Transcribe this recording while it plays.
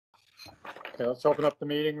Okay, let's open up the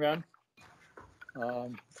meeting then.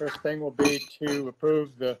 First thing will be to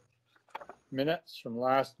approve the minutes from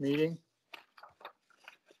last meeting.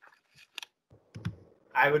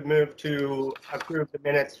 I would move to approve the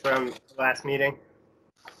minutes from the last meeting.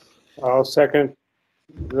 I'll second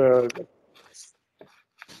the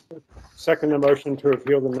motion to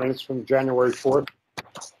appeal the minutes from January 4th.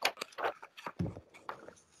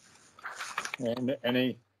 And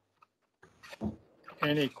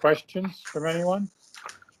any questions from anyone?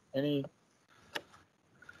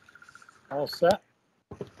 All set?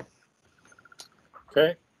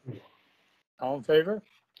 Okay. All in favor?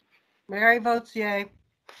 Mary votes yay.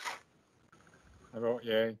 I vote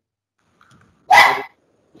yay.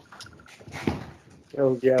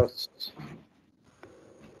 Oh, yes.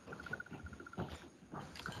 I'm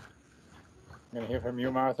gonna hear from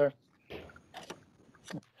you, Martha.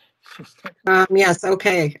 Yes,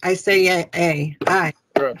 okay. I say yay. Aye.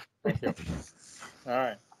 Good, thank you. All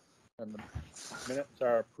right, and the minutes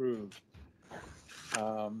are approved.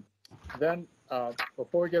 Then,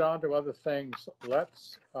 before we get on to other things,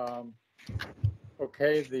 let's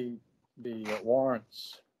okay the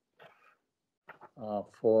warrants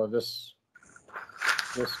for this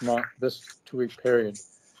month, this 2-week period.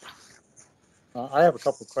 I have a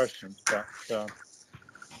couple questions, but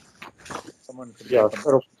someone could. Yeah,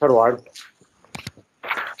 so do I.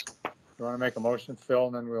 You want to make a motion, Phil,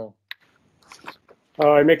 and then we'll.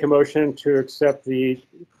 I make a motion to accept the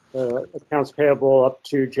accounts payable up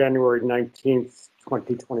to January 19th,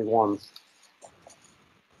 2021.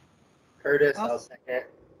 Curtis, I'll second.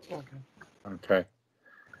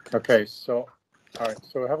 Okay, so, all right,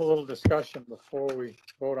 so we have a little discussion before we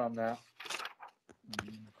vote on that.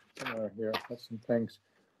 Somewhere here, that's some things.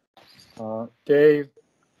 Dave,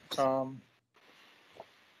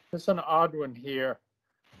 there's an odd one here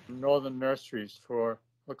from Northern Nurseries for,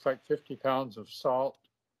 looks like 50 pounds of salt,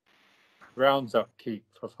 grounds upkeep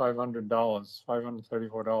for $500,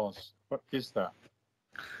 $534. What is that?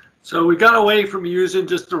 So we got away from using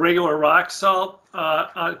just the regular rock salt,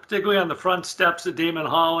 particularly on the front steps of Damon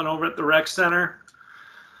Hall and over at the rec center,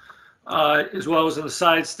 as well as on the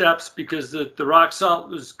side steps, because the rock salt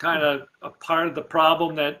was kind of a part of the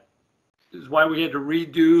problem. That is why we had to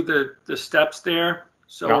redo the steps there.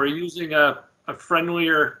 So Yeah. We're using a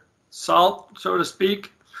friendlier salt, so to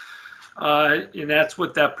speak, and that's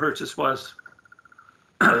what that purchase was.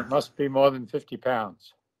 It must be more than 50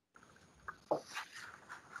 pounds.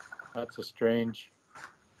 That's a strange.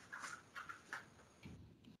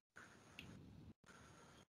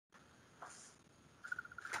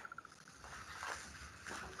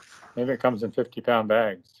 Maybe it comes in 50-pound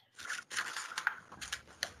bags.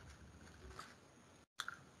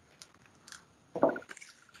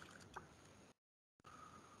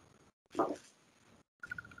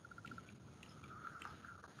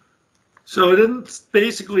 So it didn't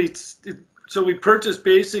basically, so we purchased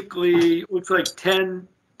basically, looks like 10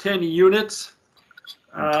 units.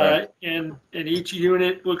 Okay. And each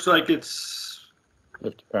unit looks like it's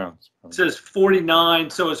 50 pounds. It says 49,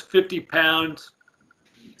 so it's 50-pound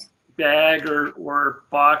bag or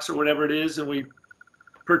box or whatever it is, and we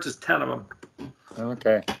purchased 10 of them.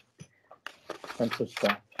 Okay. Expensive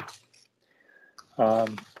stuff.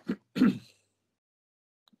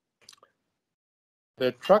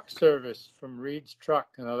 The truck service from Reed's Truck,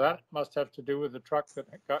 that must have to do with the truck that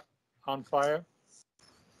got on fire.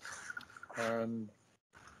 And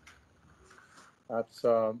that's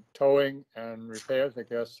towing and repairs, I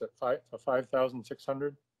guess, for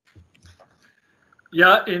 $5,600.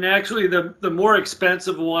 Yeah, and actually the more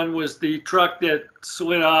expensive one was the truck that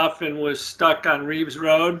slid off and was stuck on Reeves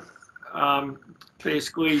Road.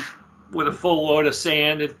 Basically, with a full load of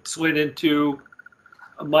sand, it slid into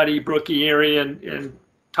a muddy, brooky area, and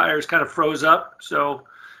tires kind of froze up. So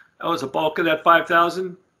that was a bulk of that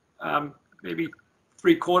 5,000, maybe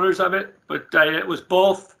 3/4 of it. But it was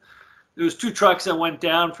both. There was 2 trucks that went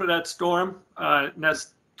down for that storm, and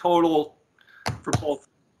that's total for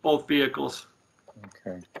both vehicles.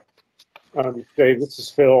 Okay. Dave, this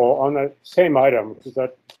is Phil. On that same item, because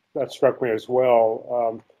that struck me as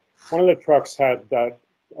well. One of the trucks had that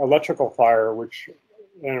electrical fire, and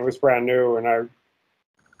it was brand new. And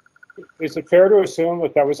is it fair to assume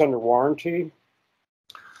that was under warranty?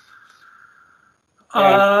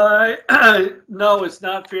 No, it's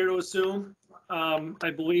not fair to assume.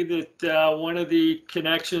 I believe that one of the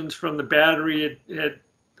connections from the battery had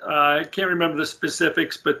I can't remember the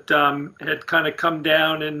specifics, but had kind of come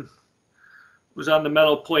down and was on the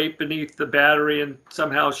metal plate beneath the battery and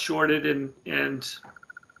somehow shorted,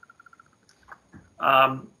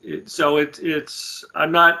 so it's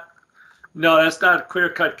I'm not No, that's not a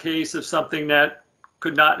clear-cut case of something that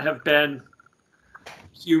could not have been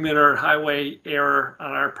human or highway error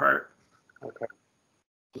on our part. Okay.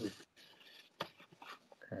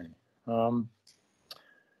 Okay.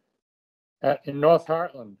 In North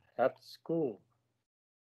Heartland, at the school,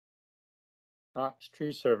 Knox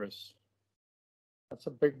Tree Service. That's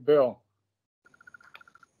a big bill.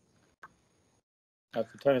 At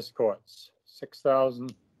the tennis courts,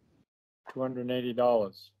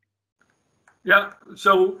 $6,280. Yeah,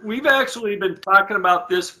 so we've actually been talking about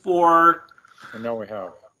this for, I know we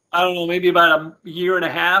have. I don't know, maybe about a year and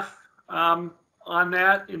a half on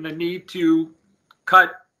that, and the need to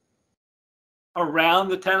cut around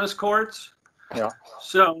the tennis courts. Yeah.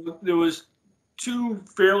 So there was two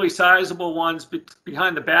fairly sizable ones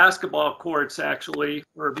behind the basketball courts, actually,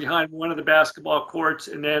 or behind one of the basketball courts,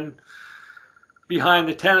 and then behind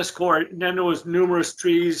the tennis court. And then there was numerous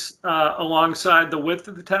trees alongside the width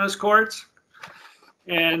of the tennis courts.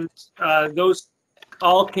 And those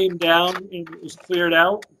all came down and it was cleared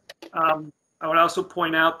out. I would also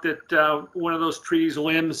point out that one of those trees'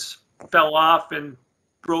 limbs fell off and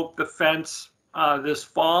broke the fence this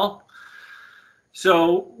fall.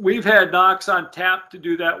 So we've had Knox on tap to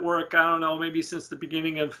do that work, I don't know, maybe since the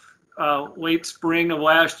beginning of late spring of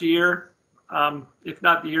last year, if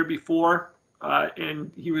not the year before.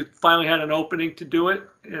 And he finally had an opening to do it,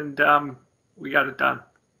 and we got it done.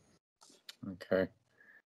 Okay.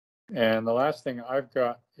 And the last thing I've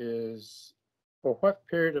got is, for what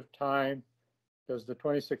period of time does the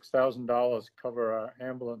 $26,000 cover our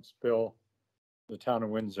ambulance bill for the town of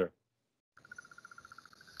Windsor?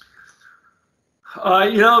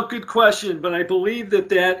 Good question, but I believe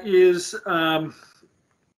that is, Gordon,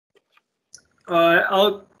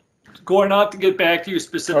 I'll have to get back to you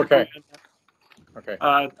specifically. Okay. Okay.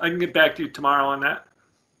 I can get back to you tomorrow on that.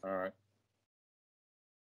 All right.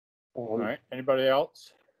 All right. Anybody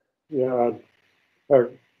else? Yeah.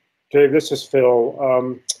 Dave, this is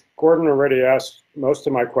Phil. Gordon already asked most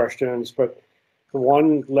of my questions, but the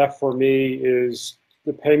one left for me is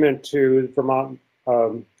the payment to Vermont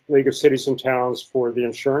League of Cities and Towns for the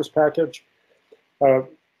insurance package.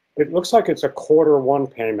 It looks like it's a quarter one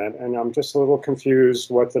payment, and I'm just a little confused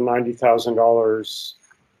what the $90,000,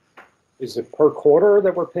 is it per quarter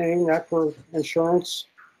that we're paying that for insurance?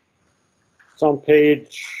 It's on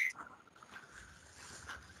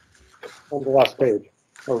the last page,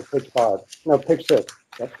 or page 5. No, page 6.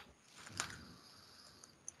 Yep.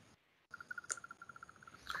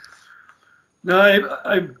 No,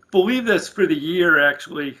 I believe that's for the year,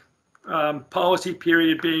 actually. Policy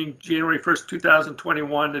period being January 1st,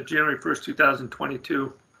 2021 to January 1st,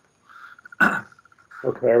 2022.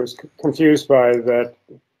 Okay, I was confused by that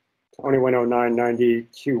 210990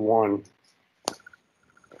 Q1.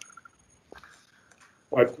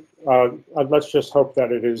 But let's just hope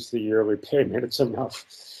that it is the yearly payment. It's enough.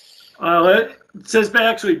 It says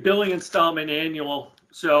actually billing installment annual.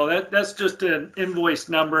 So that's just an invoice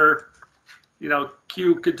number.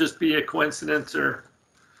 Q could just be a coincidence or.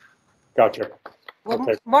 Gotcha. Well,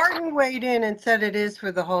 Okay. Martin weighed in and said it is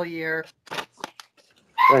for the whole year.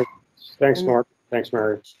 Thanks, Mark. Thanks,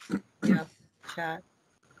 Mary. Yeah, chat.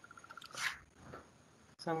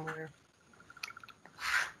 Somewhere.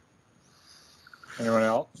 Anyone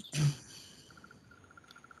else?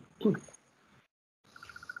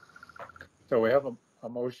 So we have a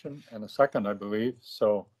motion and a second, I believe.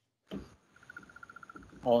 So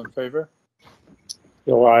all in favor?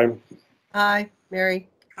 Bill, aye. Hi, Mary.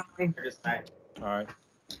 Or just aye. All right.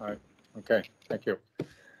 All right. Okay. Thank you.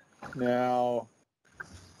 Now,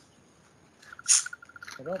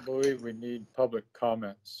 I don't believe we need public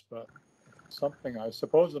comments, but I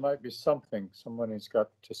suppose there might be something somebody's got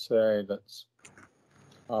to say that's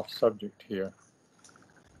off subject here.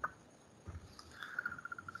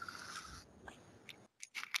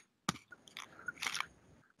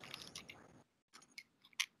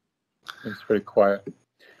 It's pretty quiet.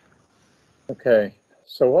 Okay,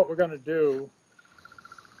 so what we're going to do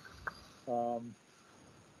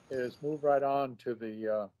is move right on to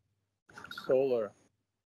the solar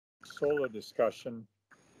discussion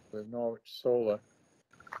with Norwich Solar,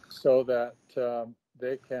 so that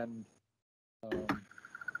they can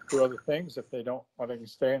do other things. If they don't want to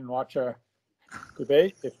stay and watch our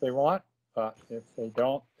debate, if they want, but if they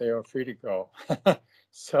don't, they are free to go.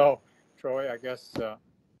 So, Troy, I guess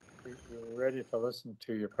we're ready to listen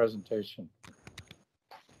to your presentation.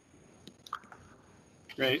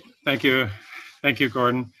 Great, thank you,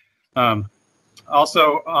 Gordon.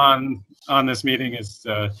 Also on this meeting is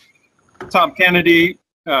Tom Kennedy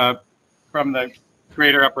from the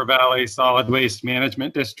Greater Upper Valley Solid Waste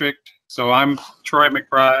Management District. So I'm Troy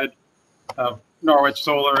McBride, of Norwich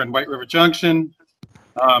Solar and White River Junction.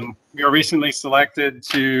 We were recently selected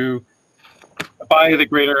to by the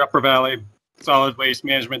Greater Upper Valley Solid Waste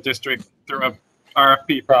Management District through a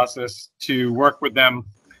RFP process to work with them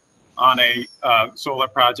on a solar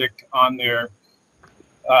project on their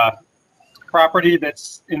property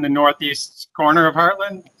that's in the northeast corner of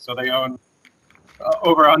Hartland. So they own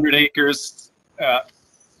over 100 acres up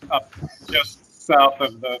just south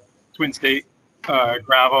of the Twin State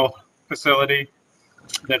gravel facility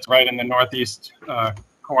that's right in the northeast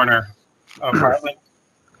corner of Hartland.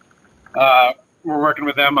 We're working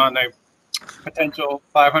with them on a potential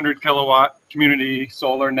 500 kilowatt community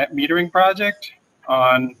solar net metering project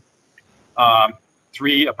on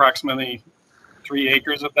approximately 3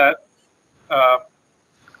 acres of that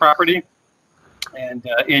property. And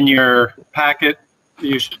in your packet,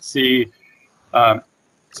 you should see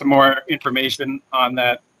some more information on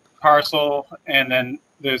that parcel, and then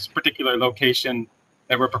there's a particular location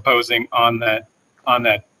that we're proposing on that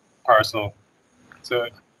parcel. So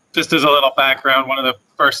just as a little background, one of the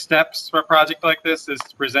first steps for a project like this is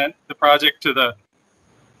to present the project to the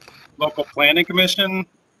local planning commission,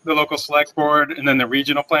 the local select board, and then the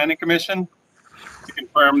regional planning commission to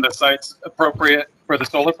confirm the site's appropriate for the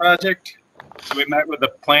solar project. So we met with the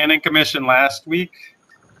planning commission last week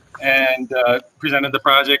and presented the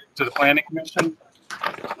project to the planning commission.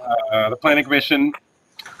 The planning commission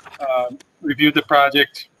reviewed the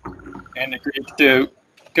project and agreed to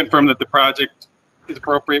confirm that the project is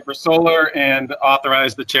appropriate for solar and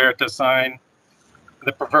authorized the chair to sign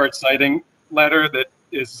the preferred siting letter that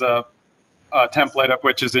is a template of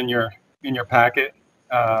which is in your packet.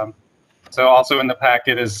 So also in the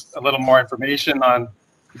packet is a little more information on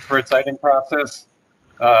the preferred siting process,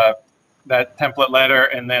 that template letter,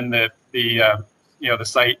 and then the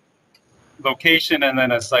site location, and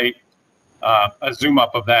then a zoom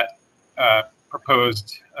up of that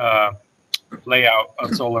proposed layout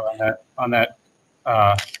of solar on that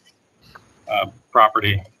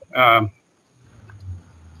property.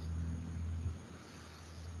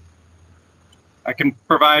 I can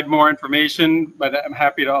provide more information, but I'm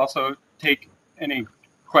happy to also take any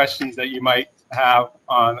questions that you might have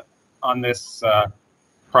on this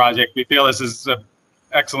project. We feel this is an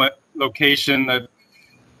excellent location. The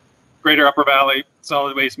Greater Upper Valley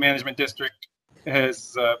Solid Waste Management District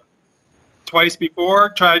has twice before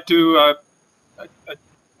tried to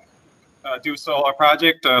do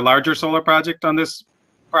a larger solar project on this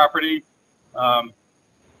property,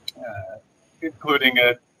 including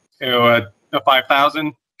a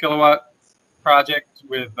 5,000 kilowatt project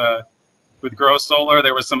with Gross Solar.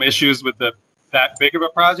 There were some issues with that big of a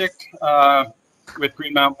project with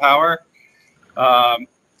Green Mountain Power,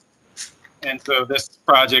 and so this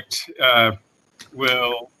project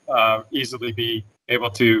will easily be able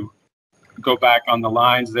to go back on the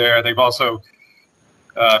lines there. They've also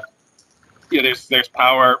there's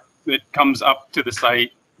power that comes up to the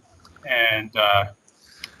site, and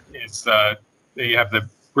they have the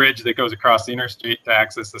bridge that goes across the interstate to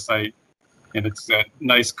access the site, and it's a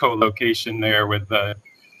nice co-location there with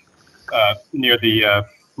near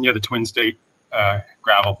the Twin State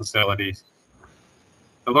gravel facilities.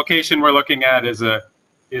 The location we're looking at is a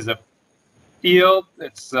field.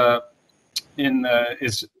 It's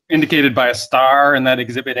is indicated by a star in that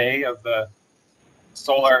Exhibit A of the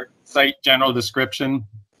solar site general description,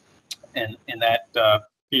 and that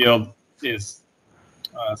field is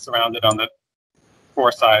surrounded on the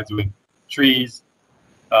 4 sides with trees.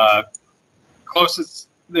 Closest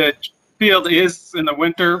the field is in the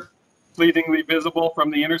winter fleetingly visible from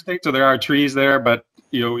the interstate, so there are trees there, but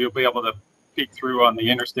you'll be able to peek through on the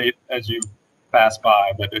interstate as you pass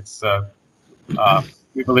by. But it's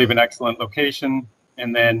we believe an excellent location.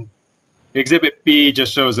 And then Exhibit B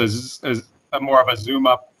just shows as more of a zoom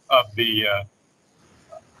up of the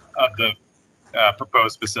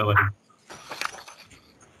proposed facility.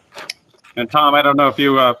 And Tom, I don't know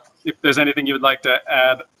if there's anything you would like to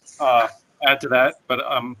add to that, but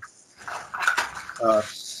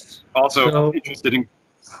also interested in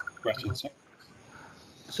questions.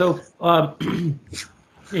 So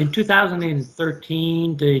in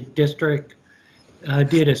 2013, the district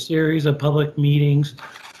did a series of public meetings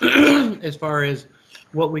as far as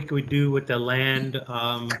what we could do with the land,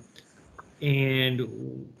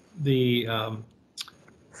 and the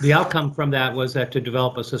outcome from that was that to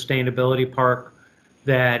develop a sustainability park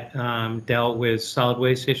that dealt with solid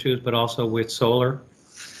waste issues, but also with solar.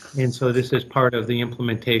 And so this is part of the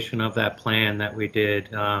implementation of that plan that we did.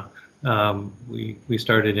 We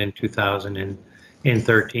started in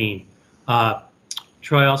 2013.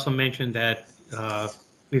 Troy also mentioned that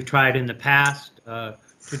we've tried in the past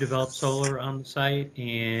to develop solar on the site,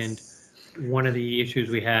 and one of the issues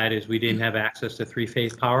we had is we didn't have access to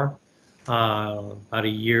three-phase power. About a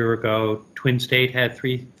year ago, Twin State had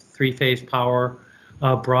three-phase power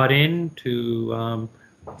brought in to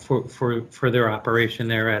for their operation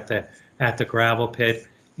there at the gravel pit,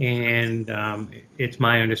 and it's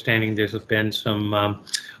my understanding there's been some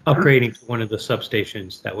upgrading to one of the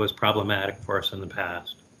substations that was problematic for us in the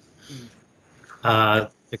past.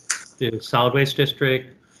 The solid waste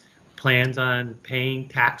district plans on paying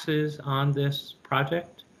taxes on this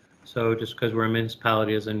project. So just because we're a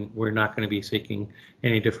municipality, we're not going to be seeking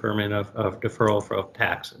any deferment of deferral for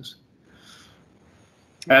taxes.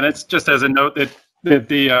 And it's just as a note that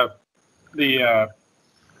the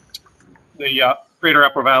Greater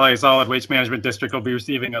Upper Valley Solid Waste Management District will be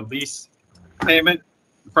receiving a lease payment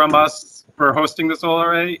from us for hosting the solar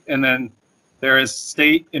array, and then there is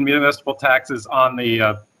state and municipal taxes on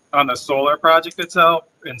the solar project itself,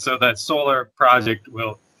 and so that solar project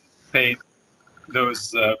will pay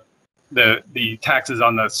those the taxes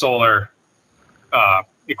on the solar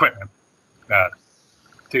equipment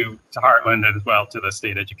to Hartland and as well to the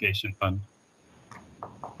state education fund.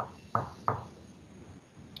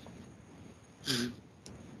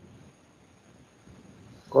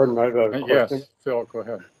 Gordon, I have a question. Yes, Phil, go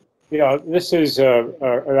ahead. Yeah, this is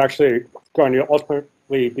actually going to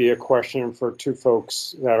ultimately be a question for two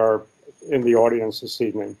folks that are in the audience this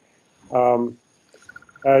evening.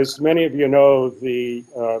 As many of you know, the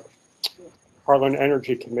Hartland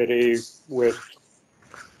Energy Committee with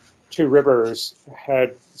Two Rivers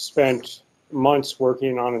had spent months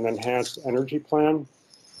working on an enhanced energy plan.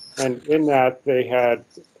 And in that, they had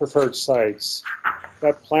preferred sites.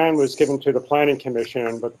 That plan was given to the Planning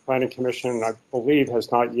Commission, but the Planning Commission, I believe,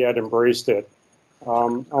 has not yet embraced it.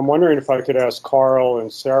 I'm wondering if I could ask Carl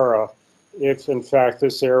and Sarah if, in fact,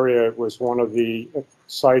 this area was one of the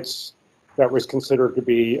sites that was considered to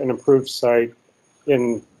be an improved site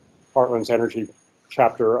in Hartland's energy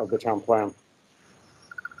chapter of the town plan.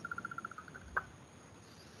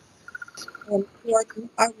 I will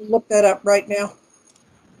look that up right now.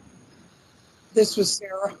 This was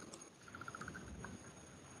Sarah.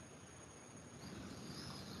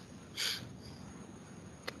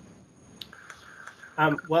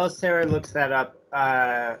 While Sarah looks that up,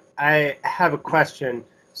 I have a question.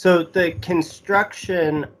 So the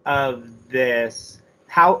construction of this,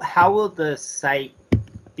 how will the site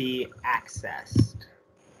be accessed?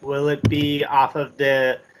 Will it be off of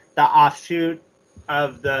the offshoot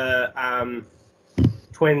of the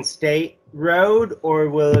Twin State Road, or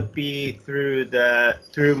will it be through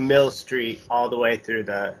Mill Street all the way through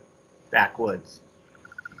the backwoods?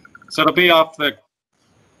 So it'll be off the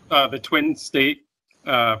Twin State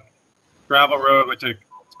gravel road, which is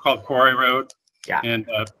called Quarry Road. Yeah. And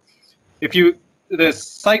the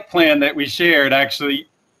site plan that we shared actually,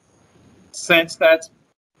 since that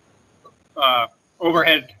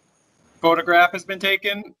overhead photograph has been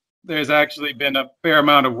taken, there's actually been a fair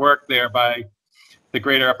amount of work there by the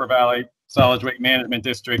Greater Upper Valley Solid Waste Management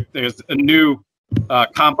District. There's a new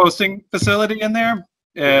composting facility in there,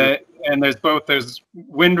 and there's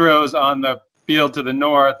windrows on the field to the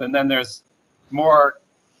north, and then there's more.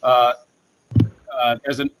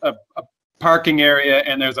 There's a parking area,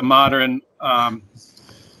 and there's a modern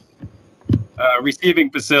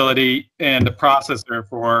receiving facility and a processor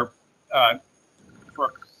for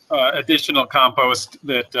additional compost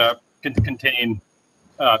that can contain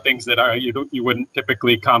things that you wouldn't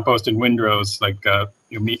typically compost in windrows, like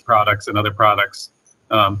meat products and other products.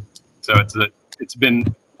 So it's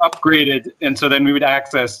been upgraded, and so then we would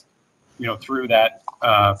access through that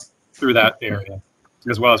area,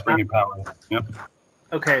 as well as bringing power. Yep.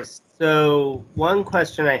 Okay, so one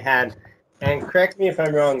question I had, and correct me if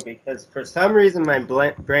I'm wrong, because for some reason my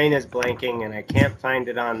brain is blanking and I can't find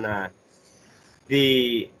it on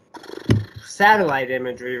the satellite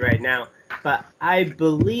imagery right now, but I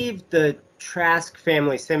believe the Trask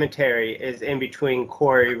Family Cemetery is in between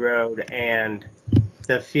Quarry Road and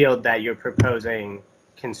the field that you're proposing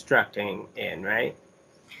constructing in, right?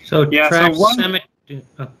 So Yeah, Trask so Cemetery.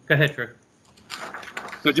 Go ahead, Rick.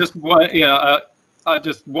 So just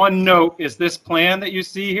one note is this plan that you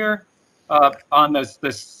see here on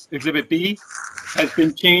this Exhibit B has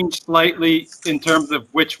been changed slightly in terms of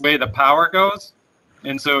which way the power goes,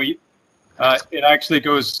 and so it actually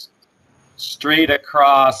goes straight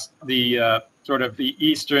across the sort of the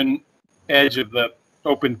eastern edge of the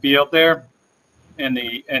open field there, and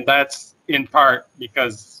that's in part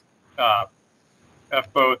because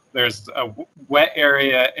of both there's a wet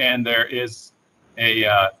area and there is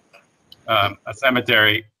a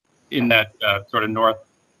cemetery in that sort of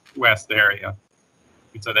northwest area.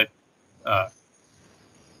 And so that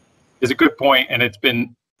is a good point, and it's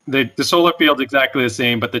been the solar field's exactly the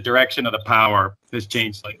same, but the direction of the power has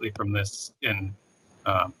changed slightly from this. In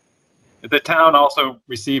the town also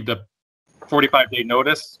received a 45-day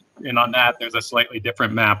notice, and on that there's a slightly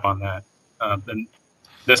different map on that than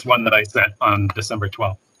this one that I sent on December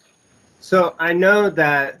 12th. So I know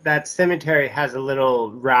that that cemetery has a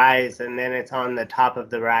little rise, and then it's on the top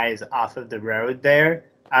of the rise off of the road there.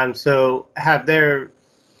 So have there,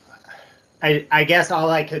 I guess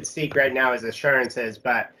all I could seek right now is assurances,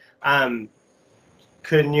 but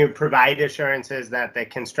couldn't you provide assurances that the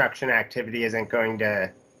construction activity isn't going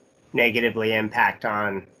to negatively impact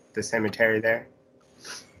on the cemetery there?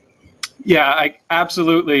 Yeah,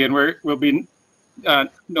 absolutely, and we'll be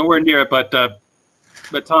nowhere near it, but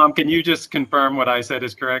Tom, can you just confirm what I said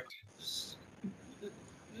is correct?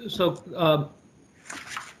 So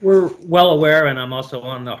we're well aware, and I'm also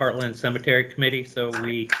on the Hartland Cemetery Committee, so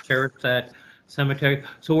we cherish that cemetery.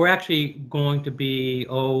 So we're actually going to be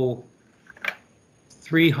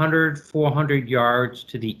 300, 400 yards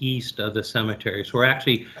to the east of the cemetery. So we're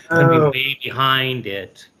actually going to be way behind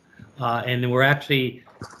it, and we're actually,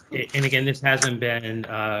 and again, this hasn't been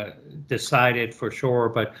decided for sure,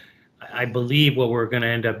 but I believe what we're going to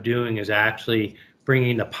end up doing is actually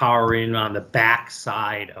bringing the power in on the back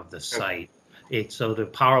side of the site. So the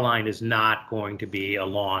power line is not going to be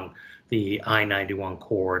along the I-91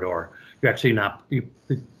 corridor. You're actually not,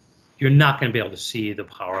 you're not going to be able to see the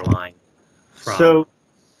power line from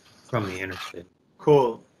the interstate.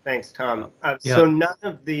 Cool. Thanks, Tom. Yeah. So none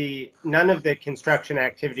of the construction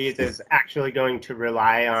activities is actually going to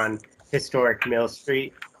rely on historic Mill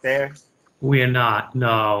Street there? We are not,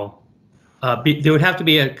 no. There would have to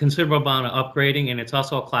be a considerable amount of upgrading, and it's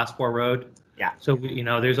also a Class 4 road. Yeah. So,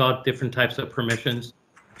 there's all different types of permissions.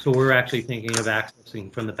 So we're actually thinking of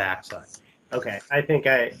accessing from the backside. Okay, I think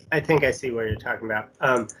I see what you're talking about.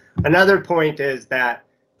 Another point is that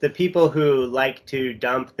the people who like to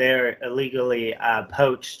dump their illegally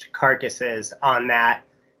poached carcasses on that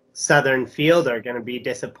southern field are going to be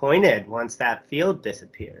disappointed once that field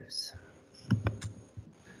disappears.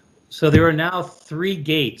 So there are now 3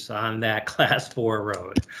 gates on that Class 4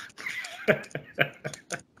 road.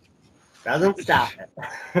 Doesn't stop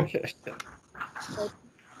it.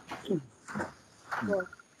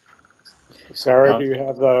 Sarah, do you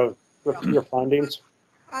have your findings?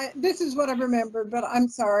 This is what I remembered, but I'm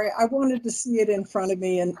sorry. I wanted to see it in front of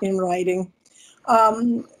me in writing.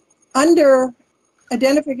 Under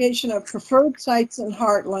identification of preferred sites in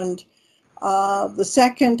Hartland, the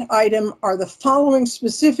second item are the following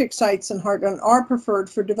specific sites in Hartland are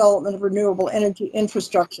preferred for development of renewable energy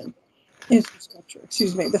infrastructure.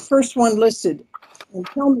 The first one listed, and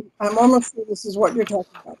tell me, I'm almost sure this is what you're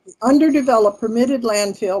talking about. The underdeveloped permitted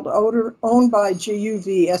landfill owned by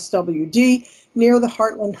GUV SWD near the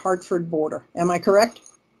Hartland-Hartford border. Am I correct?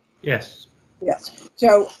 Yes. Yes.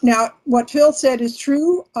 So now what Phil said is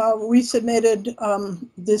true. We submitted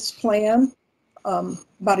this plan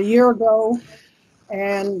about a year ago,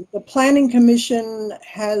 and the Planning Commission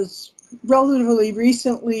has relatively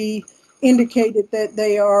recently indicated that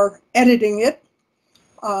they are editing it.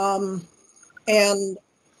 And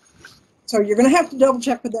so you're going to have to double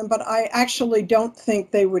check with them, but I actually don't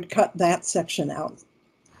think they would cut that section out.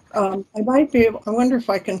 I might be able, I wonder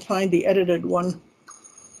if I can find the edited one.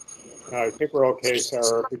 I think we're okay,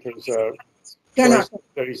 Sarah, because They're not.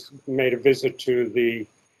 he's made a visit to the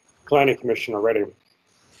Planning Commission already.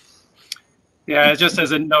 Yeah, just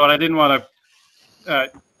as a note, I didn't want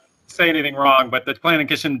to say anything wrong, but the Planning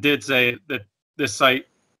Commission did say that this site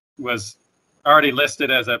was already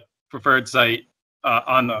listed as a preferred site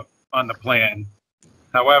on the plan.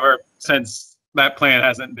 However, since that plan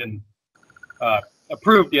hasn't been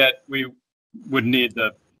approved yet, we would need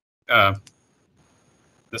the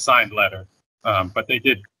signed letter. But they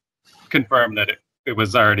did confirm that it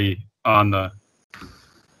was already on the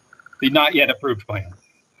not yet approved plan.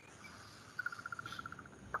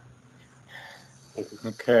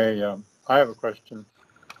 Okay, I have a question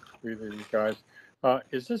for either of you guys.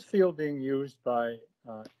 Is this field being used by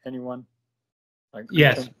anyone? Like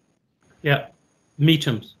Yes. Meacham? Yeah.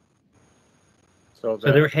 Meachams. So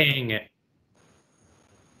So they're haying it.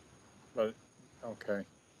 But okay.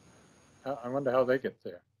 I wonder how they get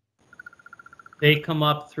there. They come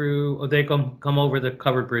up through, or they come over the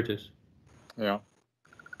covered bridges. Yeah.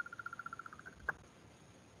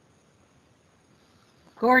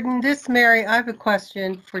 Gordon, this Mary, I have a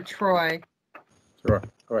question for Troy. Sure.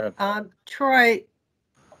 Go ahead. Troy,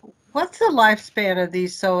 what's the lifespan of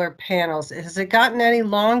these solar panels? Has it gotten any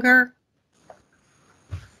longer?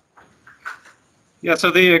 Yeah,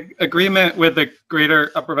 so the agreement with the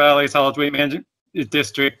Greater Upper Valley Solid Waste Management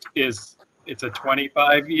District it's a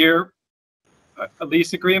 25-year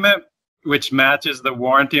lease agreement, which matches the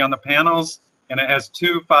warranty on the panels, and it has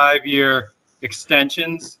 2 5-year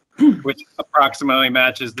extensions, which approximately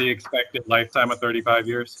matches the expected lifetime of 35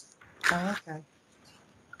 years. Oh, okay.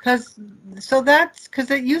 Because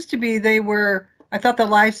it used to be I thought the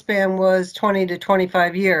lifespan was 20 to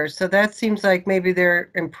 25 years. So that seems like maybe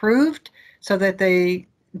they're improved so that they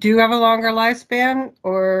do have a longer lifespan,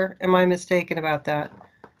 or am I mistaken about that?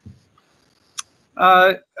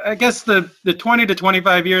 I guess the 20 to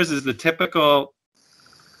 25 years is the typical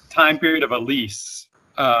time period of a lease.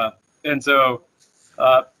 And so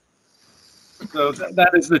that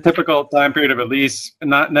is the typical time period of a lease,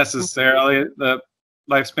 not necessarily the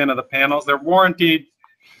lifespan of the panels. They're warranted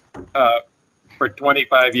for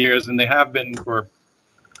 25 years, and they have been for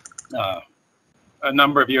a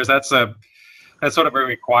number of years. That's sort of a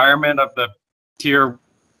requirement of the Tier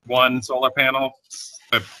 1 solar panels.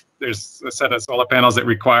 There's a set of solar panels that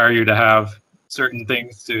require you to have certain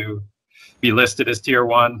things to be listed as Tier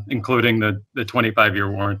 1, including the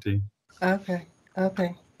 25-year warranty. Okay.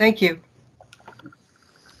 Okay. Thank you.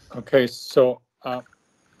 Okay, so I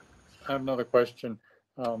have another question.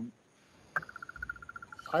 I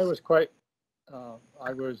was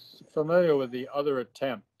familiar with the other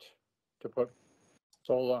attempt to put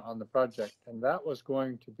solar on the project, and that was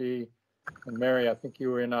going to be, and Mary, I think you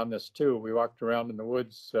were in on this too. We walked around in the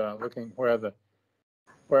woods looking where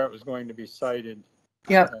it was going to be sited.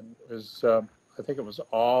 Yeah. And it was, I think it was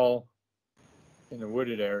all in the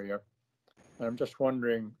wooded area. And I'm just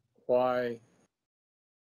wondering why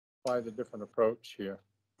the different approach here.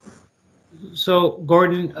 So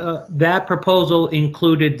Gordon, that proposal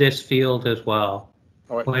included this field as well.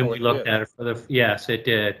 When we looked at it yes, it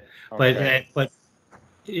did. Okay. But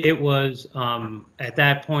it was, at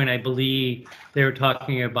that point, I believe they were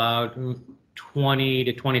talking about 20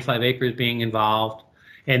 to 25 acres being involved.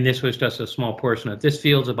 And this was just a small portion of this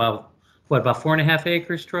field's about 4.5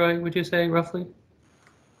 acres, Troy, would you say, roughly?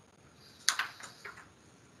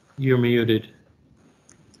 You're muted.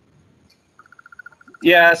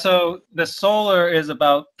 Yeah, so the solar is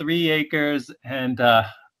about 3 acres, and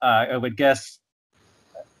I would guess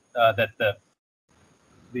that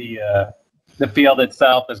the field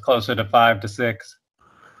itself is closer to 5 to 6.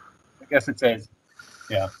 I guess it says,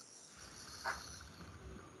 yeah.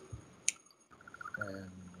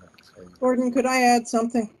 Gordon, could I add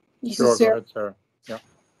something? Sure, go ahead, Sarah. Yeah.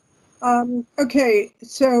 Okay,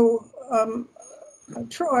 so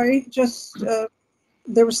Troy, just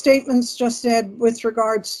there were statements just said with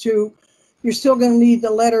regards to you're still going to need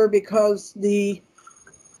the letter because the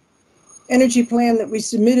energy plan that we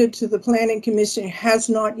submitted to the Planning Commission has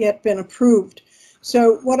not yet been approved.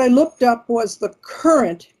 So what I looked up was the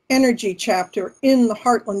current energy chapter in the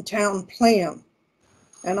Hartland Town Plan.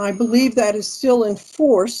 And I believe that is still in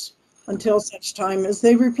force until such time as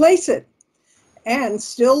they replace it. And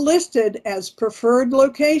still listed as preferred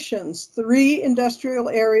locations, 3 industrial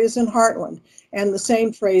areas in Hartland, and the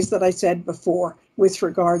same phrase that I said before with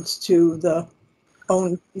regards to the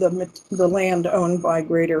land owned by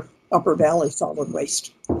Greater Upper Valley Solid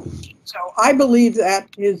Waste. So I believe that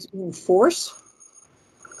is in force,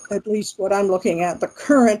 at least what I'm looking at, the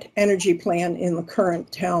current energy plan in the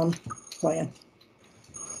current town plan.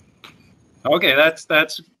 Okay,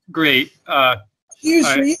 that's great.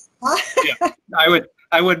 Usually, yeah,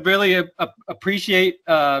 I would really appreciate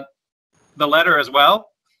the letter as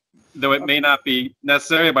well, though it may not be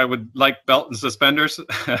necessary, but I would like belt and suspenders.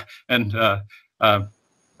 And I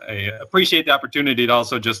appreciate the opportunity to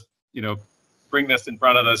also just, bring this in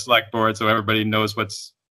front of the select board so everybody knows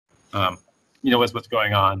what's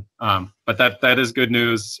going on. But that is good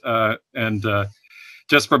news. And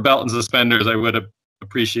just for belt and suspenders, I would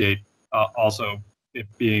appreciate also it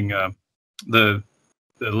being the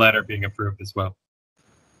letter being approved as well,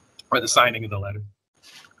 or the signing of the letter.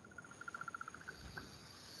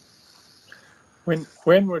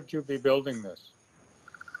 When would you be building this?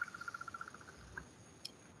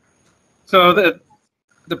 So the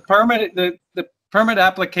permit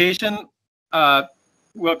application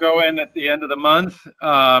will go in at the end of the month,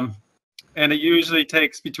 and it usually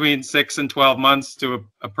takes between 6 and 12 months to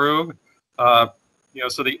approve.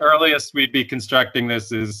 So the earliest we'd be constructing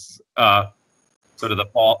this is sort of the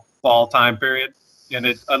fall time period, and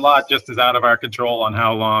a lot just is out of our control on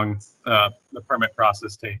how long the permit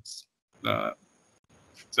process takes.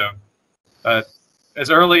 So as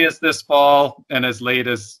early as this fall and as late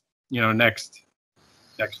as next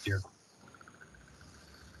year.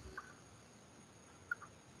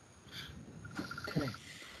 Okay.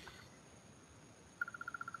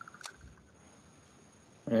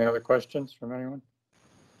 Any other questions from anyone?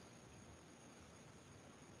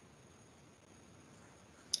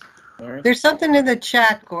 Mary? There's something in the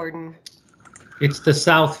chat, Gordon. It's the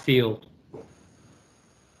south field.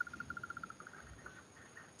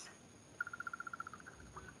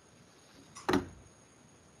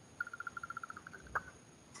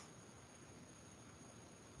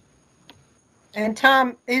 And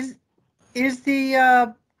Tom, is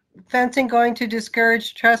the fencing going to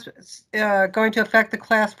discourage going to affect the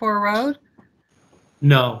Class 4 road?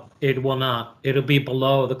 No, it will not. It'll be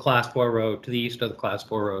below the Class 4 road, to the east of the Class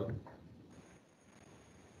 4 road.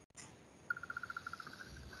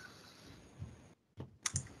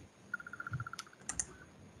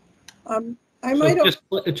 I might,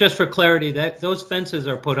 Just for clarity, that those fences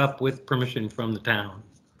are put up with permission from the town,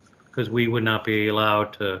 because we would not be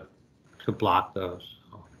allowed to block those.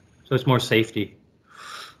 So it's more safety.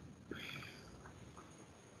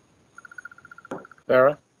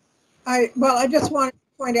 Sarah? I just wanted to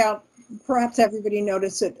point out, perhaps everybody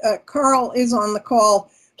noticed it. Carl is on the call,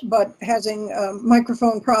 but having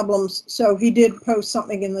microphone problems, so he did post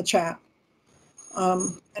something in the chat.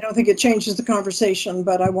 I don't think it changes the conversation,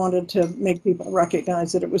 but I wanted to make people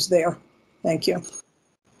recognize that it was there. Thank you.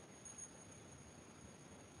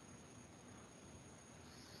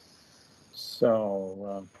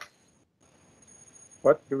 So,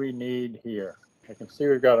 what do we need here? I can see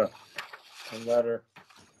we've got a letter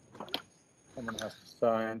someone has to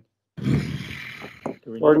sign.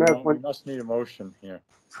 Do we need we must need a motion here.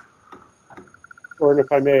 Or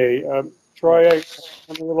if I may, Troy,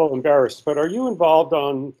 I'm a little embarrassed, but are you involved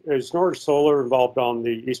is Norwich Solar involved on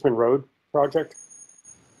the Eastman Road project?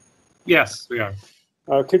 Yes, we are.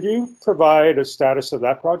 Could you provide a status of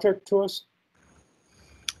that project to us?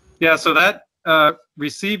 Yeah, so that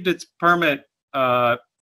received its permit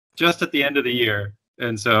just at the end of the year.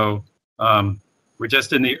 And so we're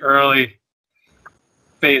just in the early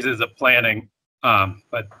phases of planning. So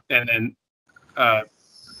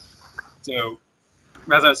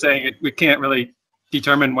as I was saying, we can't really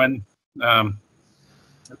determine when the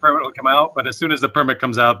permit will come out, but as soon as the permit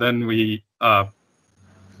comes out, then we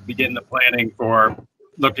begin the planning for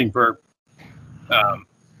looking for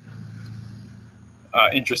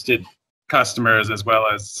interested customers as well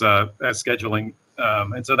as scheduling.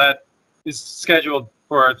 And so that is scheduled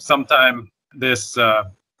for sometime this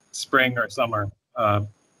spring or summer for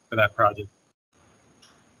that project.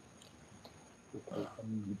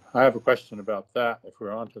 I have a question about that, if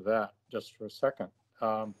we're on to that just for a second.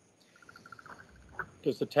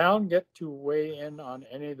 Does the town get to weigh in on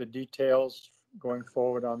any of the details going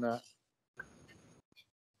forward on that?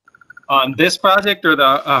 On this project or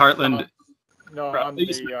the Hartland? No, on the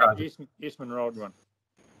Eastman Road one.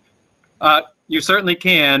 You certainly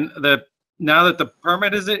can. Now that the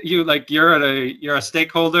permit is you're a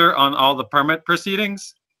stakeholder on all the permit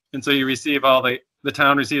proceedings, and so you receive the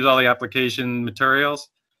town receives all the application materials.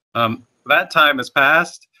 That time has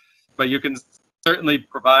passed, but you can certainly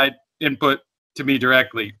provide input to me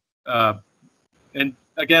directly. And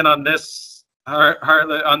again, on this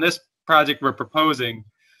project we're proposing,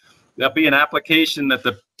 there'll be an application that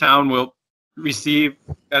the town will receive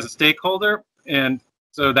as a stakeholder, and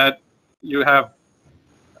so that you have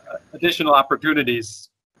additional opportunities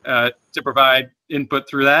to provide input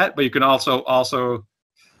through that, but you can also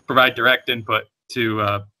provide direct input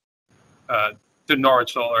to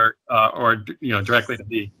Norwich Solar or directly to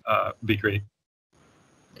Be Creek.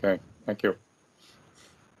 Okay, thank you.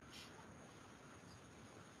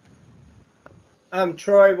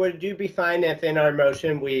 Troy, would you be fine if in our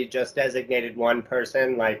motion we just designated one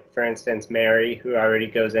person, like for instance Mary, who already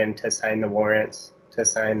goes in to sign the warrants, to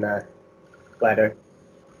sign the letter?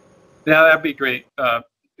 Yeah, that'd be great. A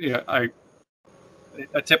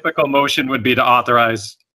typical motion would be to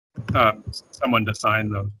authorize someone to sign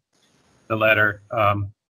the letter.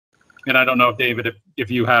 And I don't know, David,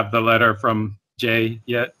 if you have the letter from Jay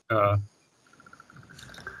yet.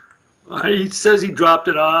 He says he dropped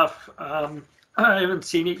it off. I haven't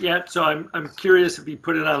seen it yet, so I'm curious if he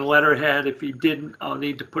put it on letterhead. If he didn't, I'll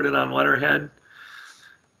need to put it on letterhead.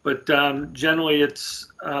 But generally, it's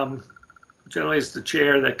the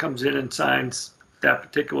chair that comes in and signs that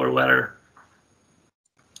particular letter.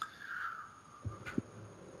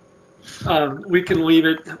 We can leave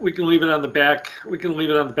it. We can leave it on the back. We can leave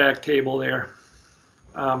it on the back table there.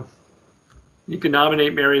 You can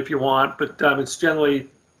nominate Mary if you want, but it's generally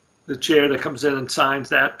the chair that comes in and signs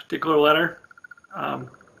that particular letter.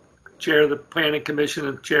 Chair of the Planning Commission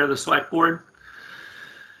and chair of the Select Board.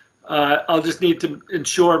 I'll just need to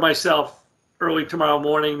ensure myself early tomorrow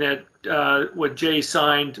morning that what Jay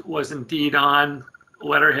signed was indeed on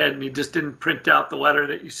letterhead, and he just didn't print out the letter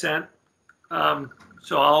that you sent.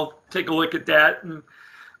 So I'll take a look at that, and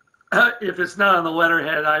if it's not on the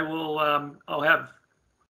letterhead, I will. I'll have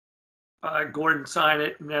Gordon sign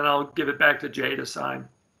it, and then I'll give it back to Jay to sign.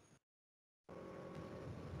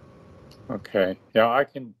 Okay, yeah, I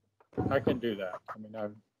can do that. I mean,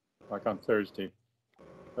 I'm like on Thursday,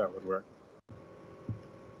 that would work.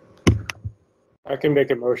 I can make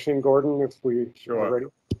a motion, Gordon, if we Sure. are ready.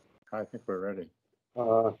 I think we're ready.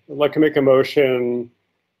 I'd like to make a motion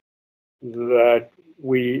that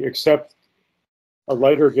we accept a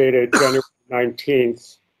letter dated January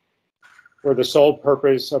 19th for the sole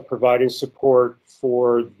purpose of providing support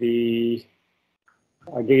for the,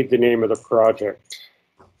 I need the name of the project,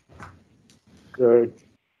 the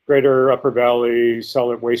Greater Upper Valley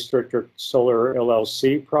Solid Waste District Solar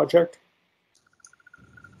LLC project.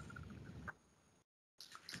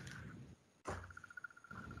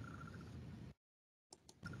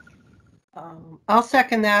 I'll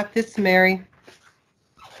second that. This is Mary.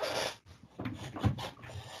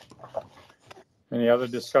 Any other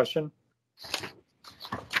discussion?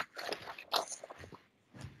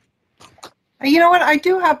 You know what? I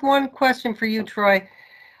do have one question for you, Troy.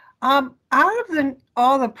 Out of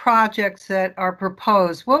all the projects that are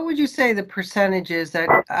proposed, what would you say the percentages that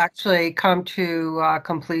actually come to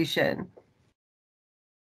completion?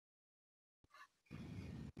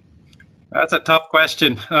 That's a tough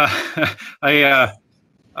question. I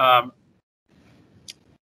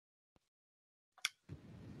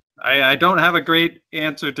don't have a great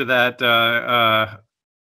answer to that,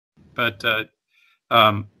 but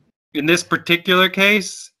in this particular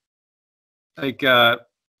case, like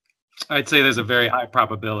I'd say there's a very high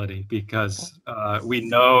probability because we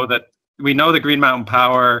know the Green Mountain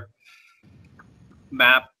Power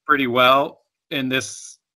map pretty well in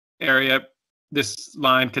this area. This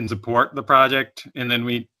line can support the project, and then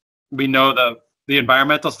we know the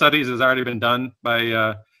environmental studies has already been done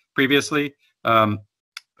by previously,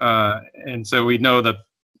 and so we know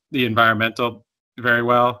the environmental very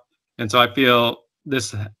well, and so I feel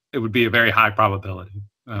it would be a very high probability.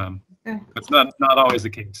 It's not always the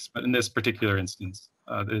case, but in this particular instance,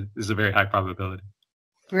 it is a very high probability.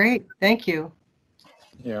 Great, thank you.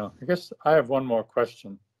 Yeah, I guess I have one more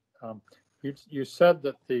question. You said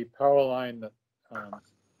that the power line that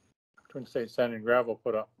Twin State Sand and Gravel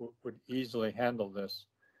put up would easily handle this.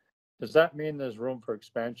 Does that mean there's room for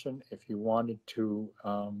expansion if you wanted to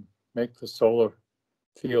make the solar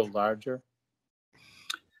field larger?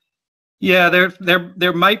 Yeah,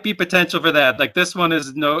 there might be potential for that. Like this one is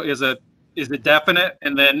a definite,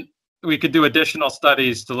 and then we could do additional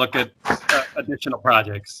studies to look at additional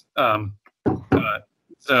projects.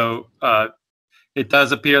 So it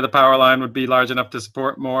does appear the power line would be large enough to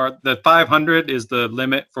support more. The 500 is the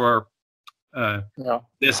limit for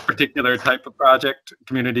this particular type of project,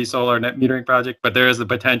 community solar net metering project, but there is the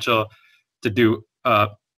potential to do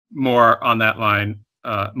more on that line,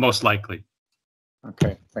 most likely.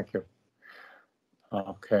 Okay, thank you.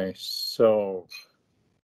 Okay, so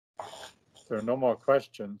if there are no more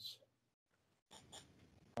questions,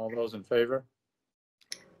 all those in favor?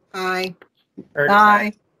 Aye.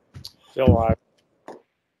 Aye. Still aye.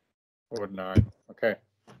 Wood and I. Okay,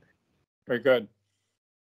 very good.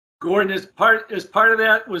 Gordon, as part of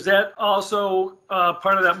that, was that also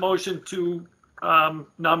part of that motion to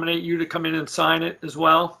nominate you to come in and sign it as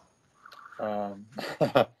well?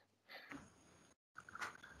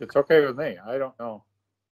 It's okay with me. I don't know.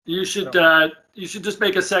 You should just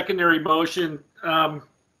make a secondary motion of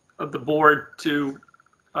the board to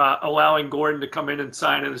allowing Gordon to come in and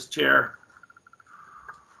sign it as chair.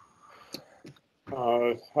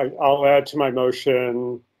 I'll add to my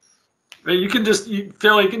motion. You can just,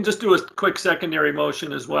 Phil, you can just do a quick secondary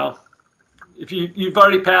motion as well. If you've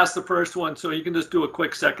already passed the first one, so you can just do a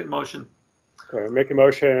quick second motion. Okay, make a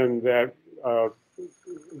motion that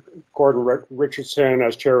Gordon Richardson,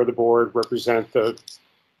 as chair of the board, represent the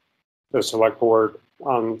select board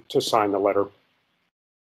to sign the letter.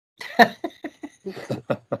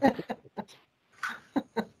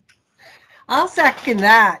 I'll second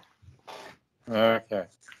that. Okay.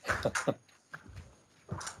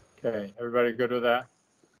 Okay, everybody good with that?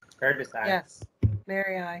 Curtis, aye. Yes.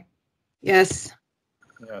 Mary, aye. Yes.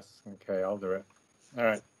 Yes, okay, I'll do it. All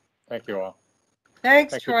right, thank you all.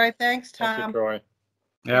 Thanks, Thank you. Troy. Thanks, Thank you, Tom. Troy.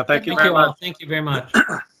 Yeah, thank you Thank very you all. much. Thank you very much.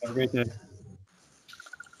 Have a great day.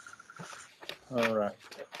 All right.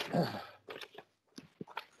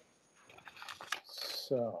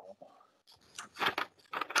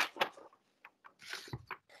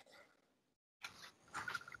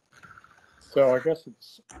 So I guess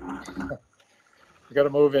we got to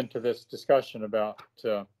move into this discussion about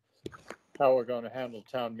how we're going to handle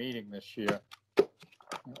town meeting this year. That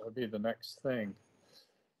would be the next thing.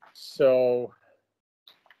 So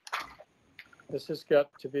this has got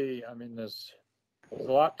to be, I mean, there's a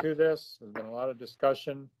lot to this. There's been a lot of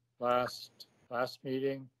discussion last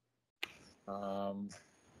meeting.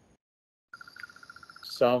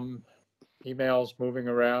 Some emails moving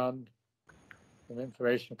around, some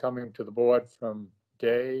information coming to the board from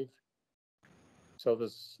Dave. So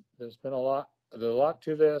there's been a lot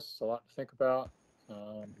to this, a lot to think about.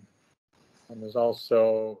 And there's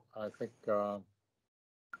also, I think,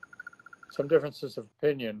 some differences of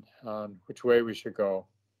opinion on which way we should go.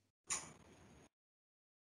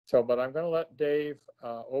 So, but I'm going to let Dave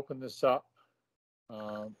open this up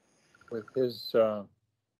with his,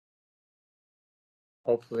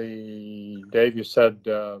 hopefully, Dave, you said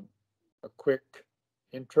a quick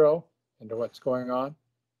intro into what's going on.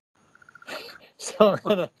 So I'm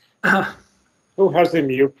gonna... Who has the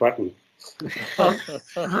mute button? I'll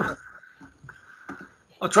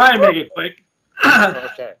try and make it quick.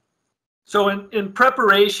 Okay. So in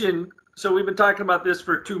preparation, so we've been talking about this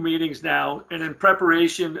for 2 meetings now, and in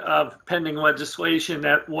preparation of pending legislation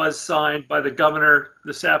that was signed by the governor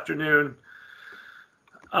this afternoon,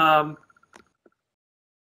 I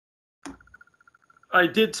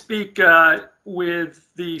did speak with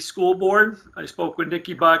the school board. I spoke with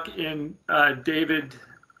Nikki Buck and David,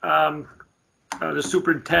 the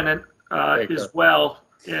superintendent, as well.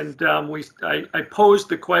 And I posed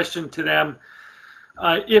the question to them,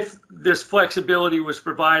 if this flexibility was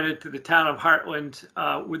provided to the town of Hartland,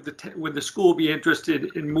 would the school be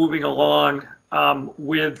interested in moving along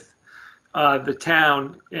with the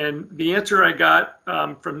town? And the answer I got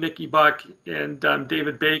from Nikki Buck and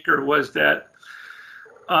David Baker was that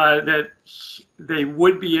they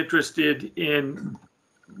would be interested in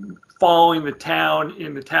following the town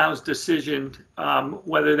in the town's decision,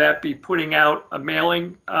 whether that be putting out a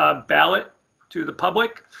mailing ballot to the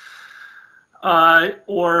public,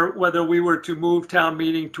 or whether we were to move town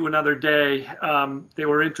meeting to another day. They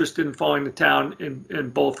were interested in following the town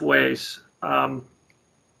in both ways. And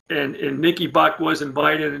Nikki Buck was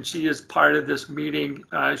invited, and she is part of this meeting.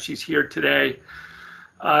 She's here today.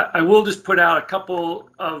 I will just put out a couple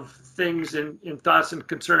of things in thoughts and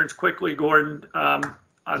concerns quickly, Gordon.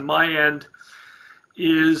 On my end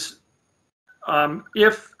is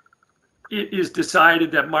if it is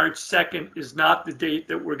decided that March 2nd is not the date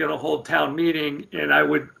that we're going to hold town meeting, and I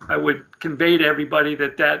would convey to everybody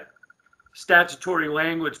that statutory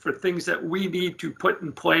language for things that we need to put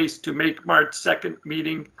in place to make March 2nd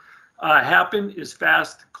meeting happen is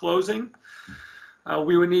fast closing.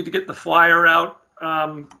 We would need to get the flyer out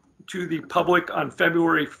to the public on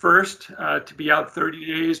February 1st to be out 30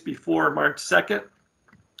 days before March 2nd.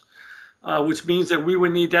 Which means that we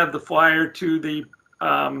would need to have the flyer to the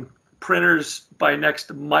printers by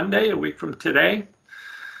next Monday, a week from today,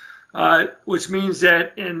 which means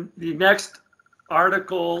that in the next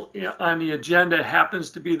article on the agenda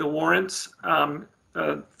happens to be the warrants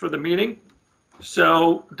for the meeting.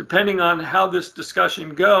 So depending on how this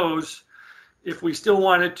discussion goes, if we still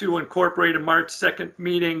wanted to incorporate a March 2nd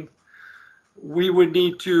meeting, we would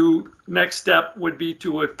need to, next step would be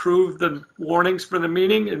to approve the warnings for the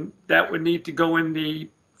meeting, and that would need to go in the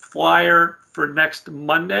flyer for next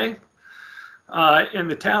Monday.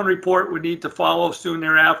 And the town report would need to follow soon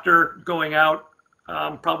thereafter, going out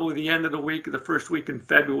probably the end of the week, the first week in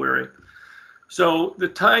February. So the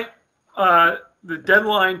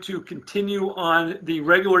deadline to continue on the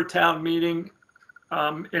regular town meeting,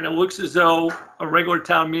 and it looks as though a regular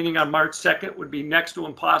town meeting on March 2nd would be next to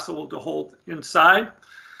impossible to hold inside.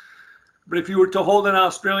 But if you were to hold an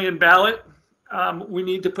Australian ballot, we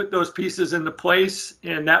need to put those pieces into place,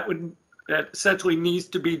 and that essentially needs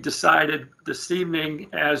to be decided this evening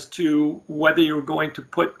as to whether you're going to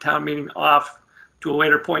put town meeting off to a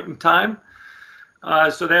later point in time.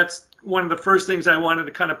 So that's one of the first things I wanted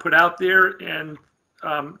to kind of put out there, and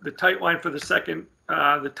the timeline for the second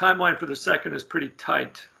is pretty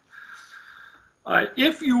tight.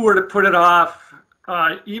 If you were to put it off,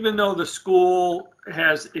 even though the school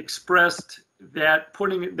has expressed that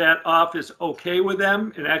putting that off is okay with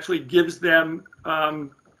them, it actually gives them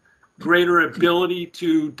greater ability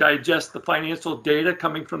to digest the financial data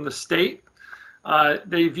coming from the state.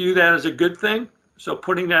 They view that as a good thing. So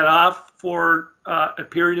putting that off for a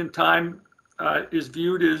period in time is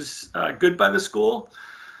viewed as good by the school.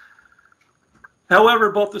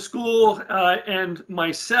 However, both the school and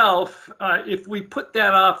myself, if we put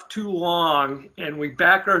that off too long and we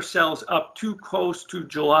back ourselves up too close to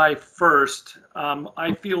July 1st,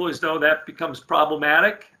 I feel as though that becomes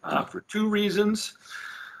problematic for two reasons.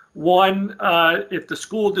 One, if the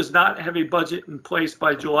school does not have a budget in place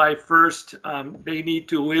by July 1st, they need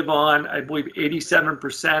to live on, I believe,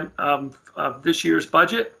 87% of this year's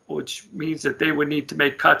budget, which means that they would need to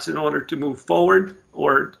make cuts in order to move forward,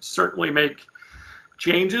 or certainly make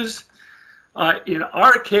changes. In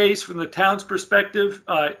our case, from the town's perspective,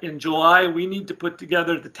 in July, we need to put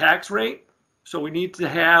together the tax rate. So we need to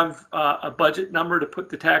have a budget number to put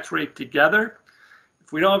the tax rate together.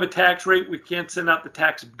 If we don't have a tax rate, we can't send out the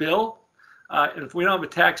tax bill. And if we don't have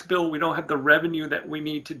a tax bill, we don't have the revenue that we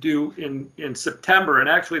need to do in September. And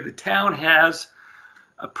actually, the town has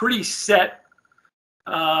a pretty set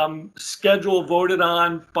schedule voted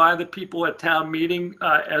on by the people at town meeting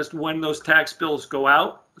as to when those tax bills go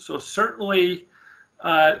out. So certainly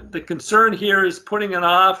the concern here is putting it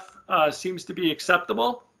off seems to be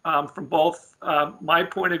acceptable from both my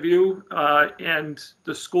point of view and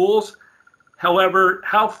the schools. However,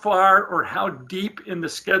 how far or how deep in the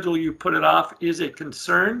schedule you put it off is a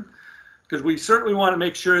concern, because we certainly want to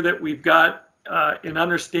make sure that we've got an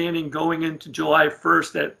understanding going into July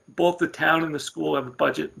 1st that both the town and the school have a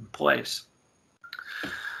budget in place.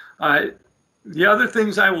 The other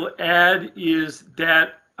things I will add is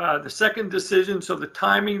that the second decision, so the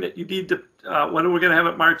timing that you need to, whether we're going to have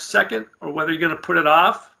it March 2nd or whether you're going to put it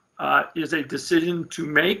off, is a decision to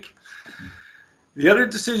make. The other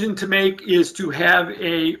decision to make is to have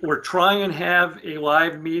or try and have a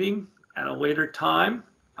live meeting at a later time,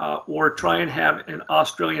 or try and have an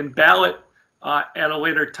Australian ballot at a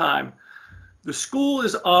later time. The school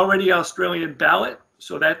is already Australian ballot,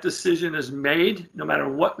 so that decision is made. No matter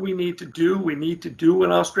what we need to do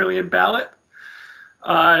an Australian ballot.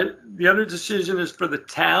 The other decision is for the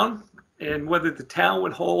town, and whether the town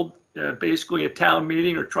would hold basically a town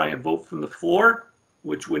meeting or try and vote from the floor,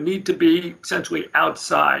 which would need to be essentially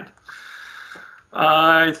outside.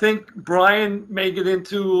 I think Brian may get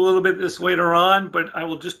into a little bit of this later on, but I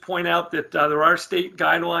will just point out that there are state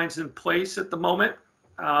guidelines in place at the moment.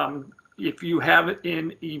 If you have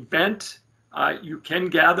an event, you can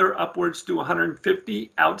gather upwards to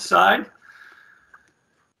 150 outside.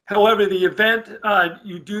 However, the event,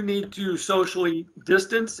 you do need to socially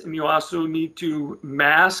distance, and you also need to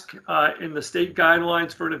mask. In the state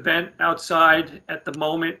guidelines for an event outside at the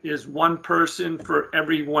moment is one person for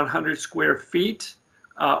every 100 square feet,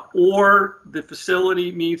 or the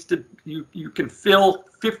facility needs to, you can fill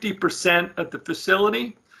 50% of the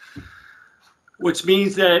facility, which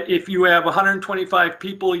means that if you have 125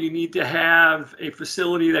 people, you need to have a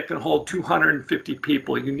facility that can hold 250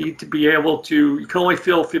 people. You need to be able to, you can only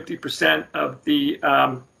fill 50% of the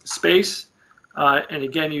space. And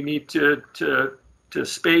again, you need to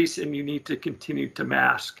space, and you need to continue to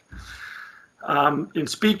mask. In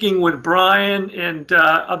speaking with Brian and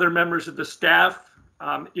other members of the staff,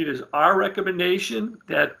 it is our recommendation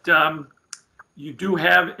that you do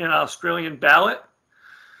have an Australian ballot.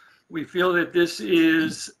 We feel that this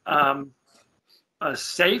is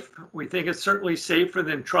safe. We think it's certainly safer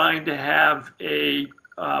than trying to have a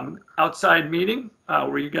outside meeting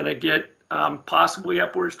where you're going to get possibly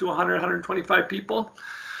upwards to 100, 125 people.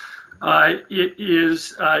 It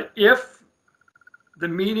is if the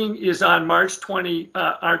meeting is on March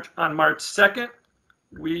 2nd,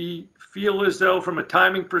 we feel as though from a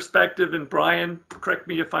timing perspective, and Brian, correct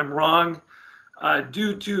me if I'm wrong,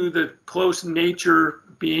 due to the close nature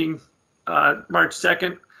being March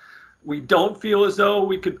 2nd, we don't feel as though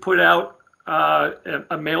we could put out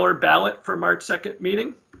a mailer ballot for March 2nd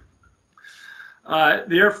meeting.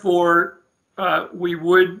 Therefore, we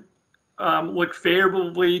would look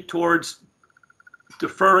favorably towards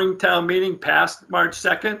deferring town meeting past March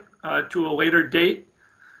 2nd to a later date.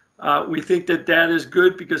 We think that that is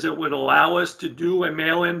good because it would allow us to do a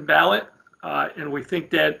mail-in ballot. And we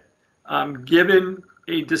think that given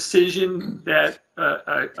a decision that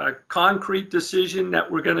a concrete decision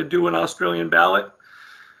that we're going to do an Australian ballot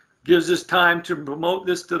gives us time to promote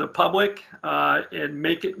this to the public and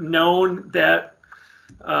make it known that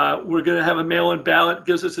we're going to have a mail-in ballot,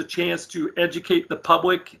 gives us a chance to educate the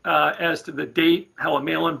public as to the date, how a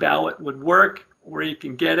mail-in ballot would work, where you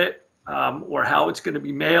can get it, or how it's going to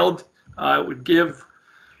be mailed. It would give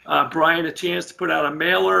Brian a chance to put out a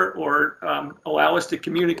mailer or allow us to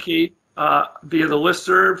communicate via the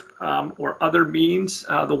listserv or other means,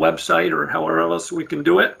 the website or however else we can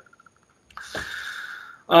do it.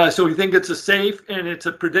 So we think it's a safe and it's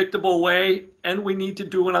a predictable way, and we need to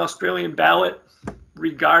do an Australian ballot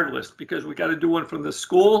regardless, because we got to do one from the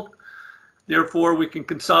school. Therefore, we can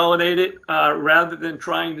consolidate it rather than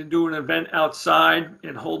trying to do an event outside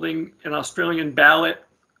and holding an Australian ballot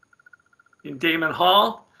in Damon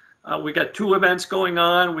Hall. We got 2 events going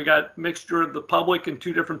on. We got mixture of the public in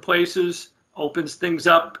 2 different places, opens things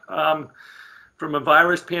up from a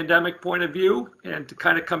virus pandemic point of view, and to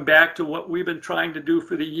kind of come back to what we've been trying to do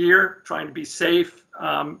for the year, trying to be safe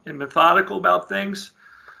and methodical about things.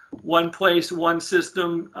 One place, one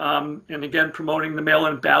system, and again, promoting the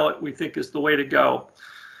mail-in ballot, we think is the way to go.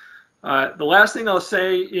 The last thing I'll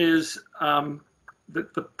say is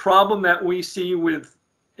that the problem that we see with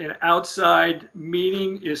an outside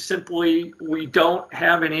meeting is simply we don't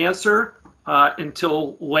have an answer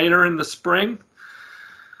until later in the spring.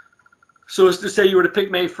 So as to say you were to pick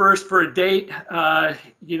May 1st for a date,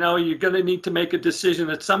 you know, you're going to need to make a decision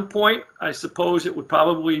at some point. I suppose it would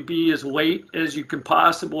probably be as late as you can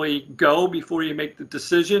possibly go before you make the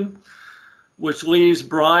decision, which leaves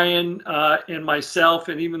Brian and myself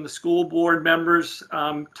and even the school board members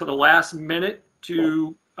to the last minute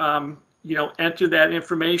to, you know, enter that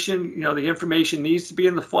information. You know, the information needs to be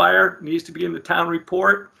in the flyer, needs to be in the town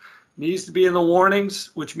report, needs to be in the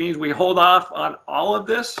warnings, which means we hold off on all of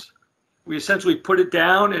this. We essentially put it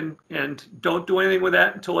down and don't do anything with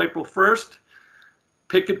that until April 1st.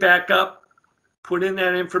 Pick it back up, put in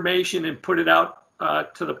that information and put it out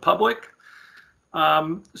to the public.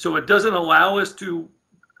 So it doesn't allow us to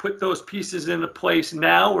put those pieces into place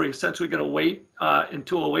now. We're essentially going to wait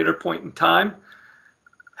until a later point in time.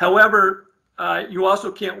 However, you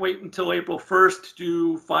also can't wait until April 1st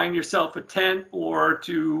to find yourself a tent or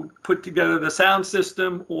to put together the sound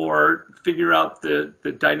system or figure out the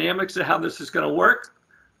dynamics of how this is going to work.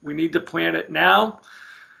 We need to plan it now.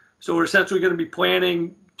 So we're essentially going to be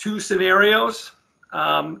planning 2 scenarios,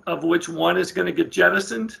 of which one is going to get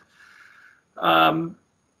jettisoned,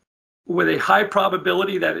 with a high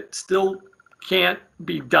probability that it still can't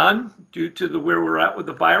be done due to where we're at with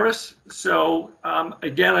the virus. So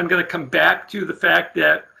again, I'm going to come back to the fact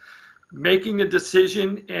that making a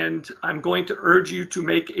decision, and I'm going to urge you to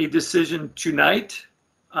make a decision tonight,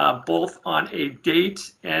 both on a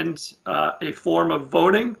date and a form of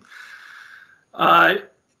voting,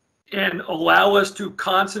 and allow us to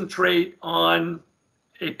concentrate on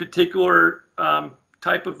a particular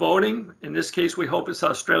type of voting. In this case, we hope it's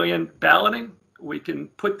Australian balloting. We can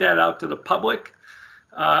put that out to the public.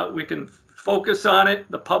 We can focus on it.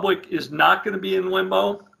 The public is not going to be in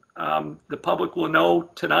limbo. The public will know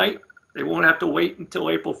tonight. They won't have to wait until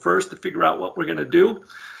April 1st to figure out what we're going to do.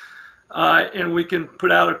 And we can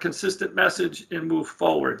put out a consistent message and move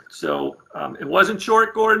forward. So it wasn't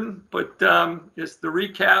short, Gordon, but it's the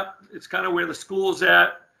recap. It's kind of where the school's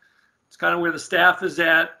at. It's kind of where the staff is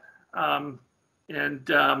at.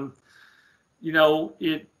 You know,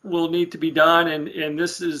 it will need to be done. And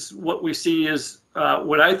this is what we see is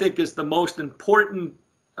what I think is the most important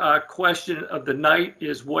question of the night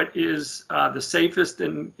is what is the safest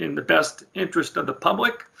and in the best interest of the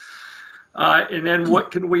public. And then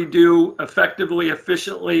what can we do effectively,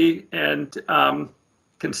 efficiently, and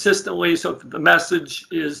consistently so that the message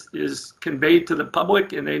is conveyed to the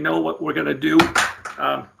public and they know what we're going to do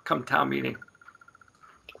come town meeting.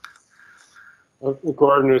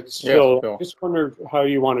 Gordon, it's Phil. Phil. I just wondered how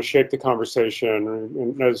you want to shape the conversation.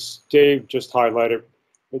 And as Dave just highlighted,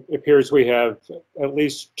 it appears we have at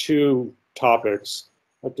least 2 topics: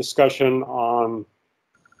 a discussion on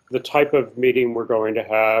the type of meeting we're going to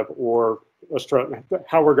have, or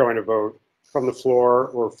how we're going to vote from the floor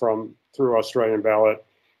or through Australian ballot.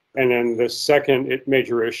 And then the second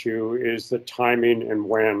major issue is the timing and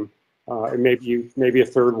when. And maybe a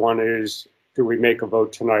third one is, do we make a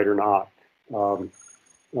vote tonight or not? You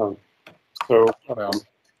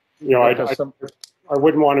know, I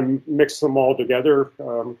wouldn't want to mix them all together.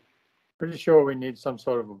 Pretty sure we need some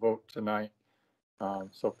sort of a vote tonight,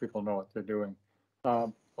 so people know what they're doing.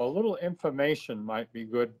 A little information might be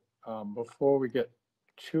good before we get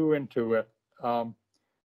too into it.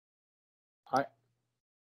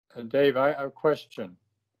 Dave, I have a question.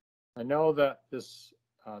 I know that this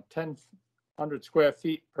 1,000 square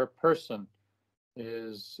feet per person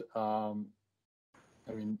is,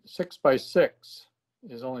 6 by 6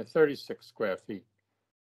 is only 36 square feet.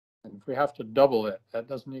 And if we have to double it, that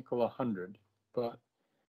doesn't equal 100. But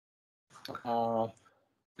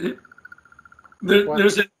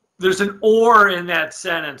there's an or in that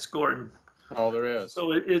sentence, Gordon. Oh, there is.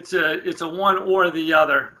 So it's a one or the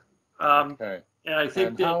other. Okay. And I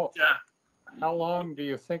think how long do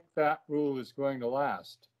you think that rule is going to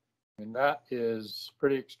last? I mean, that is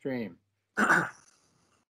pretty extreme.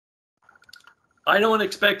 I don't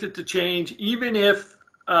expect it to change, even if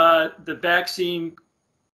the vaccine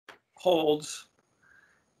holds,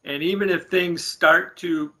 and even if things start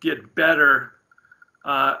to get better.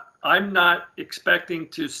 I'm not expecting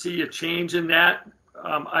to see a change in that.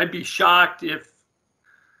 I'd be shocked if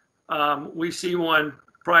we see one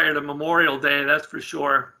prior to Memorial Day, that's for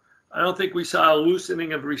sure. I don't think we saw a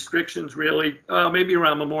loosening of restrictions really, maybe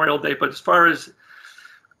around Memorial Day, but as far as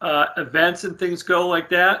events and things go like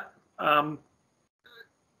that,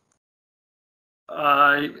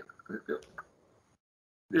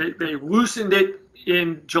 they loosened it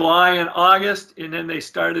in July and August, and then they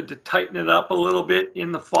started to tighten it up a little bit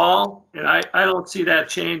in the fall. And I don't see that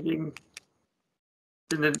changing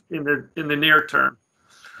in the near term.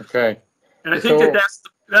 Okay. And I think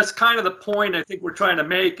that's kind of the point I think we're trying to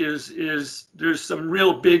make is there's some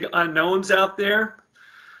real big unknowns out there.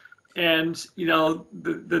 And, you know,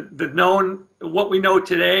 the known, what we know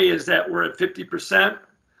today is that we're at 50%.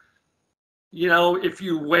 You know, if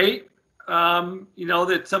you wait, you know,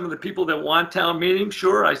 that some of the people that want town meetings,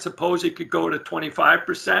 sure, I suppose it could go to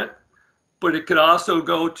 25%, but it could also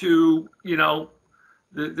go to, you know,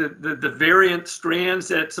 the variant strands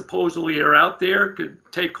that supposedly are out there could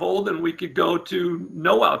take hold, and we could go to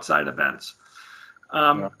no outside events.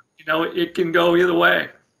 Yeah. You know, it can go either way.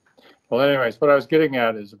 Well, anyways, what I was getting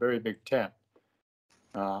at is a very big tent.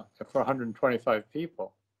 For 125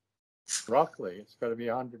 people, roughly, it's got to be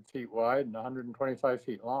 100 feet wide and 125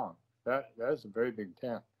 feet long. That is a very big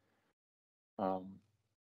tent.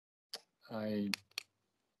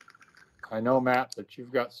 I know, Matt, that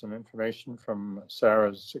you've got some information from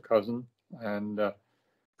Sarah's cousin, and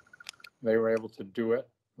they were able to do it.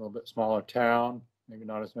 A little bit smaller town, maybe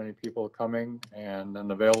not as many people coming, and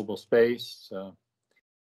an available space.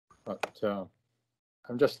 But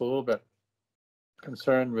I'm just a little bit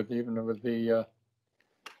concerned with the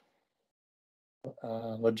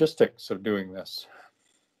logistics of doing this.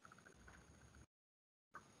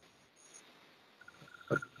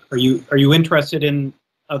 Are you interested in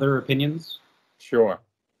other opinions? Sure,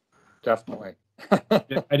 definitely.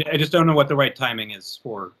 I just don't know what the right timing is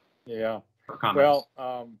for. Yeah. For comments.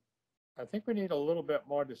 Well, I think we need a little bit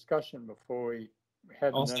more discussion before we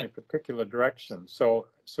head in any particular direction. So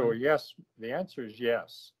yes, the answer is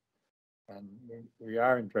yes, and we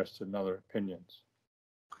are interested in other opinions.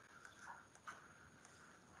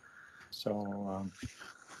 So,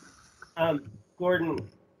 Gordon.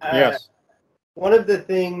 Yes. One of the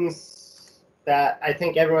things that I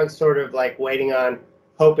think everyone's sort of like waiting on,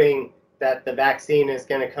 hoping that the vaccine is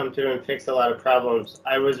going to come through and fix a lot of problems.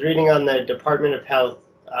 I was reading on the Department of Health,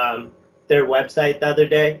 their website the other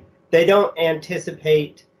day. They don't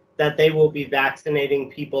anticipate that they will be vaccinating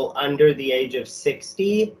people under the age of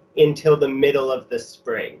 60 until the middle of the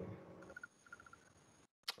spring.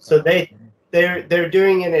 So they're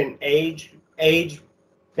doing it in age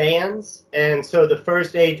bands, and so the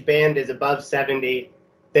first age band is above 70,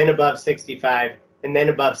 then above 65, and then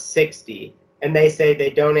above 60. And they say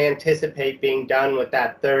they don't anticipate being done with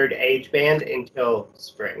that third age band until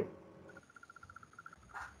spring.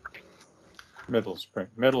 Middle of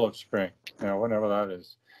spring, yeah, whenever that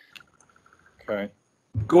is. Okay.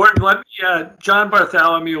 Gordon, let me, John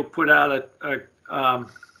Bartholomew put out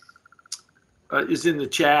is in the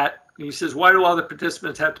chat. He says, why do all the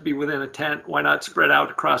participants have to be within a tent? Why not spread out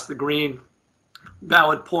across the green?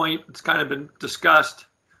 Valid point. It's kind of been discussed.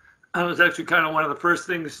 That was actually kind of one of the first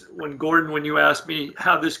things when Gordon, when you asked me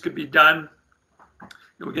how this could be done,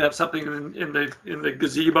 we could have something in the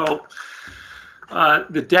gazebo.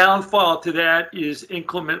 The downfall to that is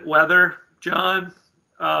inclement weather, John.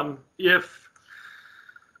 If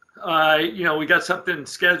you know, we got something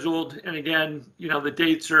scheduled, and again, you know, the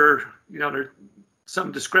dates are, you know, there's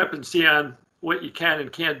some discrepancy on what you can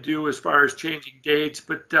and can't do as far as changing dates,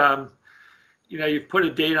 but you know, you've put a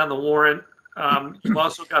date on the warrant. You've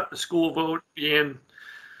also got the school vote being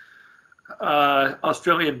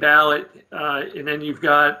Australian ballot, and then you've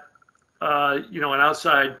got you know, an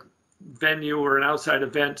outside venue or an outside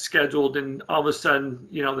event scheduled, and all of a sudden,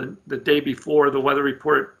 you know, the day before the weather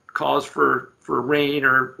report calls for rain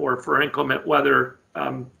or for inclement weather.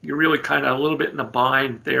 You're really kind of a little bit in a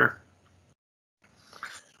bind there.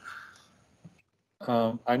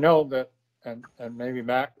 I know that, and maybe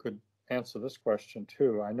Matt could answer this question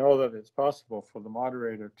too. I know that it's possible for the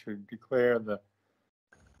moderator to declare the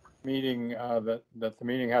meeting that the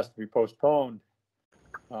meeting has to be postponed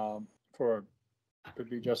could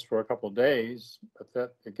be just for a couple of days, but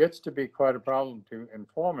that it gets to be quite a problem to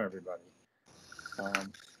inform everybody.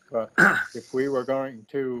 But if we were going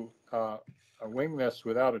to wing this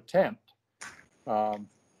without a tent,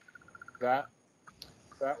 that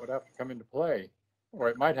that would have to come into play, or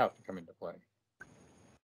it might have to come into play.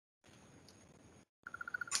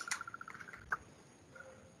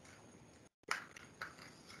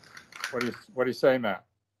 What do you say, Matt?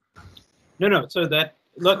 No. So that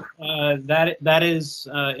that is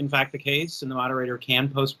in fact the case, and the moderator can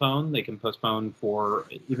postpone. They can postpone for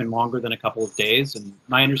even longer than a couple of days. And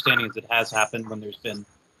my understanding is it has happened when there's been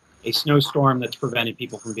a snowstorm that's prevented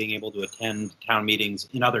people from being able to attend town meetings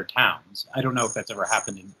in other towns. I don't know if that's ever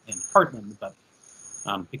happened in Hartland, but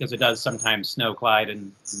because it does sometimes snow, Clyde,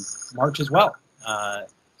 in March as well.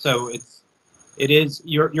 So it is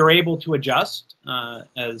you're able to adjust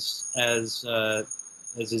as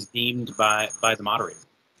is deemed by the moderator.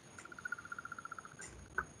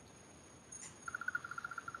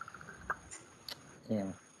 Yeah.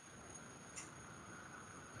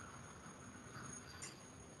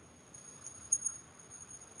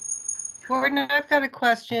 Gordon, I've got a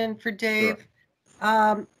question for Dave.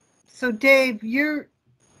 Sure. So Dave,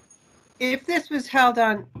 if this was held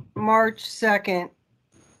on March 2nd,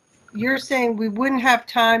 you're saying we wouldn't have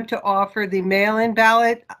time to offer the mail-in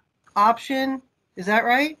ballot option? Is that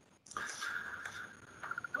right?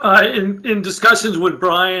 In discussions with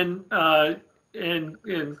Brian and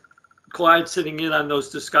Clyde sitting in on those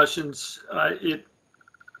discussions,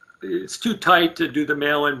 it's too tight to do the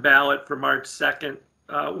mail-in ballot for March 2nd.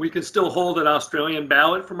 We can still hold an Australian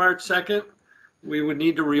ballot for March 2nd. We would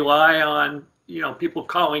need to rely on, people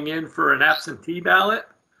calling in for an absentee ballot,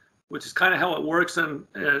 which is kind of how it works in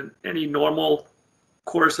any normal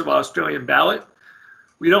course of Australian ballot.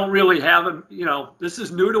 We don't really have this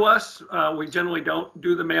is new to us. We generally don't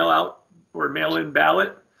do the mail out or mail in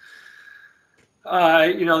ballot.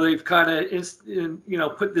 They've kind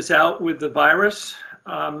of, put this out with the virus.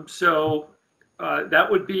 So that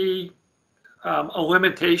would be a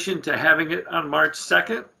limitation to having it on March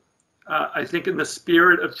 2nd. I think in the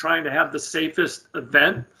spirit of trying to have the safest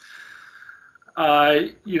event,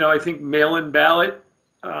 I think mail-in ballot,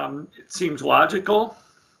 it seems logical.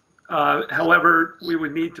 However, we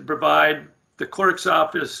would need to provide the clerk's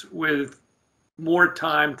office with more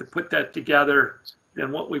time to put that together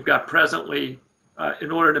than what we've got presently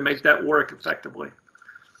in order to make that work effectively.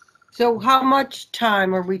 So how much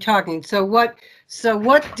time are we talking? So what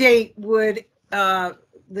date would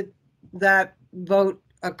that vote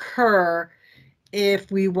occur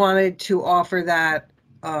if we wanted to offer that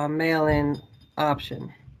mail-in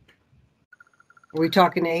option? Are we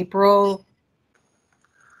talking April?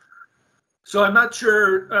 So I'm not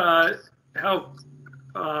sure how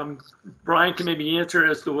Brian can maybe answer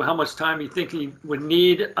as to how much time you think he would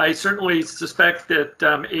need. I certainly suspect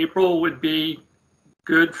that April would be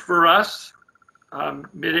good for us,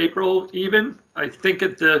 mid-April even. I think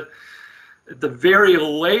at the very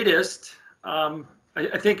latest, I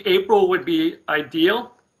think April would be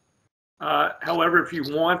ideal. However, if you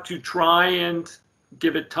want to try and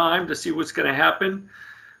give it time to see what's going to happen,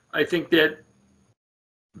 I think that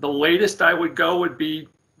the latest I would go would be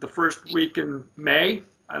the first week in May.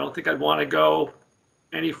 I don't think I'd want to go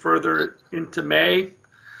any further into May.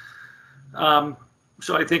 So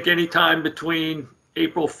I think any time between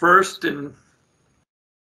April 1st and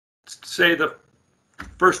say the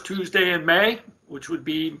first Tuesday in May, which would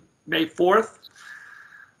be May 4th,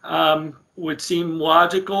 would seem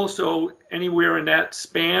logical. So anywhere in that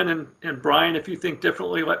span, and Brian, if you think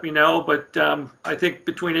differently, let me know. But I think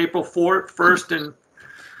between April 1st and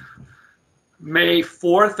May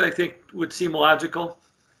 4th, I think would seem logical.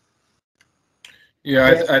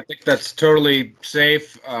 Yeah, I think that's totally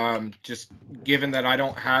safe. Just given that I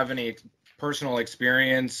don't have any personal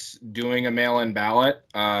experience doing a mail-in ballot,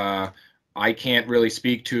 I can't really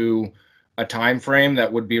speak to a time frame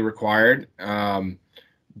that would be required.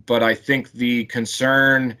 But I think the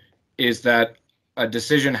concern is that a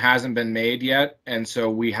decision hasn't been made yet, and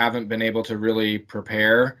so we haven't been able to really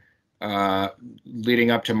prepare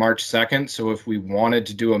leading up to March 2nd. So if we wanted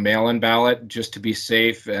to do a mail-in ballot just to be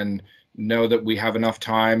safe and know that we have enough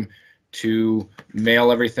time to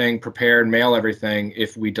mail everything, prepare and mail everything,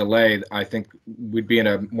 if we delay, I think we'd be in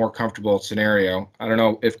a more comfortable scenario. I don't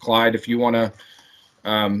know if Clyde, if you want to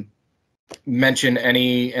mention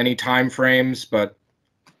any time frames, but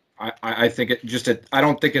I think I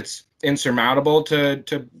don't think it's insurmountable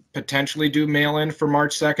to potentially do mail-in for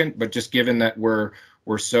March 2nd, but just given that we're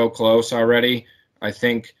so close already, I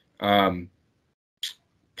think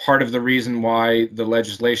part of the reason why the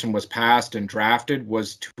legislation was passed and drafted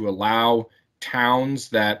was to allow towns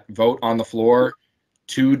that vote on the floor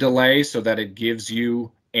to delay so that it gives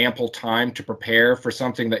you ample time to prepare for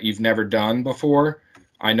something that you've never done before.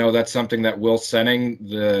 I know that's something that Will Senning,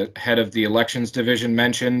 the head of the elections division,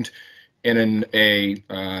 mentioned in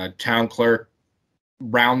a town clerk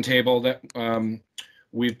roundtable that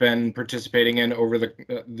we've been participating in over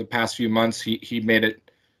the past few months. He made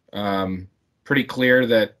it pretty clear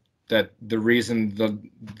that the reason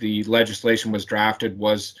the legislation was drafted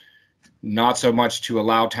was not so much to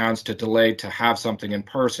allow towns to delay to have something in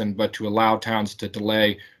person, but to allow towns to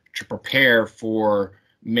delay to prepare for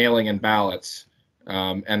mailing in ballots.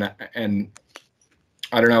 And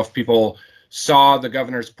I don't know if people saw the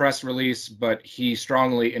governor's press release, but he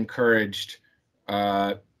strongly encouraged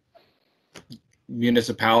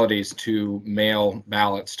municipalities to mail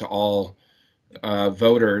ballots to all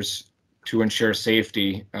voters to ensure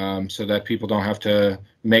safety, so that people don't have to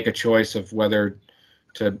make a choice of whether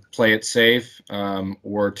to play it safe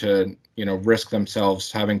or to, risk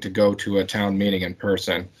themselves having to go to a town meeting in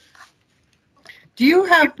person. Do you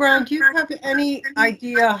have, Brian, do you have any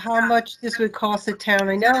idea how much this would cost the town?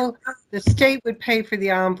 I know the state would pay for the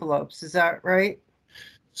envelopes. Is that right?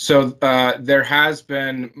 So there has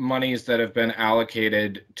been monies that have been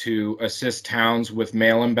allocated to assist towns with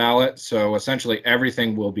mail-in ballot. So essentially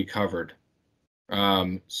everything will be covered.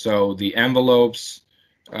 So the envelopes,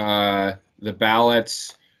 the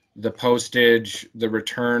ballots, the postage, the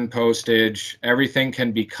return postage, everything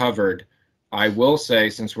can be covered. I will say,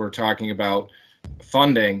 since we're talking about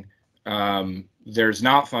funding, there's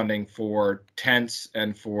not funding for tents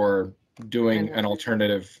and for doing an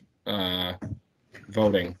alternative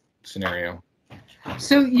voting scenario.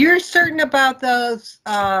 So you're certain about those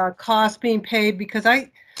costs being paid? Because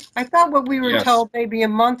I thought what we were Yes. told maybe a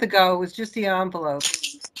month ago was just the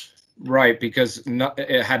envelopes. Right, because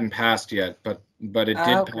it hadn't passed yet, but it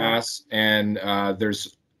did Okay. pass, and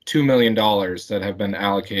there's $2 million that have been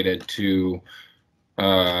allocated to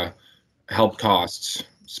help costs,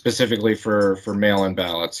 specifically for mail-in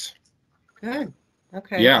ballots. Good.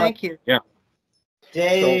 Okay. Yeah. Thank you. Yeah.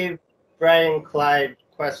 Dave, Brian, Clyde,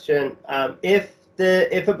 question: if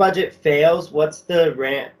a budget fails, what's the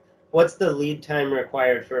lead time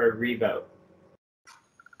required for a revote?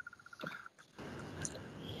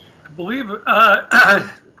 I believe,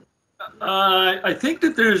 I think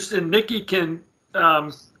that there's, and Nikki can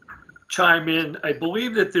chime in, I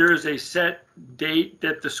believe that there is a set date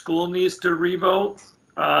that the school needs to revote.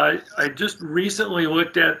 I just recently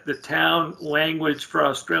looked at the town language for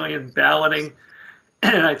Australian balloting,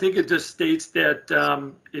 and I think it just states that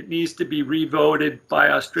it needs to be revoted by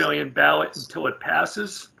Australian ballot until it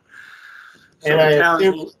passes. So And I the towns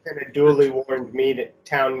assume will- it's in a duly warned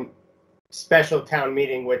special town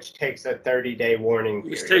meeting, which takes a 30-day warning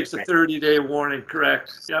period. This takes a 30-day warning,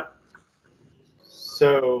 correct? Yep.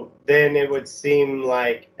 So then it would seem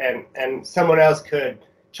like, and someone else could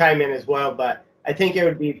chime in as well, but I think it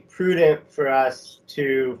would be prudent for us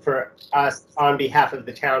on behalf of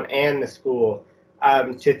the town and the school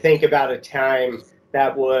to think about a time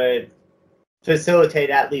that would facilitate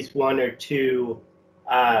at least one or two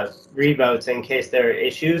revotes in case there are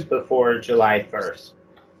issues before July 1st.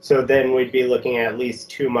 So then we'd be looking at least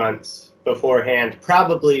 2 months beforehand,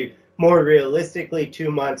 probably more realistically 2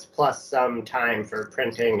 months plus some time for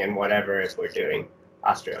printing and whatever if we're doing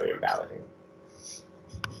Australian balloting.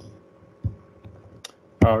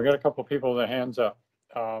 We got a couple people with their hands up.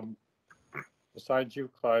 Besides you,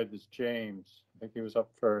 Clyde, there's James. I think he was up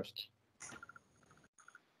first.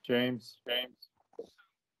 James.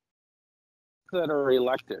 That are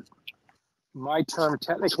elected. My term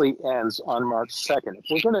technically ends on March 2nd. If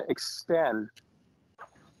we're going to extend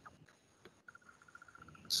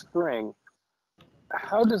spring,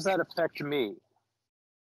 how does that affect me?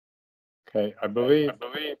 Okay, I believe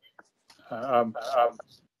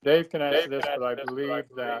Dave can answer this, but I believe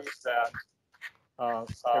that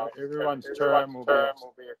everyone's term will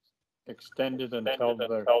be extended until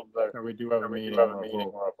we do have a meeting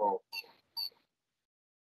or a vote.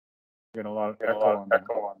 Getting a lot of echo on that.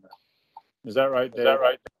 Is that right, Dave?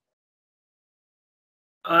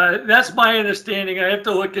 That's my understanding. I have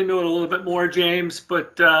to look into it a little bit more, James,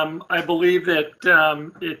 but I believe that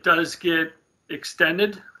it does get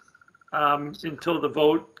extended until the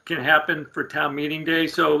vote can happen for town meeting day.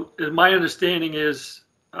 So my understanding is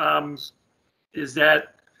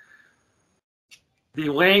that the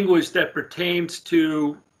language that pertains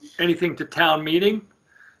to anything to town meeting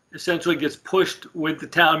essentially gets pushed with the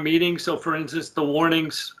town meeting. So for instance, the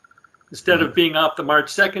warnings, instead of being off the March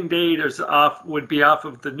 2nd date, would be off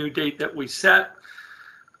of the new date that we set.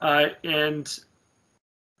 And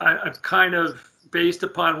I've kind of, based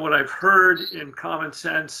upon what I've heard in common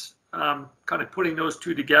sense, kind of putting those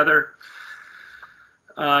two together,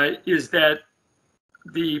 is that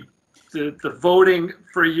the voting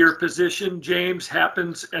for your position, James,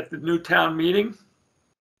 happens at the new town meeting.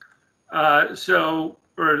 The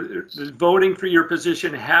voting for your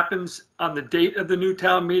position happens on the date of the new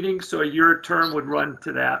town meeting, so your term would run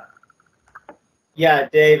to that. Yeah,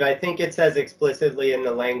 Dave, I think it says explicitly in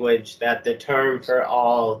the language that the term for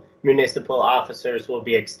all municipal officers will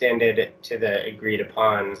be extended to the agreed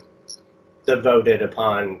upon, the voted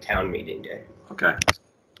upon town meeting day. Okay.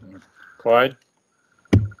 Clyde?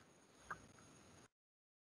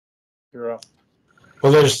 You're up.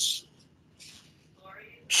 Well, there's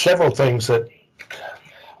several things that,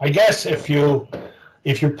 I guess if you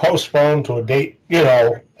postpone to a date,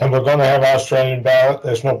 and we're going to have Australian ballot,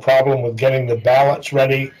 there's no problem with getting the ballots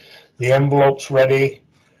ready, the envelopes ready,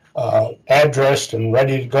 addressed and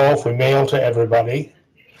ready to go if we mail to everybody,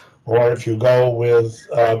 or if you go with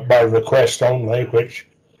by request only, which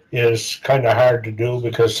is kind of hard to do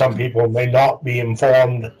because some people may not be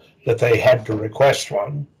informed that they had to request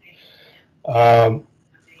one.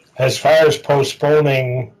 As far as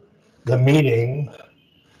postponing the meeting,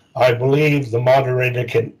 I believe the moderator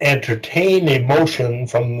can entertain a motion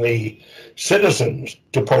from the citizens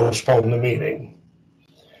to postpone the meeting.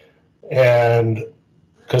 And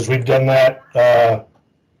because we've done that, there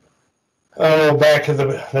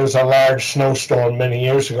was a large snowstorm many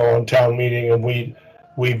years ago on town meeting, and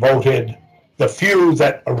we voted, the few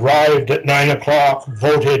that arrived at 9 o'clock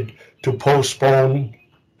voted to postpone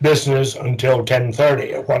business until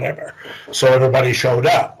 10:30 or whatever. So everybody showed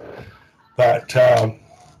up. But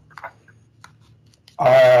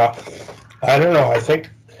I don't know. I think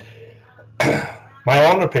my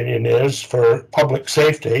own opinion is, for public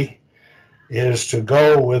safety, is to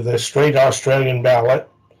go with a straight Australian ballot,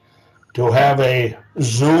 to have a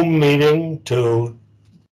Zoom meeting for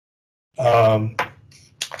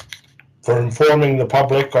informing the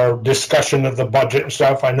public or discussion of the budget and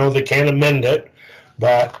stuff. I know they can't amend it,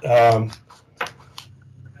 but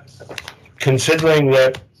considering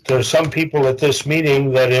that there's some people at this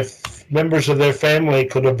meeting that if members of their family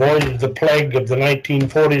could avoid the plague of the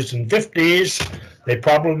 1940s and 50s, they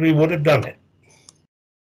probably would have done it.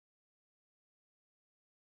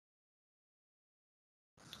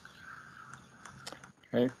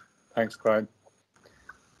 Okay, thanks, Clyde.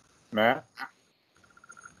 Matt?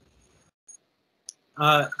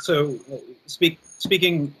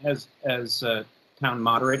 Speaking as town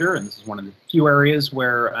moderator, and this is one of the few areas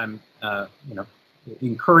where I'm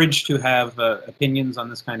encouraged to have opinions on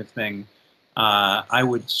this kind of thing, I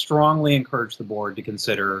would strongly encourage the board to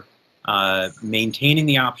consider maintaining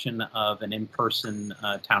the option of an in-person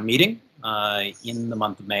town meeting in the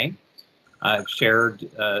month of May. I've shared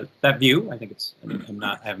that view. I think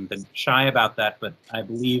I haven't been shy about that, but I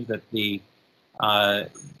believe that the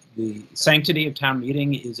sanctity of town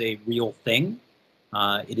meeting is a real thing.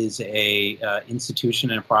 It is a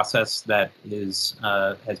institution and a process that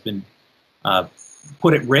has been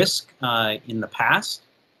put at risk in the past,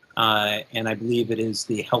 and I believe it is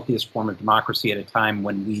the healthiest form of democracy at a time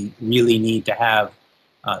when we really need to have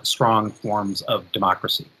strong forms of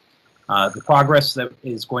democracy. The progress that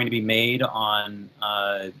is going to be made on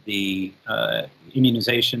the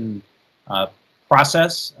immunization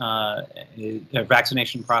process,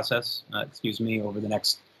 vaccination process, over the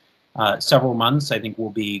next several months, I think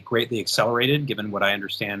will be greatly accelerated given what I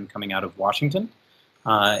understand coming out of Washington.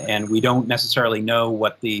 And we don't necessarily know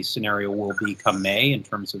what the scenario will be come May in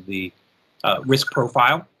terms of the risk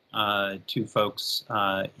profile to folks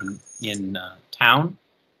in town.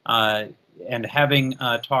 And having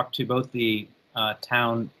talked to both the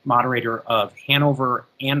town moderator of Hanover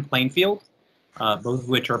and Plainfield, both of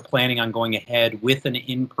which are planning on going ahead with an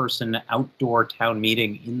in-person outdoor town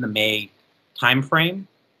meeting in the May timeframe,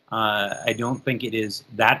 I don't think it is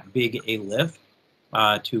that big a lift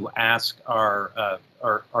to ask our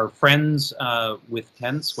friends with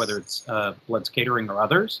tents, whether it's Blood's Catering or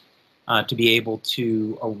others, to be able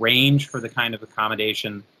to arrange for the kind of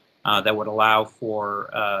accommodation that would allow for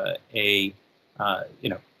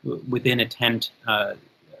within a tent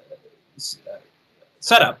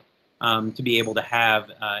setup to be able to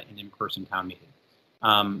have an in-person town meeting.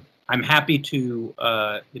 I'm happy to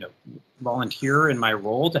volunteer in my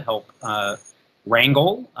role to help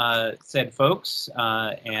wrangle said folks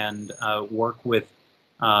and work with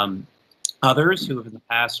others who have in the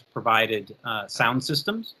past provided sound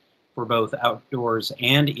systems for both outdoors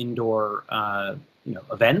and indoor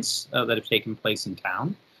events that have taken place in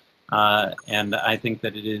town. And I think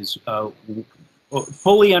that it is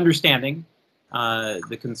fully understanding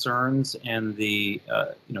the concerns and the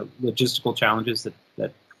logistical challenges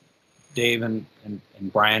that Dave and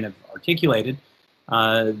Brian have articulated,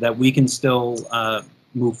 that we can still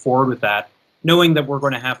move forward with that, knowing that we're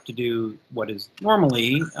going to have to do what is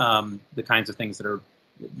normally the kinds of things that are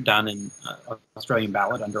done in Australian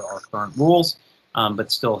ballot under our current rules,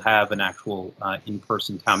 but still have an actual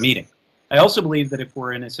in-person town meeting. I also believe that if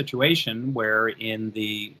we're in a situation where in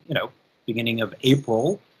the beginning of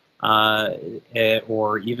April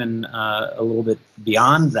or even a little bit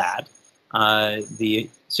beyond that, the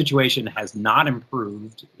situation has not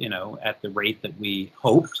improved, at the rate that we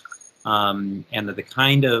hoped, and that the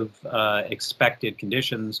kind of expected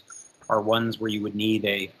conditions are ones where you would need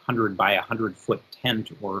a 100 by 100 foot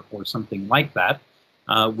tent or something like that.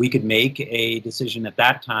 We could make a decision at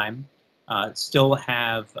that time, still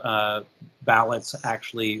have ballots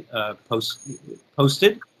actually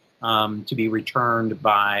posted to be returned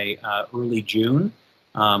by early June,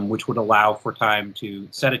 which would allow for time to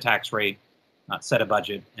set a tax rate, set a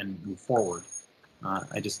budget, and move forward.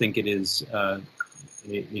 I just think it is a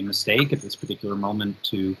mistake at this particular moment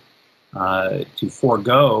to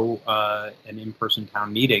forego an in-person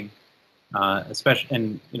town meeting, especially.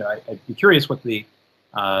 And I'd be curious what the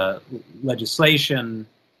legislation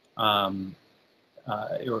or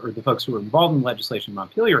the folks who were involved in legislation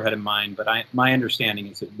Montpelier had in mind. But my understanding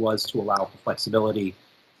is it was to allow for flexibility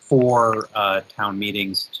for town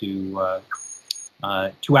meetings to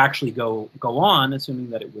actually go on, assuming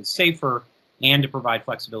that it was safer, and to provide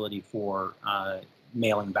flexibility for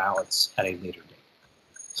mailing ballots at a later date.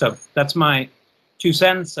 So that's my 2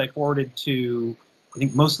 cents. I forwarded to, I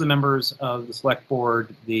think, most of the members of the select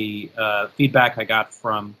board the feedback I got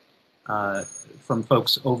from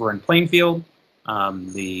folks over in Plainfield.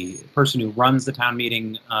 The person who runs the town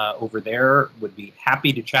meeting over there would be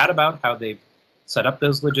happy to chat about how they've set up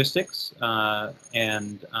those logistics,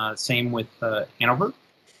 and same with Hanover.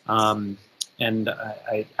 And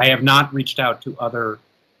I have not reached out to other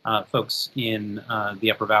folks in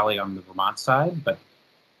the Upper Valley on the Vermont side, but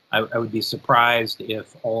I would be surprised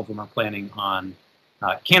if all of them are planning on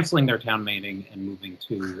canceling their town meeting and moving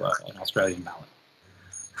to an Australian ballot.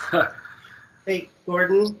 Hey,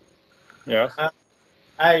 Gordon. Yes.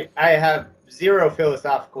 I have 0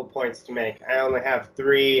 philosophical points to make. I only have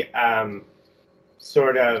 3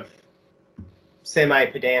 sort of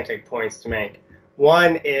semi-pedantic points to make.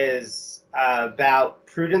 One is about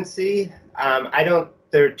prudency.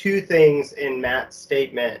 There are 2 things in Matt's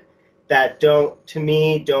statement that to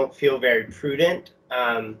me don't feel very prudent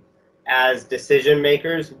as decision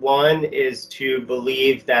makers. One is to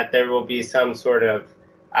believe that there will be some sort of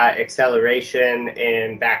acceleration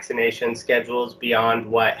in vaccination schedules beyond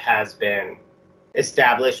what has been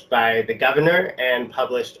established by the governor and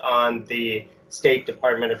published on the State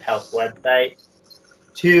Department of Health website.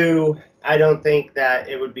 2, I don't think that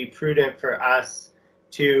it would be prudent for us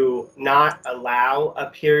to not allow a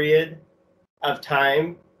period of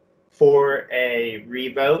time for a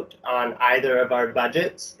revote on either of our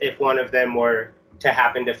budgets if one of them were to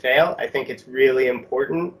happen to fail. I think it's really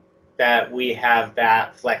important that we have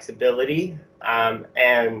that flexibility. And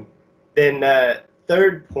then the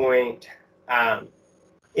third point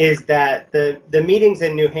is that the meetings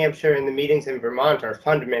in New Hampshire and the meetings in Vermont are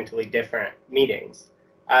fundamentally different meetings.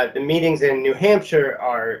 The meetings in New Hampshire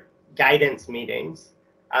are guidance meetings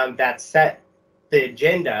that set the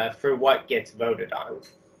agenda for what gets voted on,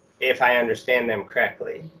 if I understand them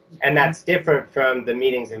correctly. And that's different from the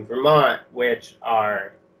meetings in Vermont, which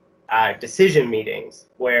are decision meetings,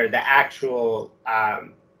 where the actual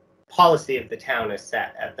policy of the town is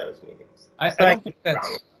set at those meetings. I don't think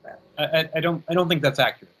that's I don't think that's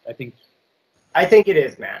accurate. I think it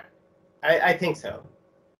is, Matt. I think so.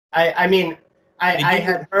 I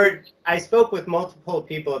spoke with multiple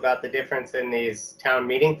people about the difference in these town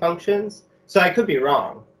meeting functions, so I could be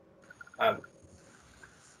wrong.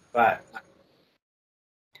 But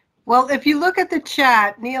well, if you look at the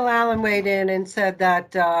chat, Neil Allen weighed in and said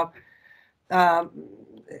that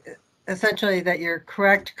essentially that you're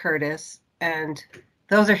correct, Curtis, and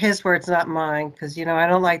those are his words, not mine, because I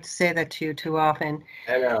don't like to say that to you too often.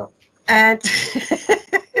 I know. And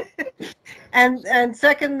and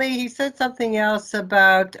secondly, he said something else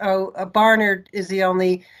about Barnard is the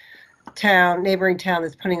only neighboring town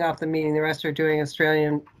that's putting off the meeting. The rest are doing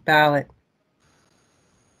Australian ballot.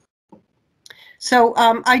 So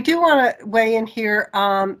I do want to weigh in here,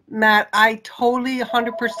 Matt. I totally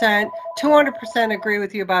 100%, 200% agree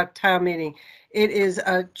with you about town meeting. It is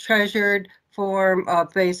a treasured form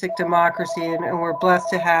of basic democracy, and we're blessed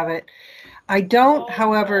to have it. I don't,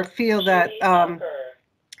 however, feel that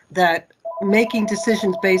that making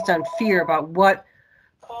decisions based on fear about what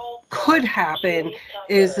could happen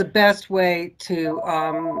is the best way to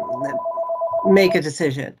make a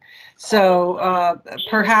decision. So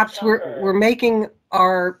perhaps we're thinking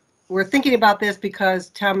about this because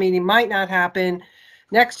town meeting might not happen,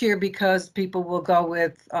 next year because people will go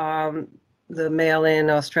with the mail-in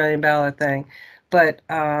Australian ballot thing. But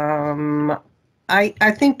I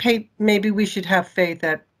think maybe we should have faith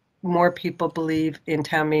that more people believe in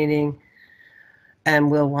town meeting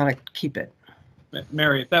and will want to keep it.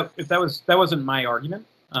 Mary, if that wasn't my argument,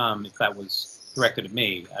 if that was directed at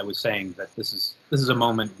me, I was saying that this is a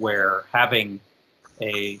moment where having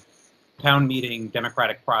a town meeting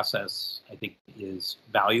democratic process, I think, is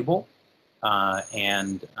valuable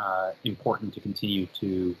and important to continue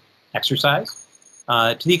to exercise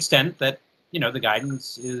to the extent that the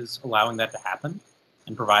guidance is allowing that to happen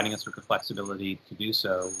and providing us with the flexibility to do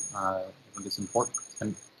so. I think it's important.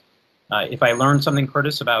 And if I learned something,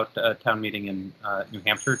 Curtis, about town meeting in New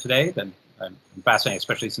Hampshire today, then I'm fascinated,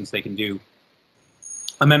 especially since they can do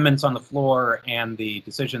amendments on the floor and the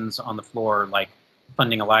decisions on the floor, like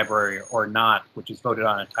funding a library or not, which is voted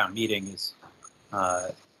on at town meeting, is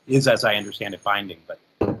as I understand it, binding. But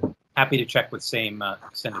happy to check with same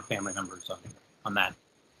extended family members on that,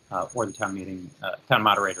 or the town meeting, town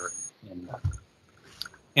moderator in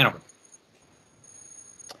Hanover.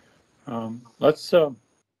 Let's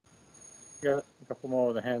get a couple more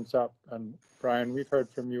of the hands up. And Brian, we've heard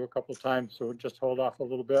from you a couple of times, so we'll just hold off a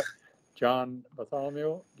little bit. John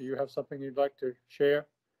Bartholomew, do you have something you'd like to share?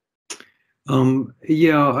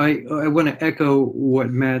 Yeah, I want to echo what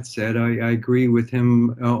Matt said. I agree with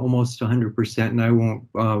him almost 100%, and I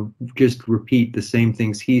won't just repeat the same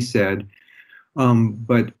things he said.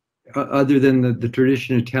 But other than the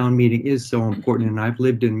tradition of town meeting is so important, and I've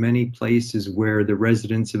lived in many places where the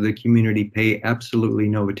residents of the community pay absolutely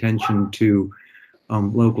no attention to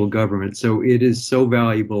local government. So it is so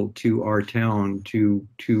valuable to our town to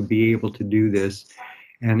be able to do this.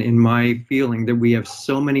 And in my feeling that we have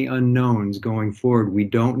so many unknowns going forward, we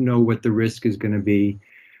don't know what the risk is going to be.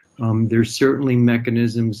 There's certainly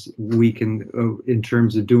mechanisms we can, in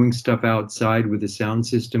terms of doing stuff outside with the sound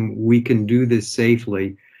system, we can do this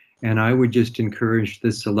safely. And I would just encourage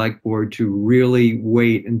the select board to really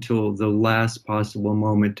wait until the last possible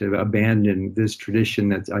moment to abandon this tradition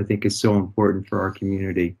that I think is so important for our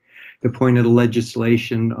community. The point of the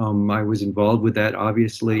legislation, I was involved with that,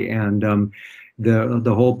 obviously, and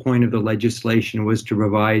the whole point of the legislation was to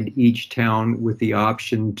provide each town with the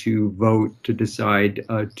option to vote to decide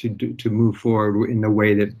to move forward in the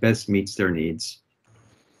way that best meets their needs.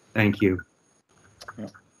 Thank you. Yeah.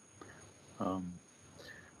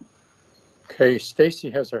 Okay, Stacy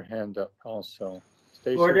has her hand up also.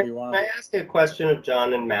 Stacy, Gordon, do you want can I ask a question of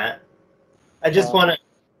John and Matt? I just want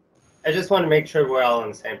to make sure we're all on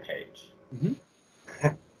the same page.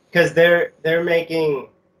 Because they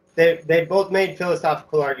both made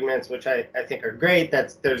philosophical arguments, which I think are great.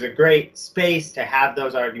 There's a great space to have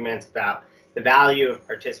those arguments about the value of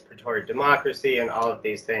participatory democracy and all of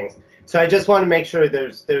these things. So I just want to make sure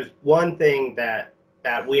there's one thing that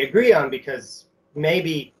we agree on, because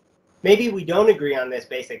maybe we don't agree on this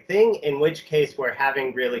basic thing, in which case we're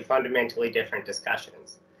having really fundamentally different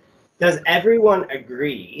discussions. Does everyone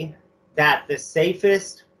agree that the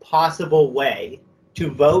safest possible way to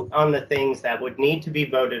vote on the things that would need to be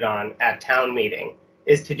voted on at town meeting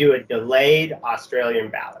is to do a delayed Australian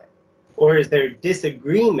ballot? Or is there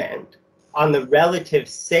disagreement on the relative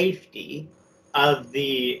safety of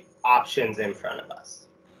the options in front of us?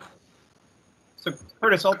 So,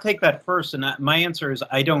 Curtis, I'll take that first, and my answer is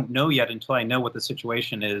I don't know yet until I know what the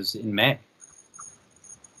situation is in May.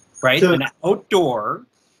 Right? So, an outdoor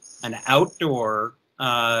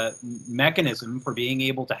mechanism for being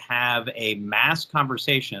able to have a mass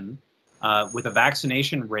conversation with a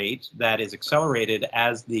vaccination rate that is accelerated,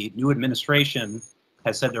 as the new administration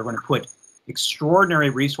has said they're going to put extraordinary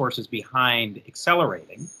resources behind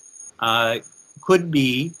accelerating, could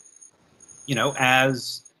be,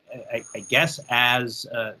 as I guess as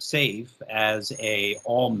safe as a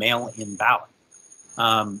all mail-in ballot.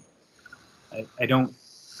 I don't.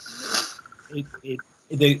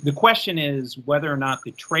 The question is whether or not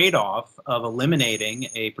the trade-off of eliminating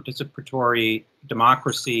a participatory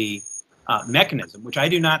democracy mechanism, which I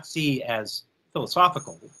do not see as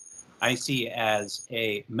philosophical, I see as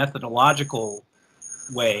a methodological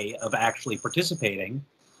way of actually participating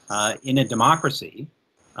in a democracy.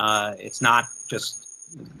 It's not just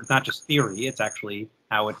theory; it's actually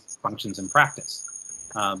how it functions in practice.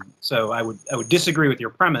 So I would disagree with your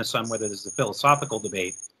premise on whether this is a philosophical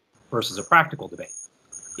debate versus a practical debate.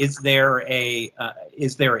 Is there a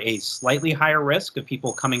slightly higher risk of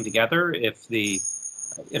people coming together if the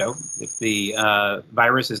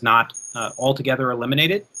virus is not altogether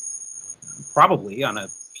eliminated? Probably, on a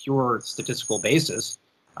pure statistical basis.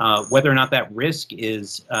 Whether or not that risk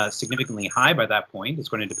is significantly high by that point is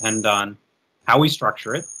going to depend on how we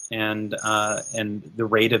structure it and the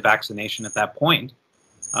rate of vaccination at that point.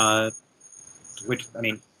 Which, I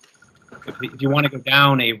mean, if you want to go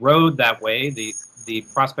down a road that way, the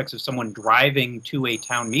prospects of someone driving to a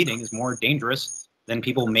town meeting is more dangerous than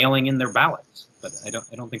people mailing in their ballots. But I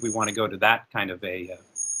don't think we want to go to that kind of a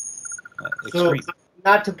extreme. So,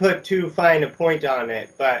 not to put too fine a point on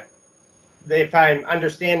it, but if I'm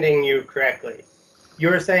understanding you correctly,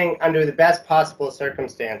 you're saying under the best possible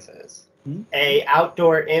circumstances, a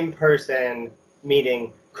outdoor in-person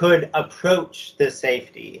meeting could approach the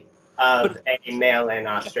safety of a mail-in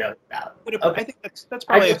Australian ballot. Okay. I think that's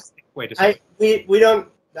probably a safe way to say it. We don't,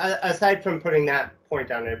 aside from putting that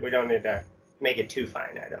point on it, we don't need to make it too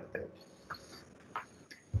fine, I don't think.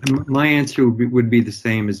 My answer would be the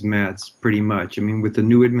same as Matt's, pretty much. I mean, with the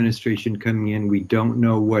new administration coming in, we don't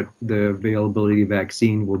know what the availability of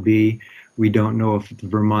vaccine will be. We don't know if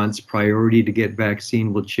Vermont's priority to get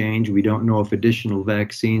vaccine will change. We don't know if additional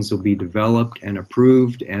vaccines will be developed and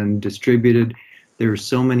approved and distributed. There are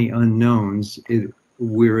so many unknowns.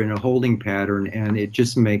 We're in a holding pattern, and it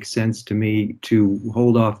just makes sense to me to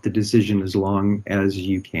hold off the decision as long as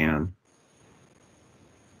you can.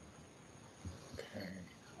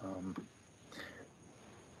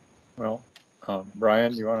 Well,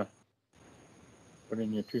 Brian, you want to put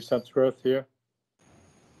in your 2 cents worth here?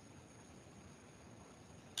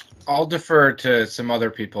 I'll defer to some other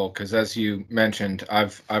people because, as you mentioned,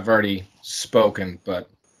 I've already spoken, but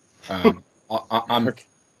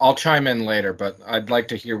I'll chime in later. But I'd like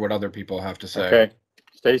to hear what other people have to say. Okay,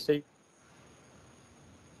 Stacy.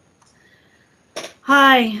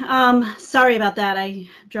 Hi, sorry about that. I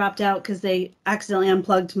dropped out because they accidentally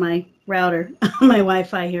unplugged my router, my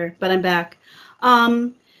Wi-Fi here, but I'm back.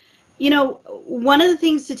 You know, one of the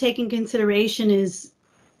things to take in consideration is,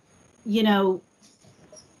 you know,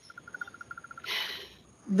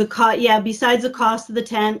 the cost. Yeah, besides the cost of the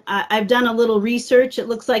tent, I've done a little research. It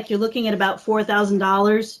looks like you're looking at about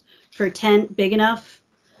 $4,000 for a tent big enough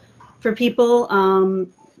for people.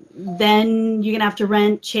 Then you're gonna have to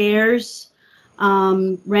rent chairs.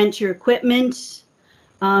 Rent your equipment.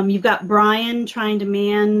 You've got Brian trying to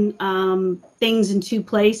man things in 2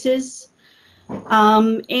 places.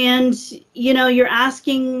 And, you know, you're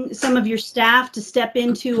asking some of your staff to step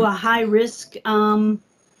into a high risk or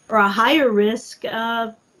a higher risk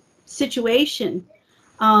situation.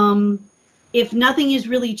 If nothing is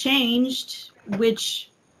really changed, which,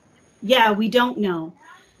 yeah, we don't know.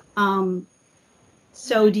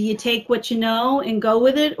 So do you take what you know and go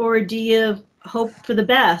with it, or do you hope for the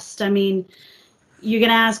best? I mean, you're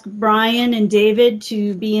going to ask Brian and David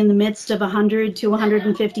to be in the midst of 100 to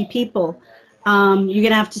 150 people. You're going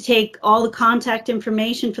to have to take all the contact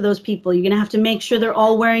information for those people. You're going to have to make sure they're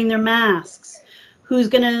all wearing their masks. Who's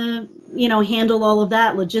going to, you know, handle all of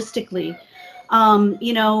that logistically?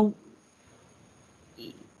 You know,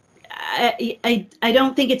 I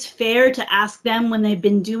don't think it's fair to ask them when they've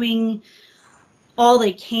been doing all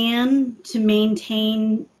they can to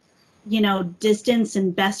maintain, you know, distance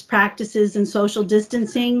and best practices and social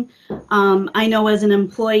distancing. I know as an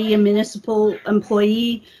employee, a municipal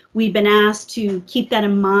employee, we've been asked to keep that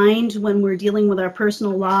in mind when we're dealing with our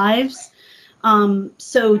personal lives.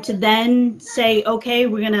 So to then say, okay,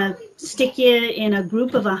 we're going to stick you in a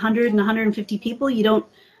group of 100 and 150 people you don't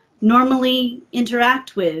normally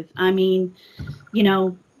interact with. I mean, you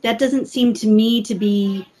know, that doesn't seem to me to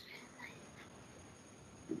be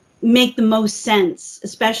make the most sense,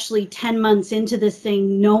 especially 10 months into this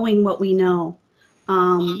thing, knowing what we know.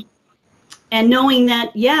 And knowing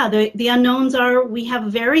that, yeah, the unknowns are, we have a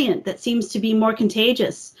variant that seems to be more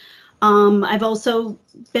contagious. I've also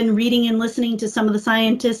been reading and listening to some of the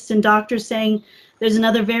scientists and doctors saying there's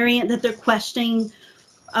another variant that they're questioning.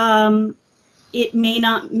 It may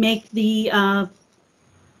not make the,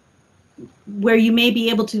 where you may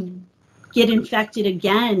be able to get infected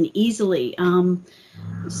again easily.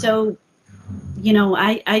 So, you know,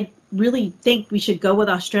 I really think we should go with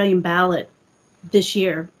Australian ballot this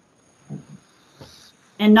year.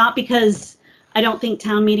 And not because I don't think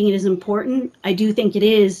town meeting is important. I do think it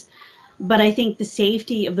is. But I think the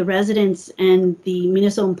safety of the residents and the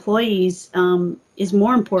municipal employees is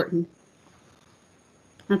more important.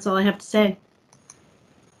 That's all I have to say.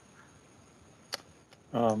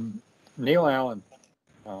 Neil Allen,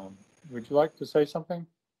 would you like to say something?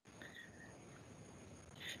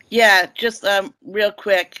 Yeah, just real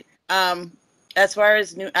quick. As far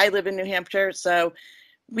as I live in New Hampshire, so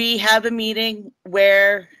we have a meeting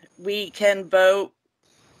where we can vote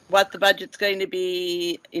what the budget's going to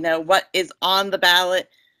be, you know, what is on the ballot,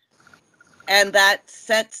 and that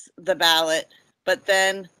sets the ballot. But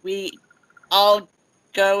then we all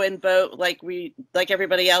go and vote like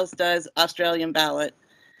everybody else does, Australian ballot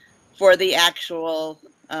for the actual,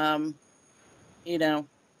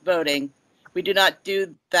 voting. We do not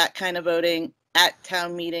do that kind of voting at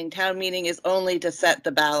town meeting. Town meeting is only to set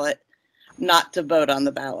the ballot, not to vote on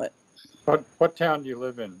the ballot. What town do you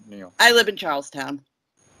live in, Neil? I live in Charlestown.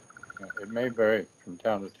 Yeah, it may vary from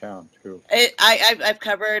town to town too. I've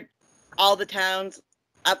covered all the towns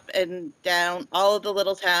up and down, all of the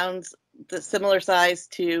little towns, the similar size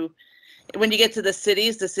to, when you get to the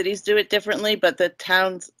cities do it differently, but the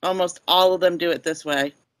towns, almost all of them do it this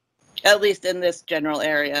way, at least in this general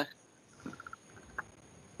area.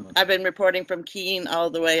 I've been reporting from Keene all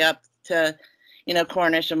the way up to,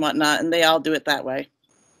 Cornish and whatnot, and they all do it that way.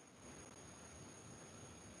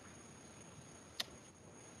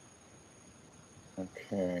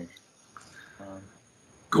 Okay.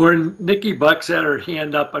 Gordon, Nikki Bucks had her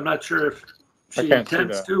hand up. I'm not sure if I she can't see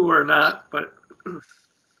intends that. to or not, but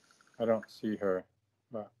I don't see her.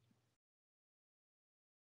 But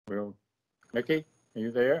Nikki, are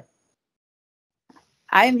you there?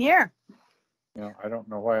 I'm here. I don't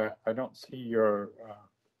know why I don't see your.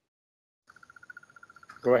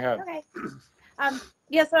 Go ahead. Okay.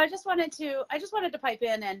 Yeah. So I just wanted to pipe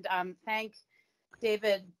in and thank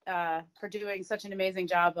David for doing such an amazing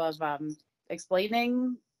job of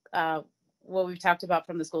explaining what we've talked about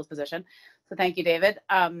from the school's position. So thank you, David.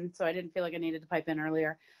 So I didn't feel like I needed to pipe in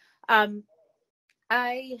earlier.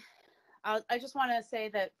 I just want to say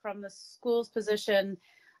that from the school's position,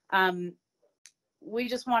 we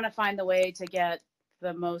just want to find the way to get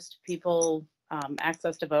the most people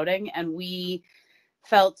access to voting, and we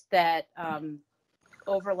felt that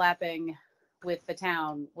overlapping with the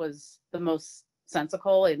town was the most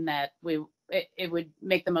sensical, in that it would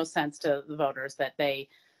make the most sense to the voters that they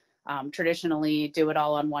traditionally do it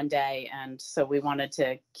all on one day, and so we wanted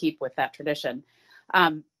to keep with that tradition.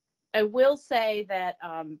 I will say that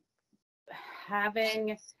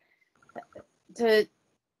having to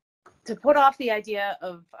put off the idea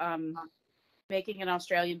of making an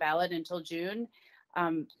Australian ballot until June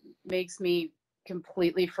makes me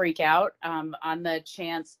completely freak out on the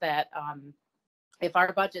chance that if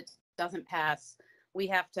our budget doesn't pass, we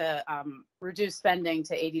have to reduce spending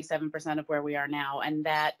to 87% of where we are now, and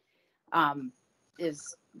that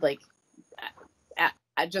is like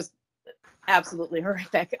just absolutely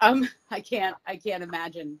horrific. I can't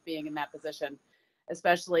imagine being in that position,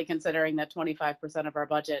 especially considering that 25% of our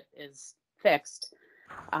budget is fixed,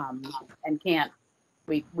 and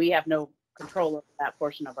we have no control of that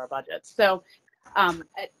portion of our budget. So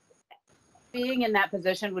being in that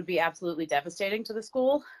position would be absolutely devastating to the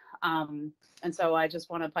school. And so I just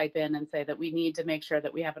want to pipe in and say that we need to make sure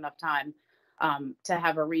that we have enough time to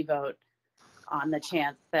have a revote on the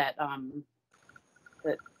chance that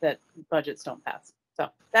that budgets don't pass. So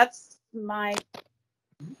that's my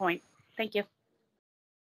point. Thank you.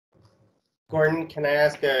 Gordon, can I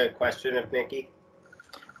ask a question of Nikki?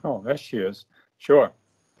 Oh, there she is. Sure.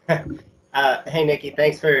 Hey, Nikki,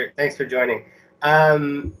 thanks for joining.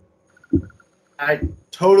 I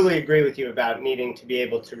totally agree with you about needing to be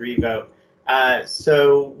able to revote.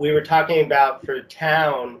 So we were talking about, for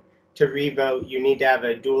town to revote, you need to have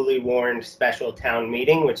a duly warned special town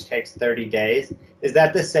meeting, which takes 30 days. Is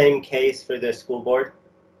that the same case for the school board?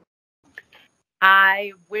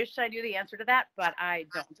 I wish I knew the answer to that, but I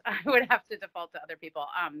don't. I would have to default to other people.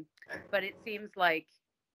 But it seems like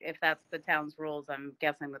if that's the town's rules, I'm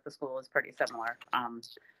guessing that the school is pretty similar.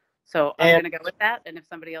 So I'm going to go with that. And if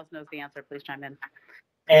somebody else knows the answer, please chime in.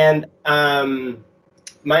 And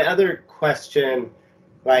my other question,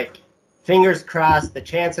 fingers crossed, the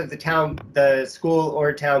chance of the school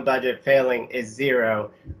or town budget failing is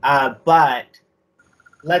 0. But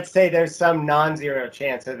let's say there's some non-zero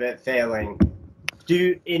chance of it failing.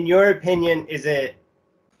 In your opinion, is it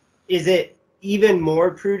even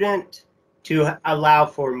more prudent to allow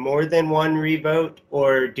for more than one revote,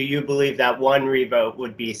 or do you believe that one revote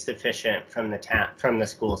would be sufficient from the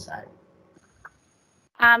school side?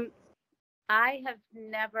 I have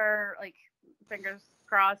never, fingers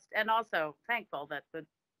crossed, and also thankful that the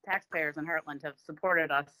taxpayers in Hartland have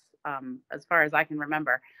supported us as far as I can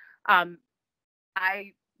remember.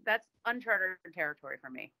 That's uncharted territory for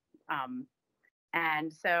me.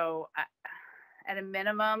 And so at a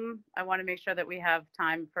minimum, I want to make sure that we have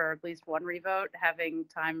time for at least one revote. Having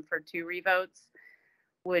time for 2 revotes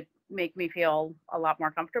would make me feel a lot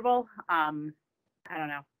more comfortable. I don't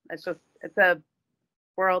know. It's a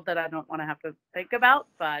world that I don't want to have to think about,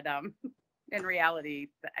 but in reality,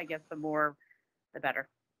 I guess the more, the better.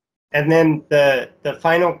 And then the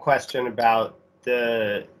final question about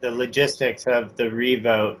the logistics of the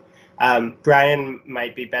revote. Brian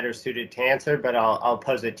might be better suited to answer, but I'll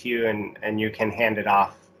pose it to you, and you can hand it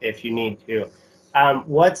off if you need to.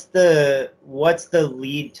 What's the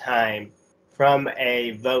lead time from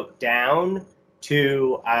a vote down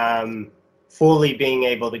to fully being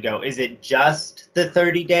able to go? Is it just the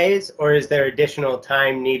 30 days, or is there additional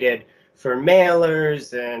time needed for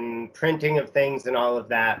mailers and printing of things and all of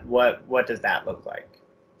that? What does that look like?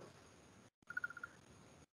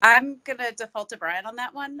 I'm going to default to Brian on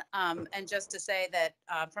that one. And just to say that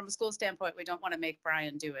from a school standpoint, we don't want to make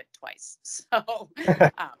Brian do it twice. So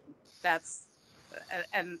that's,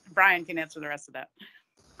 and Brian can answer the rest of that.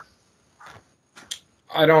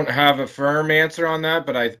 I don't have a firm answer on that,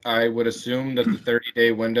 but I would assume that the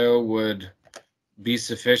 30-day window would be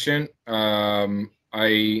sufficient. I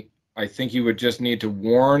think you would just need to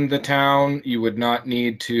warn the town. You would not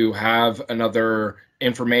need to have another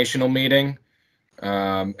informational meeting.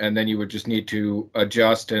 And then you would just need to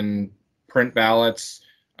adjust and print ballots.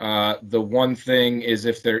 The one thing is,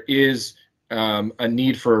 if there is a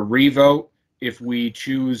need for a revote, if we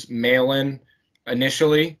choose mail-in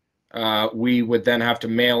initially, we would then have to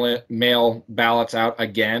mail ballots out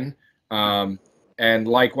again. And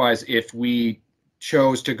likewise, if we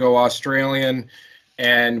chose to go Australian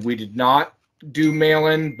and we did not do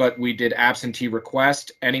mail-in, but we did absentee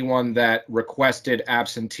request, anyone that requested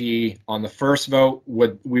absentee on the first vote,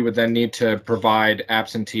 we would then need to provide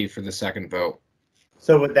absentee for the second vote.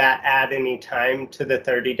 So would that add any time to the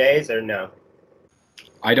 30 days or no?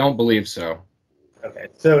 I don't believe so. Okay,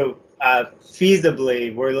 so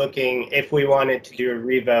feasibly, we're looking, if we wanted to do a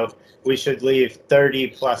revote, we should leave 30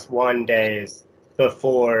 plus 1 days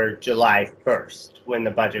before July 1st, when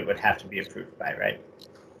the budget would have to be approved by, right?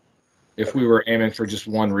 If we were aiming for just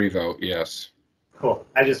one revote, yes. Cool.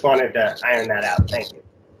 I just wanted to iron that out. Thank you.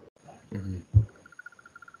 Mm-hmm.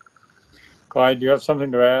 Clyde, do you have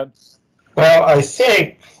something to add? Well, I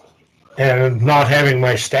think, and not having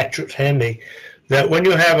my statutes handy, that when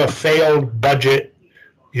you have a failed budget,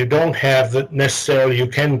 you don't have that necessarily, you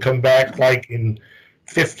can come back like in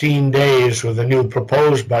 15 days with a new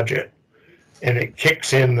proposed budget, and it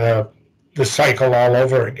kicks in the cycle all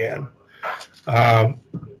over again.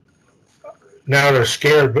 Now they're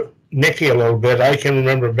scared Nikki a little bit. I can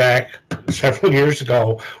remember back several years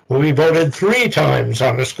ago when we voted 3 times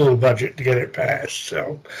on the school budget to get it passed.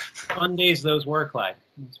 So fun days those were, Clyde.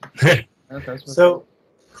 So,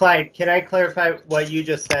 Clyde, can I clarify what you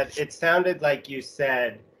just said? It sounded like you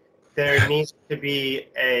said there needs to be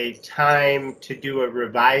a time to do a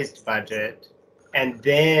revised budget, and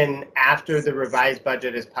then after the revised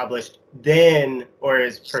budget is published, then, or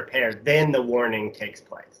is prepared, then the warning takes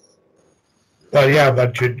place. Well, yeah,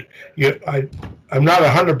 but I'm not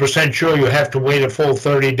 100% sure you have to wait a full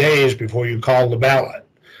 30 days before you call the ballot.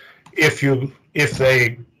 If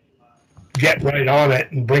they get right on it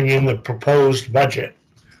and bring in the proposed budget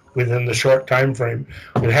within the short time frame,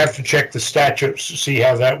 we'd have to check the statutes to see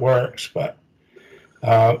how that works. But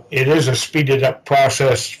it is a speeded up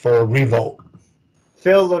process for a revote.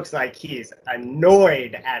 Phil looks like he's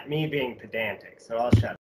annoyed at me being pedantic, so I'll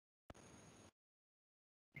shut up.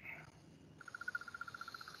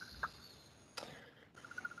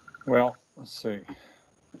 Well, let's see.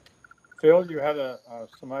 Phil, you had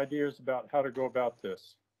some ideas about how to go about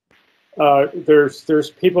this.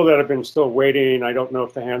 There's people that have been still waiting. I don't know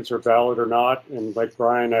if the hands are valid or not. And like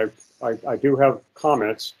Brian, I do have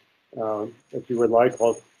comments. If you would like,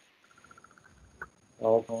 I'll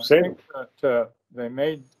say I think that they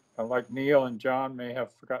may, like Neil and John, may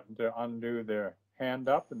have forgotten to undo their hand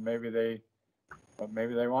up, and maybe they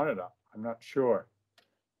want it up. I'm not sure.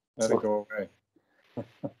 Let it go away.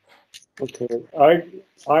 Okay,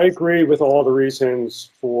 I agree with all the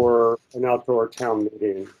reasons for an outdoor town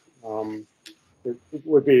meeting. It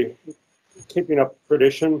would be keeping up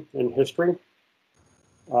tradition and history.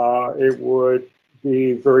 It would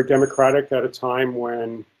be very democratic at a time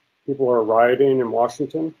when people are rioting in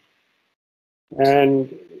Washington.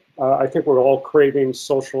 And I think we're all craving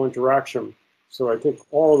social interaction. So I think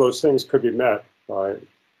all of those things could be met by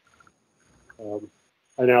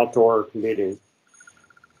an outdoor meeting.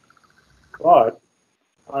 But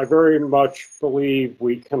I very much believe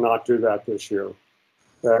we cannot do that this year,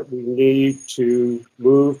 that we need to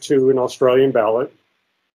move to an Australian ballot.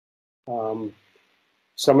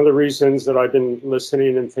 Some of the reasons that I've been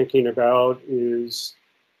listening and thinking about is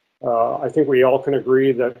I think we all can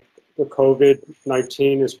agree that the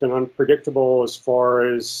COVID-19 has been unpredictable as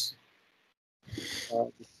far as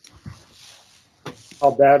how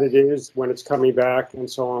bad it is when it's coming back and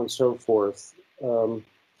so on and so forth.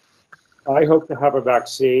 I hope to have a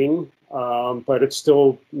vaccine, but it's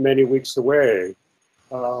still many weeks away.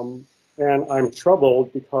 and I'm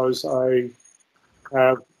troubled because I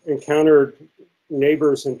have encountered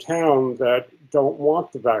neighbors in town that don't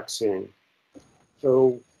want the vaccine.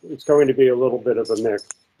 So it's going to be a little bit of a mix.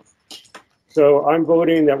 So I'm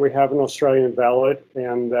voting that we have an Australian ballot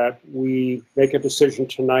and that we make a decision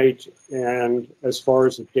tonight. And as far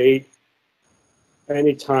as a date,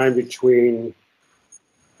 any time between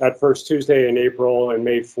that first Tuesday in April and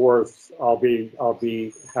May 4th, I'll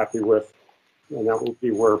be happy with, and that will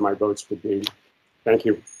be where my votes would be. Thank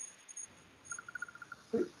you.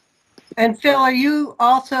 And Phil, are you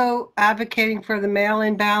also advocating for the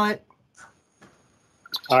mail-in ballot?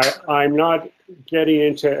 I'm not getting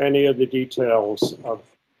into any of the details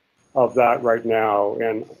of that right now.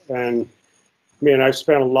 And I mean, I've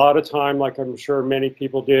spent a lot of time, like I'm sure many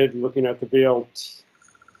people did, looking at the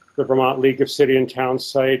Vermont League of City and Town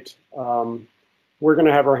site. We're going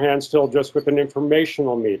to have our hands filled just with an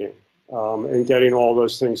informational meeting and getting all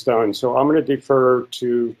those things done. So I'm going to defer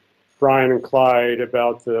to Brian and Clyde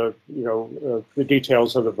about the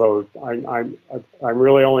details of the vote. I'm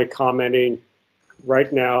really only commenting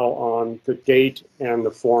right now on the date and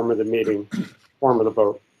the form of the meeting, form of the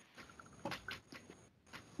vote.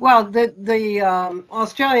 Well, the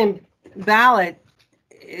Australian ballot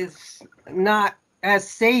is not as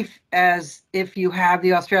safe as if you have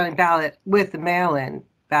the Australian ballot with the mail-in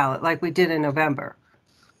ballot like we did in November.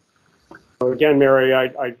 So again, Mary,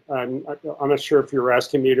 I'm not sure if you're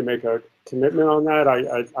asking me to make a commitment on that.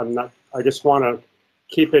 I'm not. I just want to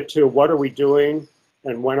keep it to what are we doing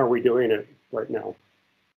and when are we doing it right now.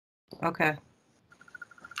 Okay.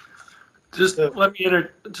 Just let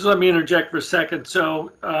me interject for a second.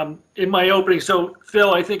 So in my opening, so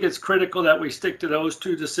Phil, I think it's critical that we stick to those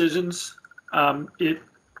two decisions. I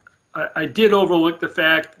did overlook the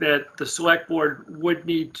fact that the select board would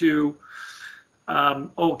need to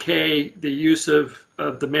okay the use of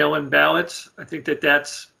the mail-in ballots. I think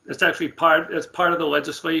that's actually part of the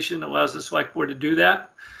legislation that allows the select board to do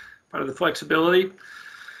that, part of the flexibility.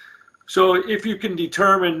 So if you can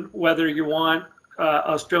determine whether you want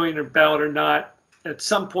Australian ballot or not at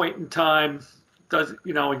some point in time,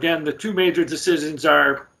 again, the two major decisions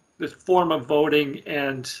are the form of voting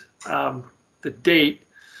and the date,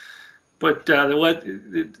 but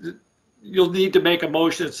you'll need to make a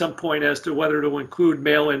motion at some point as to whether to include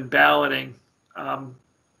mail-in balloting. Again,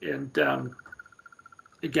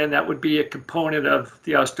 that would be a component of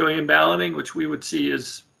the Australian balloting, which we would see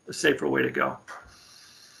as a safer way to go.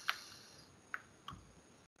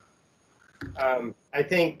 I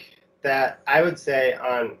think that I would say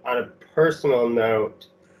on a personal note,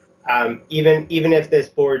 even if this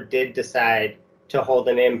board did decide to hold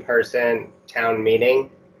an in-person town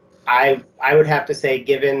meeting, I would have to say,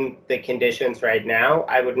 given the conditions right now,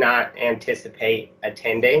 I would not anticipate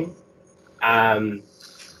attending,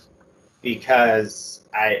 because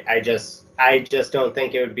I just don't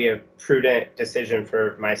think it would be a prudent decision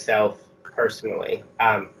for myself personally.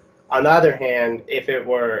 On the other hand, if it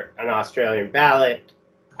were an Australian ballot,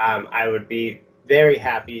 I would be very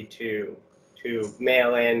happy to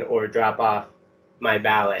mail in or drop off my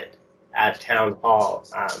ballot at town hall.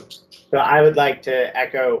 So I would like to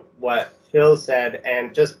echo what Phil said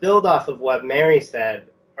and just build off of what Mary said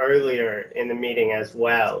earlier in the meeting as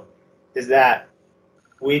well, is that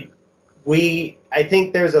I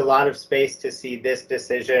think there's a lot of space to see this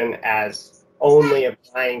decision as only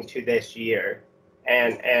applying to this year.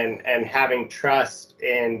 And having trust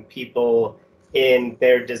in people in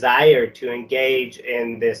their desire to engage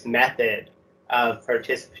in this method of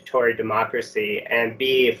participatory democracy and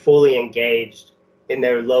be fully engaged in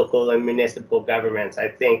their local and municipal governments. I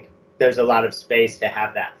think there's a lot of space to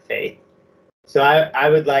have that faith. So I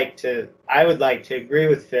would like to agree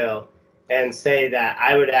with Phil and say that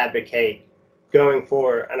I would advocate going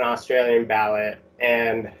for an Australian ballot,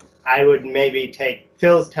 and I would maybe take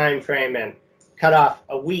Phil's time frame and cut off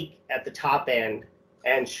a week at the top end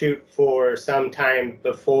and shoot for some time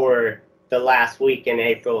before the last week in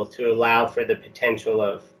April to allow for the potential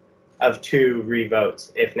of 2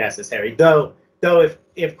 revotes if necessary. Though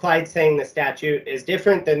if Clyde's saying the statute is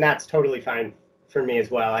different, then that's totally fine for me as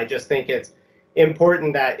well. I just think it's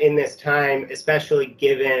important that in this time, especially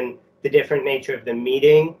given the different nature of the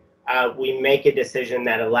meeting, we make a decision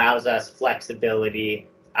that allows us flexibility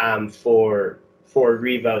for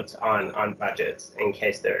revotes on budgets in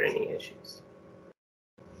case there are any issues.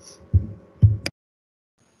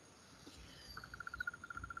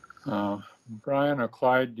 Brian or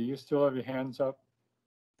Clyde, do you still have your hands up?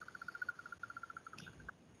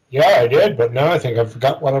 Yeah, I did, but now I think I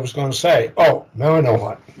forgot what I was going to say. Oh, now I know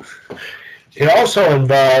what. It also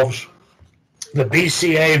involves the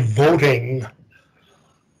BCA voting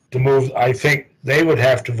to move, I think they would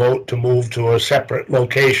have to vote to move to a separate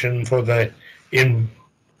location for the,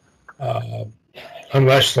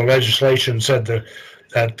 unless the legislation said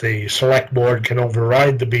that the select board can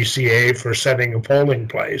override the BCA for setting a polling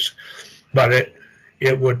place. But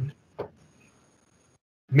it would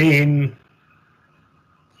mean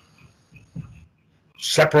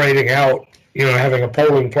separating out, having a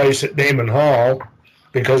polling place at Damon Hall,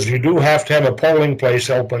 because you do have to have a polling place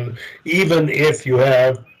open, even if you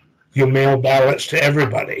mail ballots to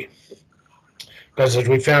everybody. Because as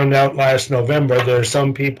we found out last November, there are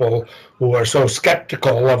some people who are so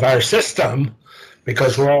skeptical of our system,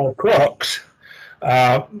 because we're all crooks,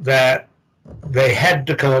 that they had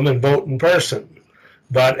to come and vote in person.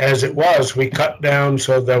 But as it was, we cut down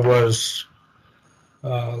so there was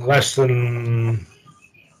less than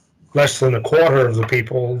a quarter of the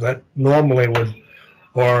people that normally would,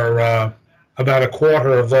 or about a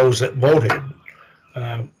quarter of those that voted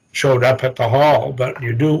showed up at the hall. But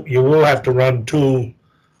you will have to run 2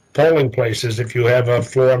 polling places if you have a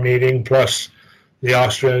floor meeting plus the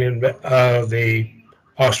Australian ballot.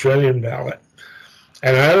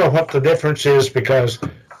 And I don't know what the difference is, because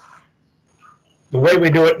the way we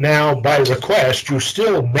do it now by request, you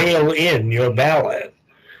still mail in your ballot.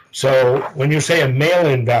 So when you say a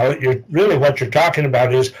mail-in ballot, what you're talking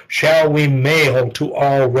about is, shall we mail to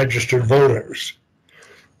all registered voters?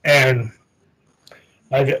 And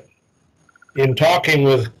in talking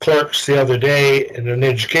with clerks the other day in an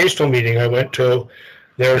educational meeting I went to,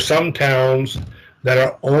 there are some towns that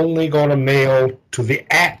are only going to mail to the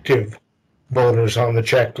active voters on the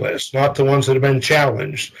checklist, not the ones that have been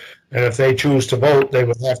challenged. And if they choose to vote, they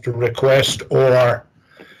would have to request or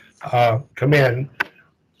come in.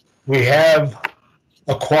 We have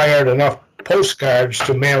acquired enough postcards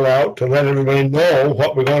to mail out to let everybody know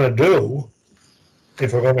what we're going to do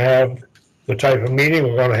if we're going to have the type of meeting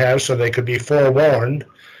we're going to have, so they could be forewarned.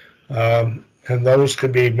 And those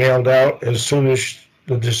could be mailed out as soon as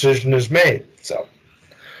the decision is made. So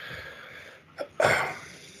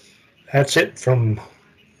that's it from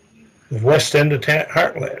the west end of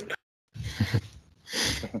Hartland.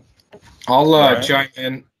 I'll chime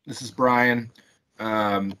in. This is Brian.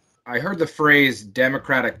 I heard the phrase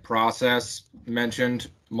democratic process mentioned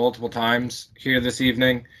multiple times here this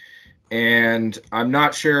evening, and I'm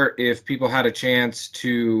not sure if people had a chance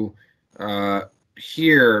to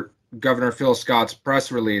hear Governor Phil Scott's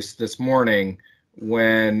press release this morning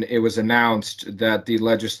when it was announced that the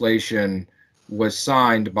legislation was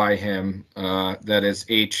signed by him, that is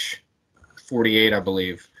H-48, I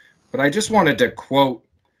believe. But I just wanted to quote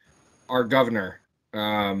our governor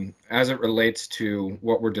as it relates to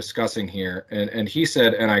what we're discussing here. And he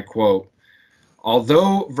said, and I quote,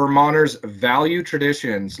 "Although Vermonters value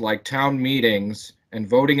traditions like town meetings and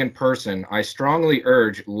voting in person, I strongly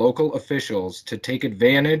urge local officials to take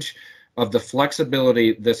advantage of the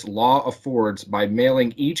flexibility this law affords by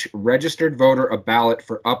mailing each registered voter a ballot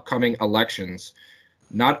for upcoming elections.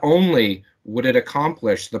 Not only would it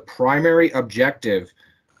accomplish the primary objective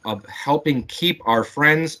of helping keep our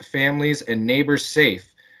friends, families, and neighbors safe,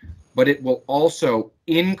 but it will also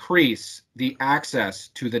increase the access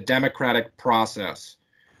to the democratic process.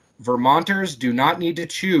 Vermonters do not need to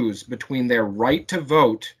choose between their right to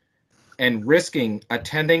vote and risking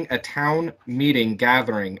attending a town meeting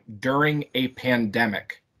gathering during a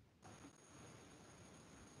pandemic."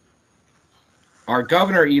 Our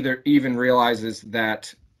governor even realizes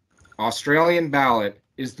that Australian ballot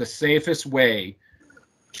is the safest way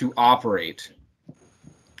to operate.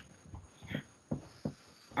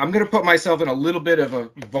 I'm going to put myself in a little bit of a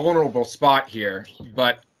vulnerable spot here,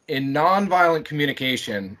 but in nonviolent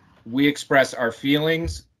communication, we express our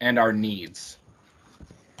feelings and our needs.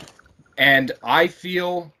 And I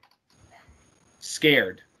feel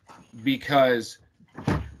scared because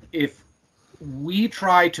if we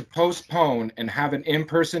try to postpone and have an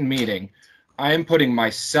in-person meeting, I am putting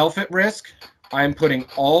myself at risk. I am putting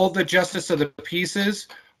all the justice of the pieces,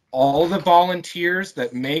 all the volunteers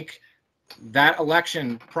that make that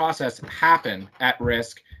election process happen at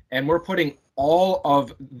risk, and we're putting all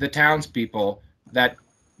of the townspeople that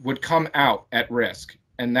would come out at risk,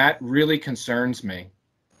 and that really concerns me.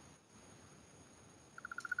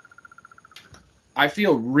 I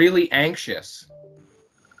feel really anxious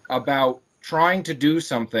about trying to do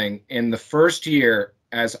something in the first year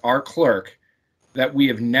as our clerk that we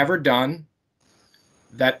have never done,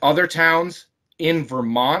 that other towns in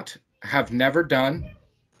Vermont have never done.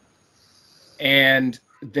 And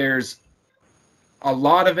there's a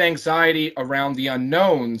lot of anxiety around the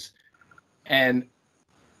unknowns, and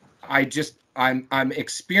I'm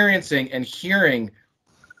experiencing and hearing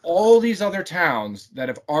all these other towns that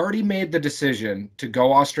have already made the decision to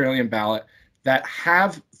go Australian ballot, that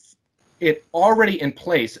have it already in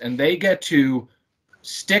place, and they get to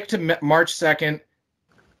stick to March 2nd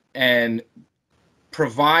and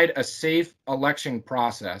provide a safe election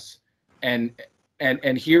process. And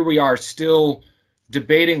here we are still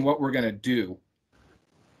debating what we're going to do.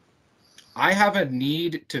 I have a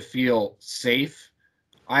need to feel safe.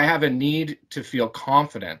 I have a need to feel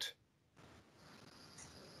confident.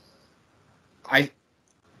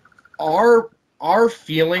 Our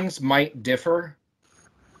feelings might differ,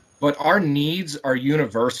 but our needs are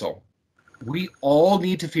universal. We all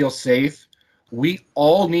need to feel safe. We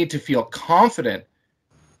all need to feel confident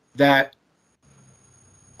that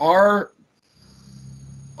our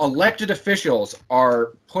elected officials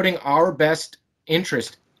are putting our best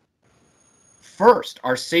interest first,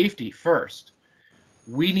 our safety first.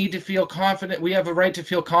 We need to feel confident. We have a right to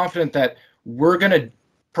feel confident that we're going to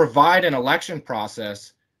provide an election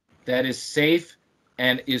process that is safe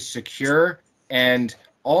and is secure and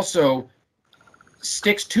also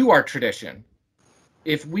sticks to our tradition.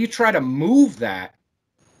 If we try to move that,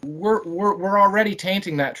 we're already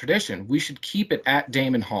tainting that tradition. We should keep it at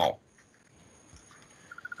Damon Hall.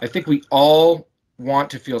 I think we all want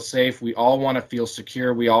to feel safe. We all want to feel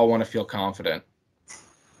secure. We all want to feel confident.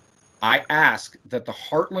 I ask that the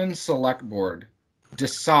Hartland Selectboard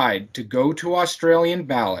decide to go to Australian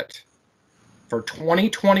ballot for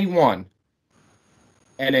 2021,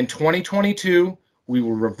 and in 2022 we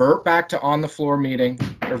will revert back to on the floor meeting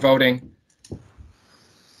or voting.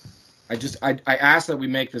 I ask that we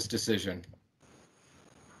make this decision.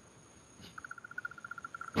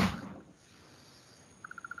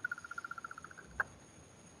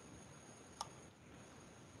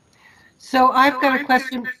 So I've got a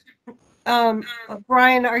question.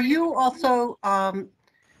 Brian, are you also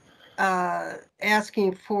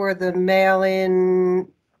asking for the mail-in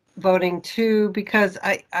voting too? Because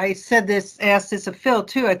I asked this of Phil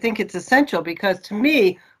too. I think it's essential because to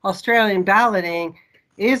me, Australian balloting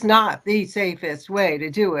is not the safest way to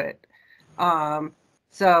do it.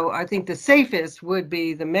 So I think the safest would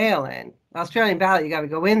be the mail-in. Australian ballot, you got to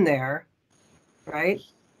go in there, right?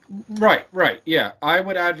 Right. Yeah, I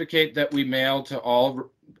would advocate that we mail to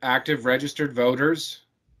all active registered voters,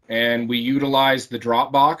 and we utilize the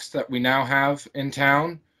drop box that we now have in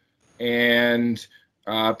town. And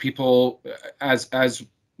people, as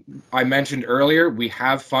I mentioned earlier, we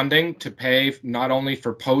have funding to pay not only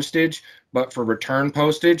for postage, but for return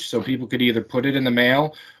postage. So people could either put it in the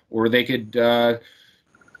mail or they could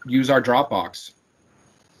use our drop box.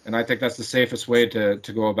 And I think that's the safest way to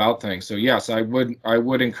go about things. So yes, I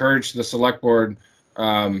would encourage the select board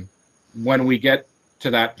when we get to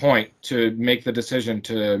that point to make the decision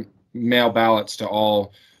to mail ballots to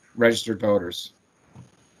all registered voters.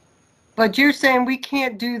 But you're saying we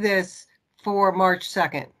can't do this for March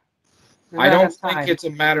 2nd? I don't think it's a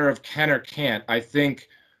matter of can or can't. I think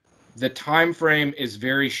the time frame is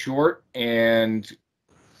very short, and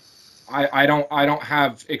I don't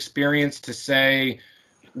have experience to say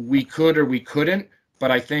we could or we couldn't, but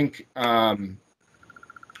I think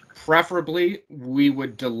preferably we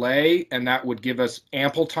would delay, and that would give us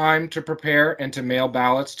ample time to prepare and to mail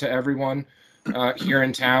ballots to everyone here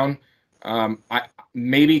in town.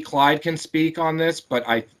 Maybe Clyde can speak on this, but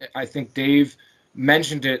I think Dave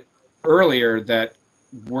mentioned it earlier that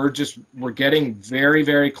we're getting very,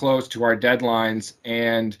 very close to our deadlines,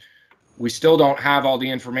 and we still don't have all the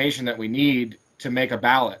information that we need to make a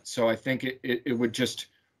ballot. So I think it would just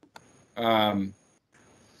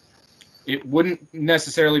it wouldn't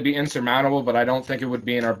necessarily be insurmountable, but I don't think it would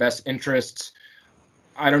be in our best interests.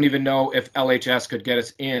 I don't even know if LHS could get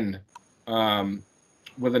us in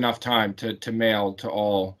with enough time to mail to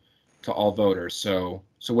all voters. So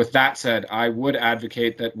with that said, I would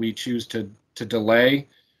advocate that we choose to delay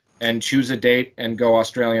and choose a date and go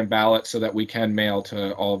Australian ballot so that we can mail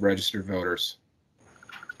to all registered voters.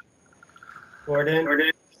 Gordon,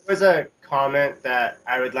 there was a comment that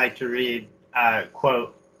I would like to read,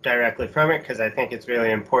 quote directly from it, because I think it's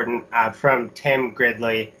really important, from Tim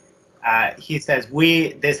Gridley. He says,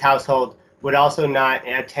 "We, this household, would also not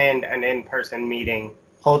attend an in-person meeting.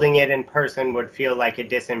 Holding it in person would feel like a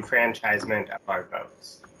disenfranchisement of our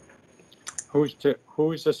votes."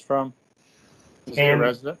 Who is this from? Is he a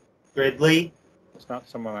resident? Gridley. It's not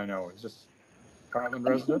someone I know. Is this Hartland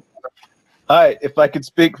resident? Hi, if I could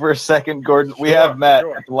speak for a second, Gordon. We have met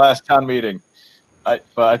at the last town meeting, but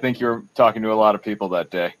I think you were talking to a lot of people that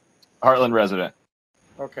day. Hartland resident.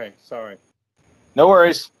 Okay, sorry. No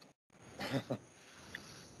worries.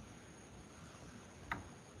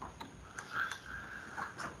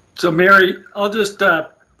 So Mary, I'll just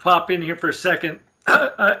pop in here for a second.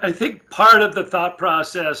 I think part of the thought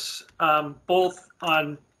process, both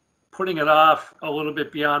on putting it off a little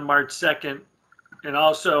bit beyond March 2nd and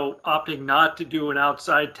also opting not to do an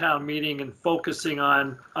outside town meeting and focusing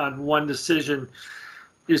on one decision,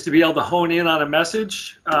 is to be able to hone in on a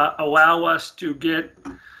message, allow us to get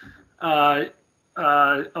the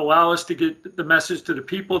message to the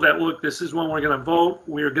people that, look, this is when we're going to vote.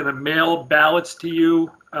 We're going to mail ballots to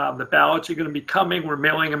you. The ballots are going to be coming. We're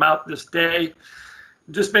mailing them out this day.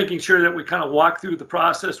 Just making sure that we kind of walk through the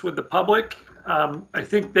process with the public. I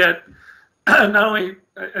think that not only,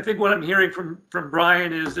 I think what I'm hearing from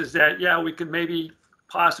Brian is that, yeah, we could maybe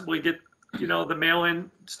possibly get, the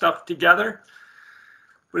mail-in stuff together,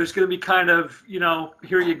 but it's going to be kind of,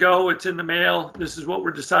 here you go, it's in the mail, this is what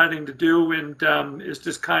we're deciding to do, and it's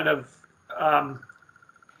just kind of,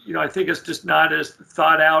 I think it's just not as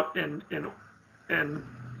thought out and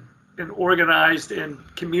organized and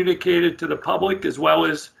communicated to the public as well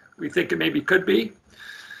as we think it maybe could be.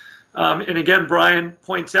 And again, Brian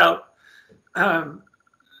points out,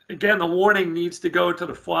 again, the warning needs to go to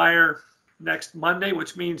the flyer next Monday,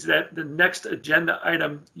 which means that the next agenda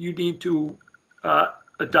item, you need to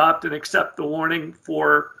adopt and accept the warning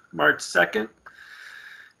for March 2nd.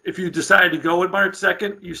 If you decide to go with March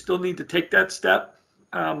 2nd, you still need to take that step,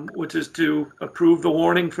 which is to approve the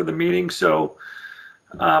warning for the meeting. So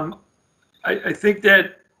I think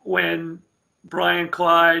that when Brian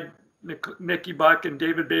Clyde, Nikki Buck, and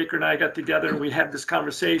David Baker and I got together and we had this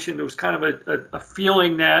conversation, there was kind of a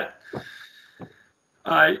feeling that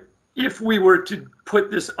if we were to put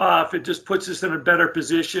this off, it just puts us in a better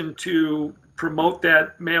position to promote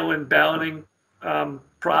that mail-in balloting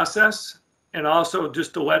process, and also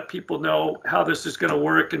just to let people know how this is going to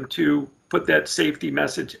work and to put that safety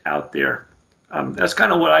message out there. That's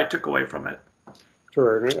kind of what I took away from it.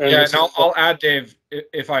 Sure. Yeah, and I'll add, Dave,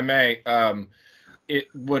 if I may. It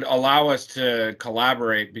would allow us to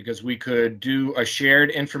collaborate because we could do a shared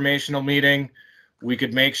informational meeting. We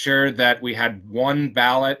could make sure that we had one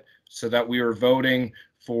ballot so that we were voting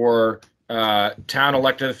for town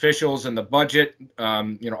elected officials and the budget,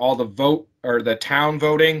 all the vote or the town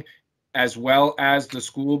voting, as well as the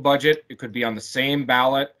school budget. It could be on the same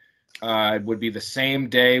ballot. It would be the same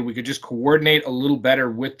day. We could just coordinate a little better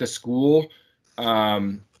with the school.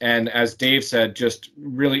 And as Dave said, just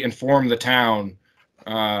really inform the town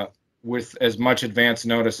with as much advance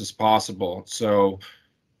notice as possible. So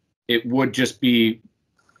it would just be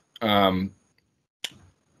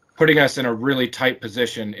putting us in a really tight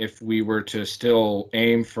position if we were to still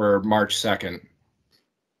aim for March 2nd.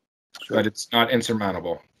 Sure. But it's not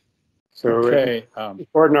insurmountable. So, okay.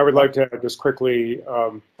 Gordon, I would like to add just quickly.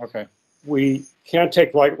 Okay. We can't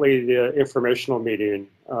take lightly the informational meeting.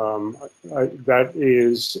 That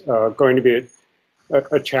is going to be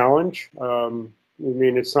a challenge.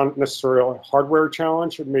 It's not necessarily a hardware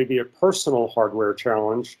challenge. It may be a personal hardware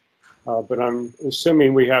challenge, but I'm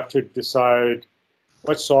assuming we have to decide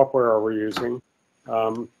what software are we using.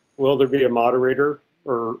 Will there be a moderator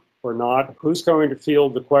or not? Who's going to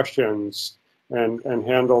field the questions and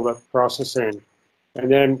handle the processing?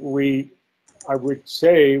 And then I would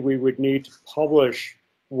say we would need to publish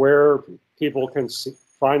where people can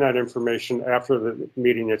find that information after the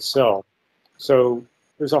meeting itself. So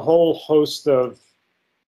there's a whole host of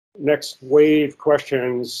next wave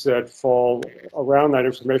questions that fall around that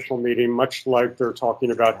informational meeting, much like they're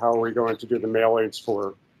talking about how are we going to do the mailings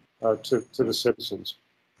for to the citizens.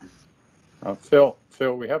 Phil,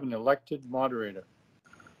 we have an elected moderator.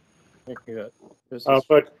 But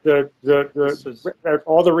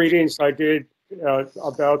all the readings I did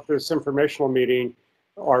about this informational meeting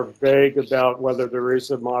are vague about whether there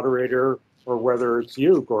is a moderator or whether it's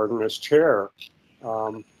you, Gordon, as chair.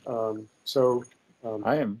 I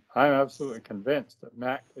am absolutely convinced that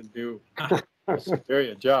Matt could do a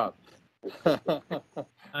superior job.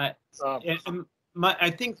 I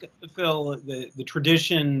think, Phil, the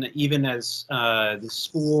tradition, even as the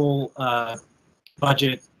school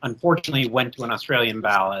budget unfortunately went to an Australian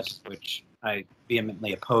ballot, which I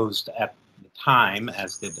vehemently opposed at the time,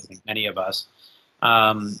 as did I think many of us,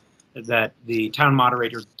 that the town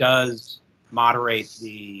moderator does moderate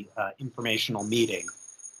the informational meeting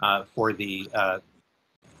for the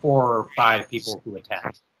 4 or 5 people who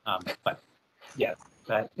attend. But yeah,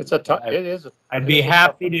 I'd be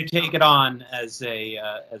happy to take it on as a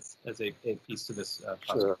piece to this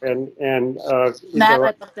puzzle. Sure. Matt,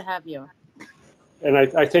 I'd love to have you. And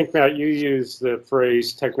I think, Matt, you use the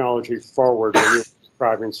phrase technology forward when you're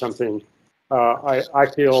describing something. I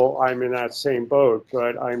feel I'm in that same boat,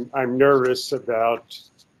 but I'm nervous about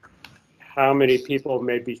how many people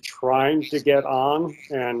may be trying to get on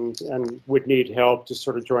and would need help to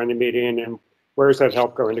sort of join the meeting, and where is that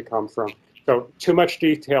help going to come from? So too much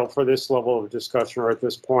detail for this level of discussion or at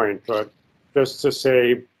this point, but just to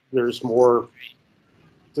say there's more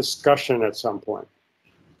discussion at some point.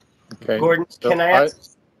 Okay. Gordon, so can I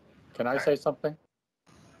ask? Can I say something?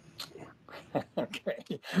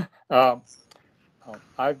 Okay.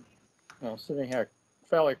 I've sitting here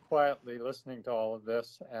fairly quietly listening to all of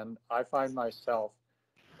this, and I find myself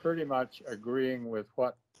pretty much agreeing with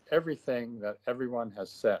everything that everyone has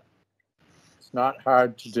said. It's not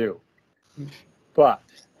hard to do, but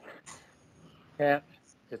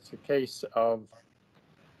it's a case of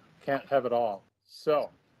can't have it all. So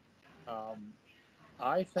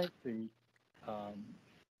I think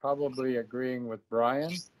probably agreeing with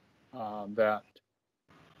Brian that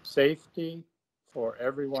safety for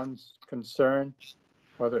everyone's concerned,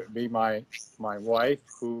 whether it be my wife,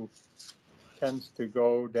 who tends to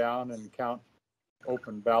go down and count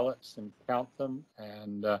open ballots and count them,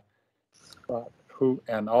 and who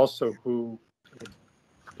would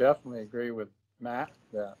definitely agree with Matt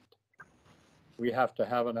that we have to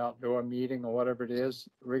have an outdoor meeting or whatever it is,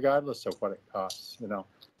 regardless of what it costs,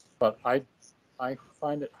 But I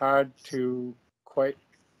find it hard to quite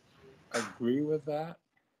agree with that.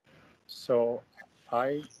 So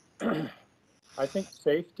I think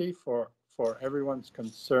safety for everyone's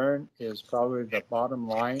concern is probably the bottom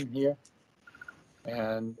line here.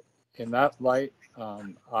 And in that light,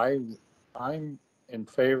 I'm in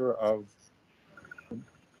favor of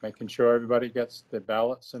making sure everybody gets the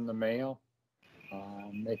ballots in the mail,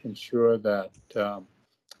 making sure that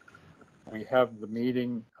we have the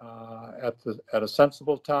meeting at a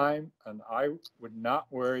sensible time, and I would not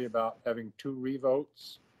worry about having 2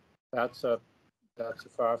 revotes. That's a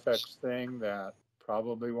far-fetched thing that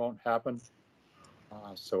probably won't happen.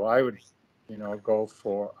 So I would, go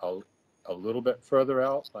for a little bit further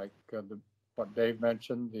out, like what Dave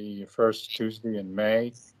mentioned, the first Tuesday in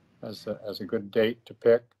May as a good date to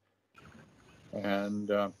pick.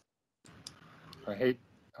 And I'm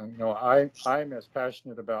as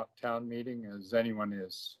passionate about town meeting as anyone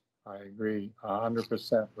is. I agree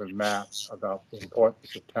 100% with Matt about the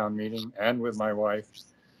importance of town meeting, and with my wife.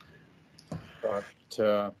 But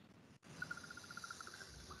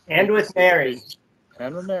and with Mary.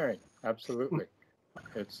 And with Mary, absolutely.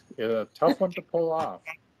 It's a tough one to pull off.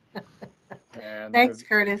 And Thanks,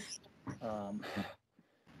 Curtis.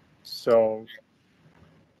 So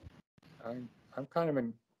I'm kind of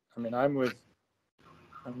I'm with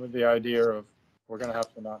the idea of we're going to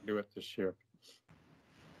have to not do it this year.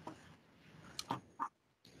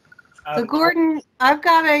 So Gordon, I've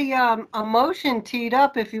got a motion teed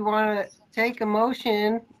up if you want to take a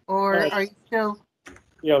motion, or are you still?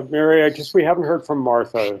 Yeah, Mary, I guess we haven't heard from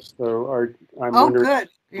Martha, so I'm wondering. Good.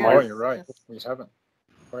 Yeah. Oh, you're right. We haven't.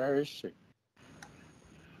 Where is she?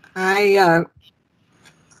 I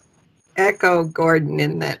echo Gordon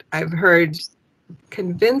in that I've heard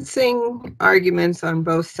convincing arguments on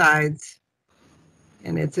both sides,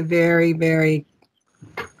 and it's a very, very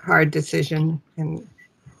hard decision, and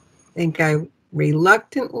I think I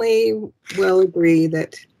reluctantly will agree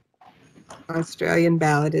that Australian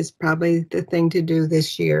ballot is probably the thing to do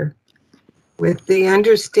this year, with the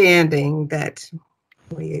understanding that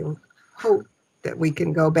we hope that we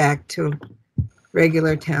can go back to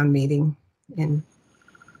regular town meeting in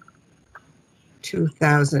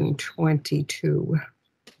 2022.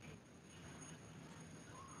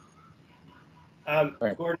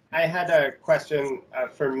 Gordon, I had a question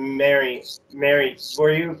for Mary. Mary,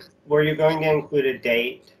 were you going to include a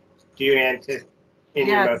date? Do you anticipate?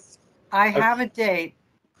 Yes, I have a date,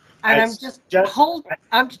 and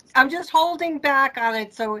I'm just holding back on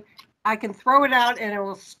it so I can throw it out and it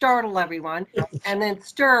will startle everyone, and then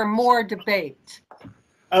stir more debate.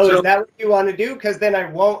 Oh, is that what you want to do? Because then I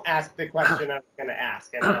won't ask the question I was going to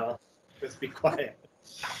ask, and I'll just be quiet.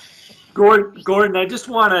 Gordon, I just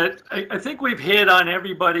want to, I think we've hit on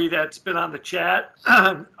everybody that's been on the chat,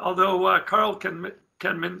 although Carl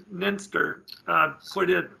Minster put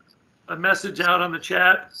a message out on the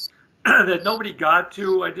chat that nobody got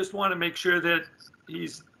to. I just want to make sure that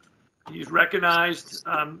he's recognized.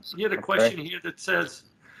 He had a question here that says,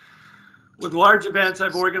 with large events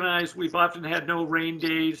I've organized, we've often had no rain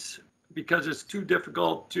days because it's too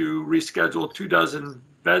difficult to reschedule 24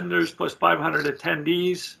 vendors plus 500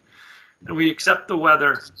 attendees. And we accept the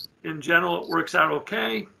weather. In general, it works out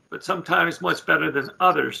okay, but sometimes much better than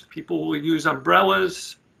others. People will use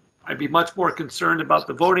umbrellas. I'd be much more concerned about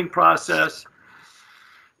the voting process.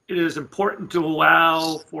 It is important to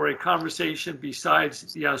allow for a conversation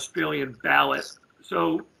besides the Australian ballot.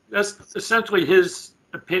 So that's essentially his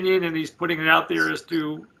opinion, and he's putting it out there as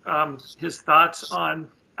to his thoughts on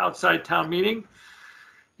outside town meeting.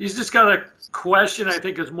 He's just got a question I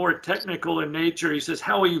think is more technical in nature. He says,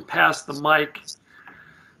 how will you pass the mic?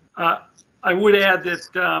 I would add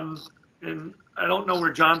that, and I don't know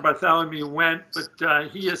where John Bartholomew went, but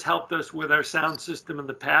he has helped us with our sound system in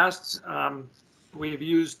the past. We've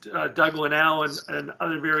used Doug Linnell and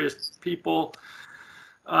other various people.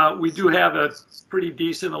 We do have a pretty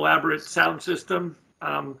decent, elaborate sound system.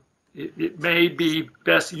 It may be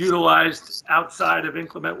best utilized outside of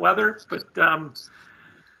inclement weather, but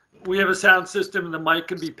we have a sound system and the mic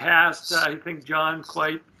can be passed. I think John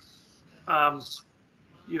quite,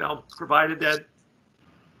 provided that,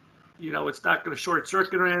 it's not going to short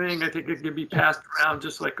circuit or anything. I think it can be passed around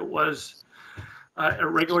just like it was a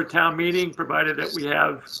regular town meeting, provided that we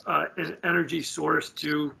have an energy source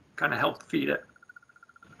to kind of help feed it.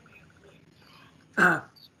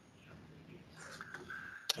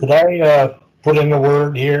 Could I put in a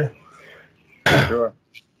word here? Sure.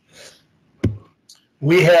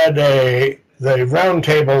 We had the round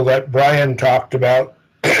table that Brian talked about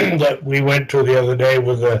that we went to the other day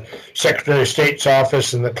with the Secretary of State's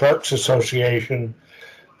office and the Clerks Association.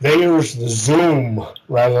 They used the Zoom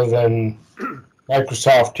rather than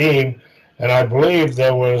Microsoft Team, and I believe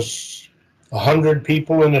there was 100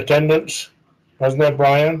 people in attendance. Wasn't that,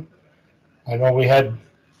 Brian? I know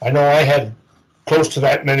I had close to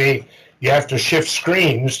that many. You have to shift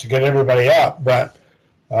screens to get everybody up, but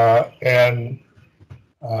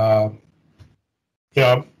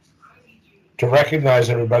to recognize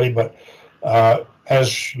everybody. But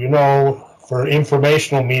as you know, for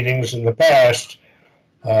informational meetings in the past,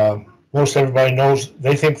 most everybody knows,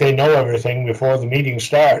 they think they know everything before the meeting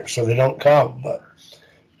starts, so they don't come. But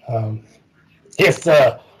if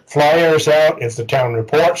the flyers out, if the town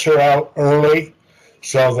reports are out early,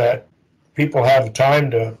 so that people have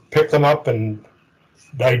time to pick them up and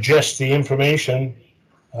digest the information,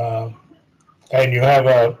 and you have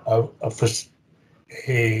a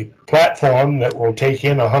platform that will take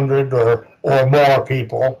in 100 or more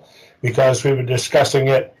people, because we were discussing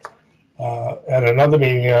it at another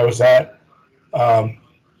meeting I was at.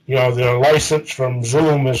 The license from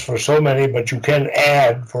Zoom is for so many, but you can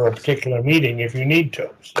add for a particular meeting if you need to.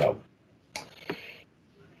 So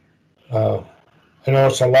I know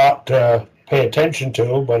it's a lot to pay attention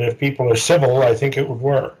to, but if people are civil, I think it would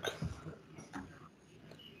work.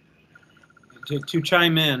 To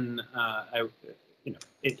chime in,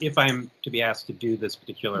 if I'm to be asked to do this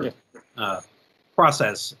particular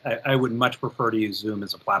process, I would much prefer to use Zoom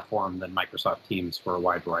as a platform than Microsoft Teams for a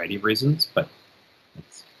wide variety of reasons. But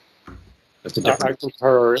that's a different. I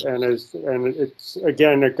concur, and it's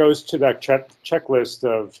again, it goes to that checklist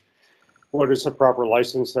of what is the proper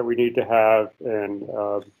license that we need to have, and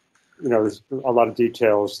there's a lot of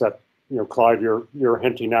details that Clyde, you're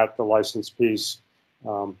hinting at the license piece.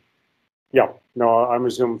 I'm a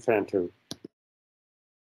Zoom fan too.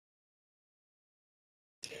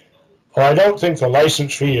 Well, I don't think the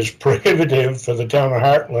license fee is prohibitive for the town of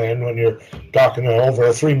Hartland when you're talking over a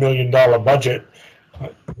 $3 million budget.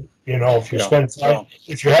 If you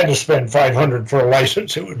had to spend $500 for a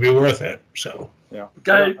license, it would be worth it. So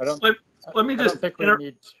guys, let me just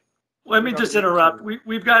interrupt.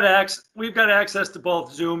 We've got access to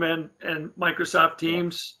both Zoom and Microsoft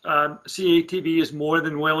Teams. CATV is more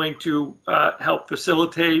than willing to help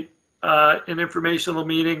facilitate an informational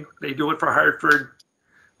meeting. They do it for Hartford.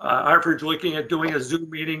 Hartford's looking at doing a Zoom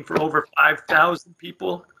meeting for over 5,000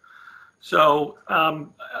 people. So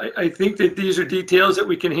I think that these are details that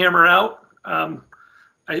we can hammer out.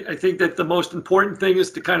 I think that the most important thing is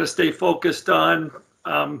to kind of stay focused on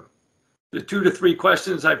the 2 to 3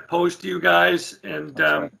 questions I've posed to you guys, and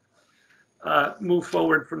move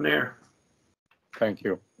forward from there. Thank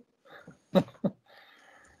you.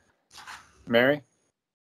 Mary?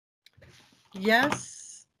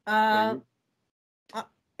 Yes.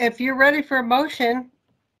 If you're ready for a motion.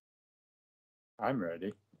 I'm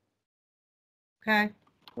ready. Okay.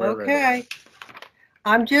 We're okay. ready.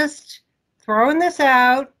 I'm just throwing this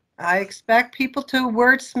out. I expect people to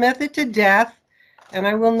wordsmith it to death, and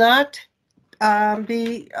I will not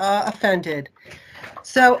be offended.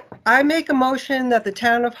 So I make a motion that the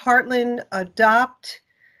town of Hartland adopt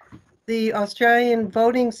the Australian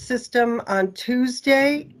voting system on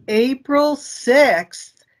Tuesday, April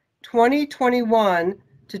 6th, 2021,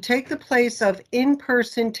 to take the place of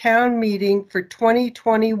in-person town meeting for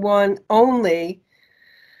 2021 only,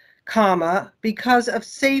 because of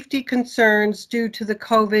safety concerns due to the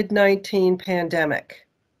COVID-19 pandemic.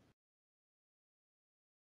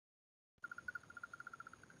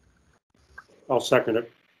 I'll second it.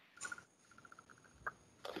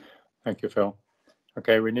 Thank you, Phil.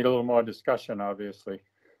 Okay, we need a little more discussion, obviously.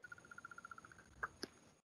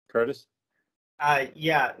 Curtis?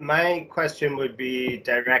 Yeah, my question would be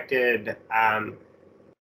directed,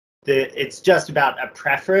 it's just about a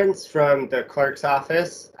preference from the clerk's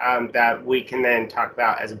office that we can then talk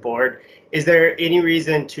about as a board. Is there any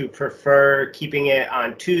reason to prefer keeping it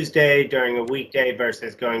on Tuesday during a weekday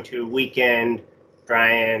versus going to a weekend?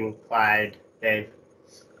 Brian, Clyde, Dave?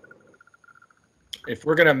 If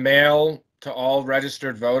we're going to mail to all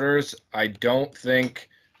registered voters, I don't think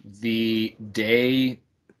the day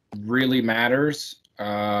really matters,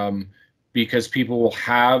 because people will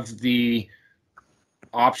have the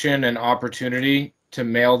option and opportunity to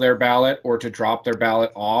mail their ballot or to drop their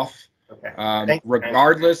ballot off. Okay.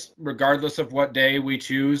 Regardless of what day we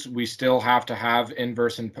choose, we still have to have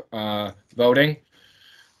in-person voting.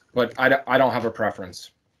 But I don't have a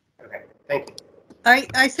preference. Okay, thank you.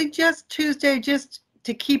 I suggest Tuesday just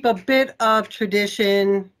to keep a bit of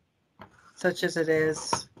tradition, such as it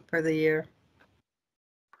is for the year.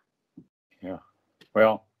 Yeah.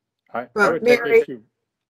 Well, I would Mary, take issue.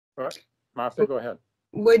 Martha, go ahead.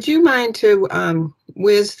 would you mind to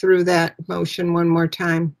whiz through that motion one more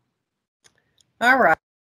time? All right.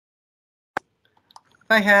 If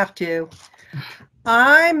I have to,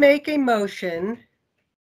 I make a motion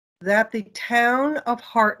that the town of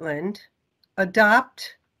Hartland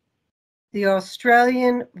adopt the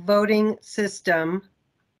Australian voting system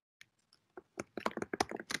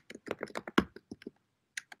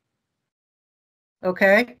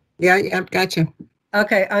Okay. Yeah, gotcha.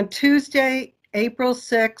 Okay, on Tuesday, April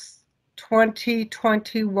 6th,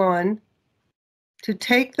 2021, to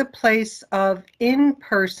take the place of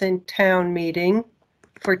in-person town meeting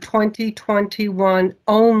for 2021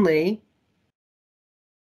 only.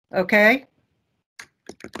 Okay?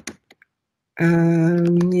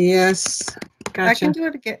 Yes, gotcha. I can do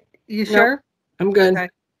it again. You Nope, sure? I'm good. Okay.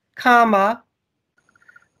 Comma,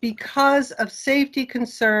 because of safety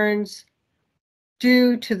concerns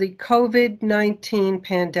due to the COVID-19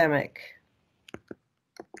 pandemic.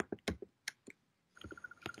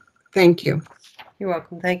 Thank you. You're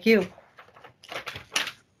welcome. Thank you.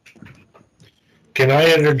 Can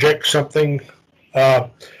I interject something?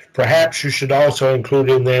 Perhaps you should also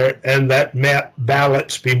include in there, and that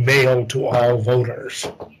ballots be mailed to all voters.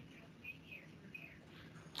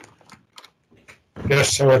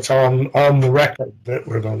 Just so it's on the record that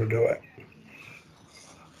we're going to do it.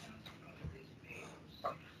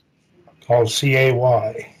 Called CAY.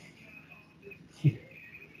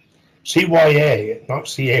 CYA, not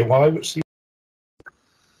CAY, but C.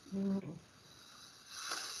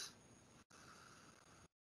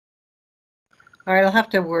 All right, I'll have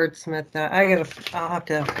to wordsmith that. I'll have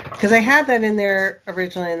to, because I had that in there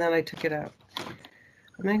originally and then I took it out.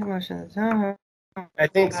 Make a motion. I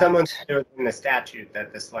think someone said in the statute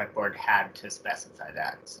that the select board had to specify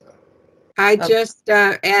that. So. I just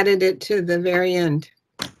added it to the very end.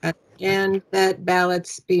 And that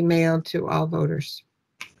ballots be mailed to all voters.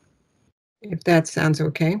 If that sounds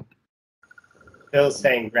okay. Bill's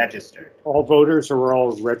saying registered. All voters or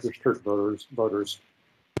all registered voters?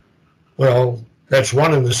 Well, that's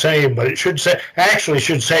one and the same, but it should say, actually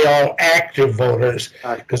should say all active voters,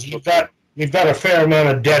 because you've got a fair amount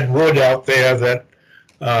of dead wood out there that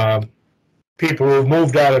people who've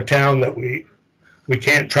moved out of town that we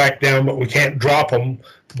can't track down, but we can't drop them,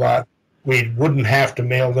 but we wouldn't have to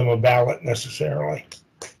mail them a ballot necessarily.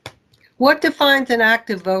 What defines an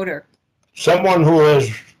active voter? Someone who has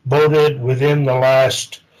voted within the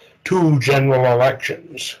last 2 general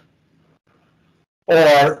elections,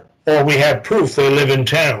 or we have proof they live in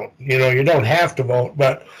town. You know, you don't have to vote,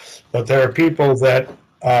 but there are people that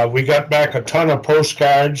we got back a ton of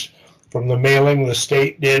postcards from the mailing the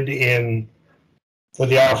state did for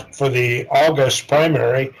the August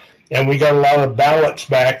primary, and we got a lot of ballots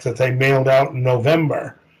back that they mailed out in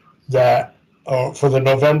November that for the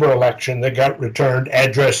November election that got returned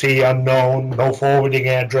addressee unknown, no forwarding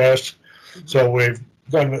address. So we've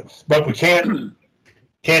done, but we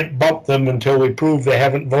can't bump them until we prove they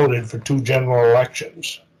haven't voted for 2 general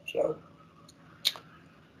elections. So.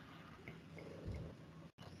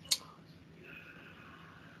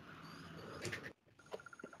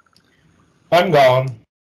 I'm gone.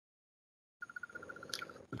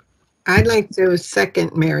 I'd like to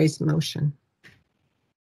second Mary's motion.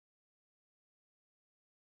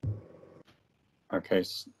 Okay,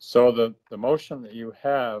 so the motion that you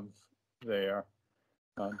have there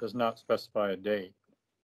does not specify a date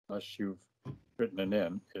unless you've written it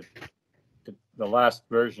in. The last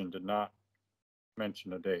version did not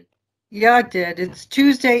mention a date. Yeah, it did. It's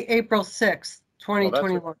Tuesday, April 6th,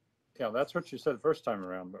 2021. Yeah, that's what you said the first time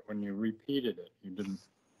around, but when you repeated it, you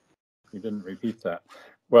didn't repeat that.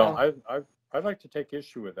 Well, I'd like to take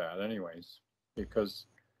issue with that anyways, because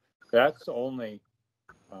that's only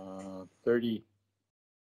 3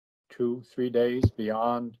 days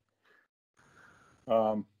beyond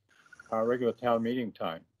our regular town meeting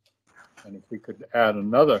time. And if we could add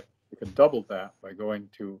another, we could double that by going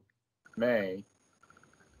to May.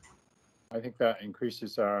 I think that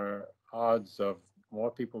increases our odds of more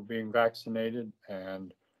people being vaccinated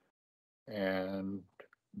and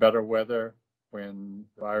better weather when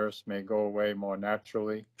the virus may go away more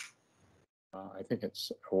naturally. I think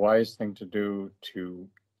it's a wise thing to do to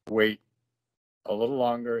wait a little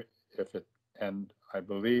longer and I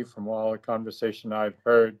believe from all the conversation I've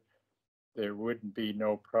heard, there wouldn't be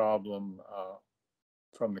no problem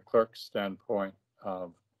from the clerk's standpoint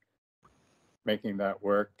of making that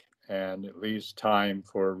work, and it leaves time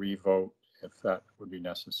for a revote if that would be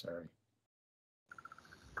necessary.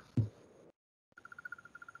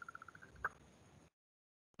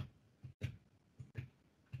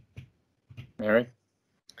 Mary?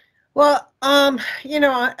 Well, you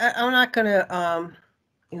know, I'm not going to,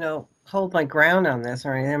 you know, hold my ground on this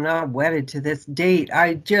or anything. I'm not wedded to this date.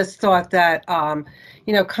 I just thought that,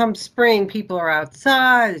 you know, come spring, people are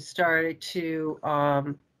outside. It started to,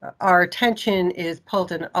 our attention is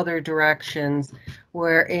pulled in other directions,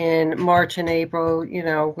 where in March and April, you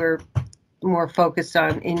know, we're more focused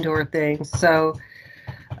on indoor things. So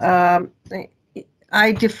I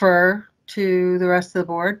defer to the rest of the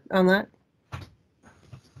board on that.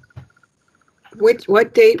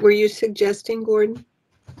 What date were you suggesting, Gordon?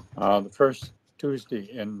 The first Tuesday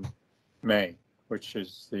in May, which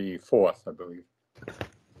is the 4th, I believe.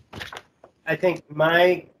 I think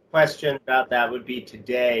my question about that would be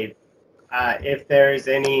today, if there's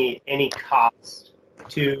any cost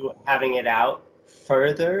to having it out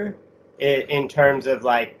further in terms of,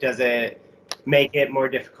 like, does it make it more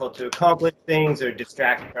difficult to accomplish things or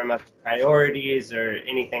distract from other priorities or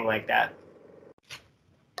anything like that?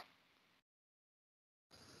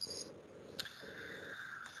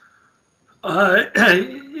 I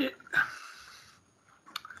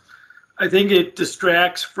think it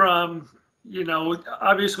distracts from, you know,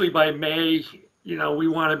 obviously by May, you know, we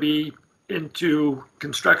want to be into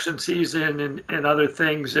construction season and other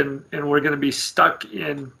things, and we're going to be stuck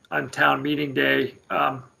on town meeting day,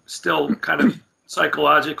 still kind of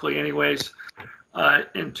psychologically anyways,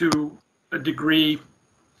 into a degree,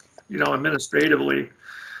 you know, administratively.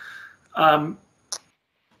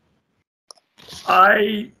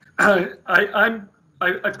 I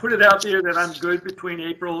put it out there that I'm good between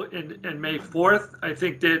April and May 4th. I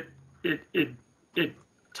think that it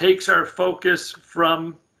takes our focus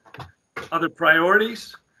from other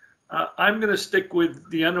priorities. I'm going to stick with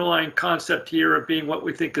the underlying concept here of being what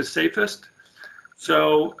we think is safest.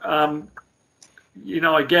 So, you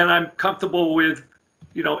know, again, I'm comfortable with,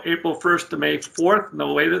 you know, April 1st to May 4th,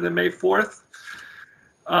 no later than May 4th.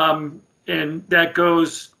 And that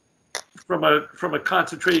goes from a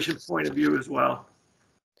concentration point of view as well.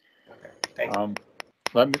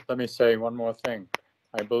 Let me say one more thing.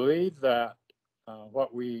 I believe that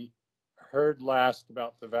what we heard last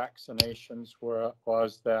about the vaccinations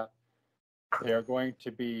was that they are going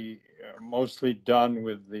to be mostly done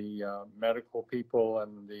with the medical people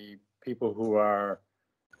and the people who are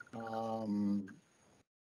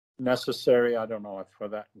necessary. I don't know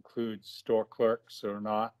if that includes store clerks or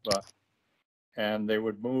not, and they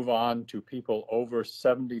would move on to people over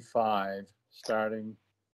 75 starting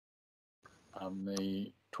on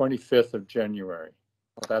the 25th of January.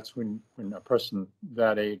 Well, that's when a person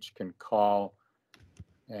that age can call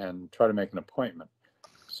and try to make an appointment.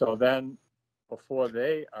 So then, before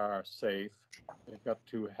they are safe, they've got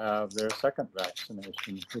to have their second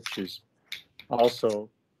vaccination, which is also,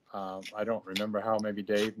 I don't remember how, maybe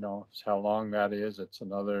Dave knows how long that is. It's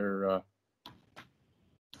another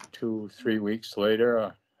 2-3 weeks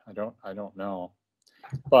later. I don't know.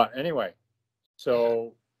 But anyway,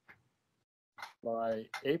 so by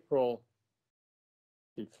April,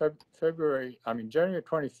 January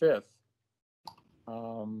 25th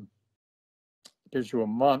gives you a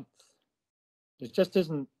month. It just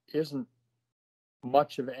isn't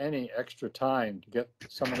much of any extra time to get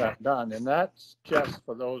some of that done, and that's just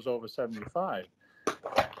for those over 75.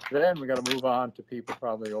 Then we got to move on to people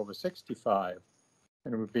probably over 65,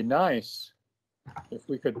 and it would be nice if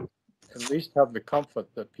we could at least have the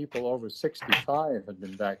comfort that people over 65 had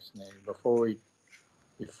been vaccinated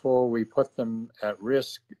before we put them at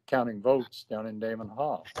risk counting votes down in Damon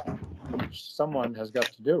Hall, which someone has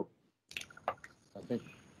got to do. I think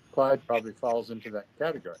Clyde probably falls into that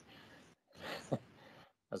category.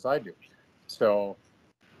 as I do. So,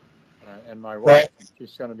 and my Right. wife,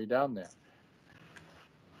 she's going to be down there.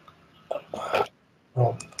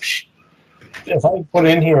 Well, if I put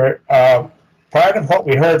in here, part of what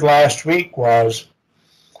we heard last week was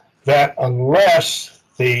that unless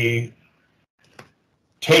the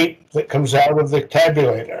tape that comes out of the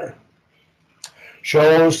tabulator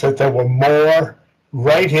shows that there were more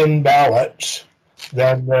write-in ballots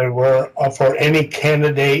than there were for any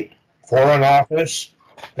candidate for an office,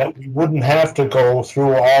 that we wouldn't have to go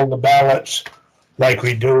through all the ballots like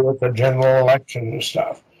we do with the general election and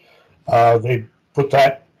stuff. They put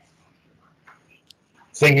that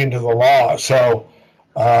thing into the law. So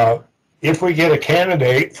if we get a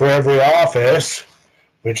candidate for every office,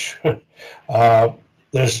 which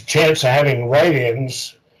there's a chance of having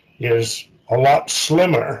write-ins is a lot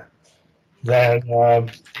slimmer than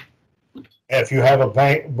if you have a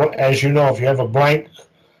blank, as you know, if you have a blank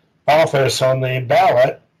office on the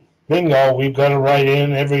ballot, bingo, we've got to write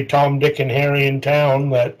in every Tom, Dick, and Harry in town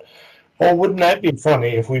that, oh, wouldn't that be funny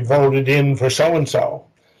if we voted in for so-and-so?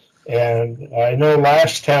 And I know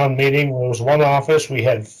last town meeting, there was one office, we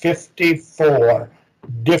had 54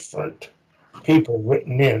 different people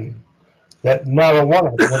written in that not a one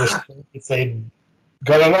of them would have if they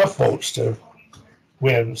got enough votes to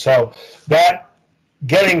win. So that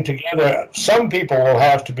getting together, some people will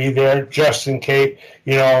have to be there just in case,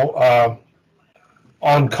 you know,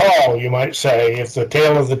 on call, you might say, if the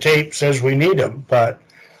tail of the tape says we need them, but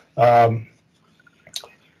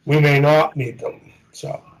we may not need them.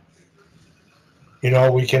 So, you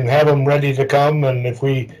know, we can have them ready to come, and if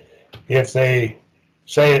they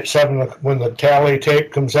say at 7 when the tally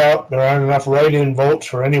tape comes out, there aren't enough write-in votes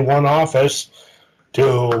for any one office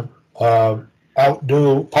to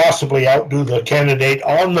possibly outdo the candidate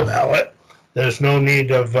on the ballot. There's no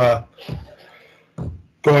need of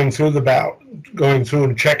going through the ballot, going through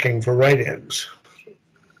and checking for write-ins.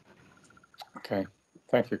 Okay,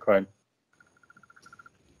 thank you, Clyde.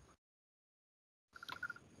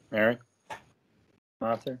 Mary?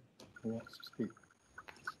 Martha? Who wants to speak?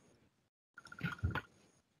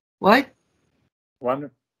 What?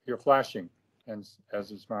 One, you're flashing, and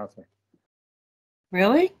as is Martha.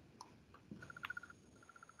 Really?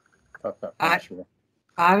 Thought that was you.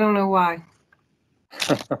 I don't know why.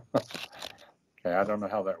 Okay, I don't know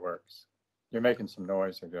how that works. You're making some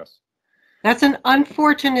noise, I guess. That's an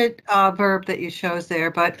unfortunate verb that you chose there,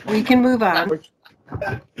 but we can move on.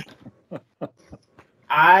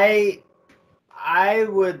 I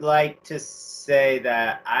would like to say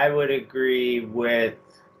that I would agree with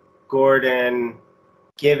Gordon,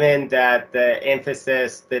 given that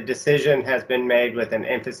the decision has been made with an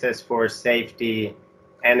emphasis for safety,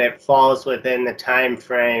 and it falls within the time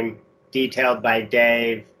frame detailed by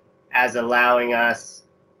Dave as allowing us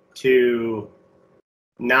to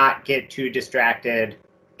not get too distracted,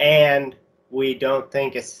 and we don't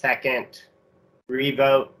think a second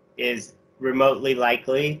revote is remotely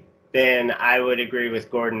likely, then I would agree with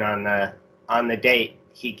Gordon on the date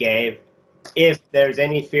he gave. If there's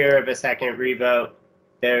any fear of a second revote,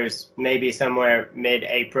 there's maybe somewhere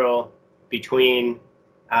mid-April between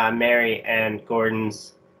Mary and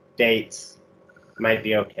Gordon's dates might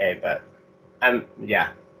be okay, but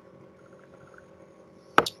yeah.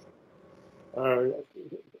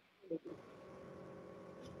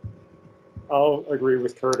 I'll agree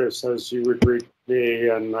with Curtis as you agreed with me,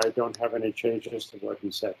 and I don't have any changes to what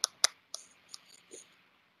he said.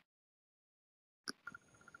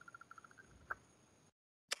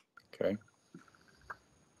 Okay.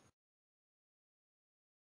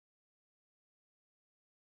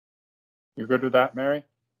 You good with that, Mary?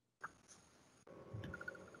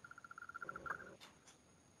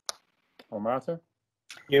 Or Martha?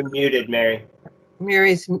 You're muted, Mary.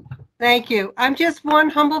 Mary's, thank you. I'm just one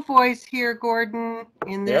humble voice here, Gordon,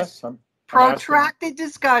 in this Yes, I'm protracted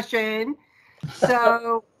discussion.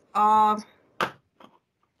 So,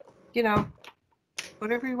 you know,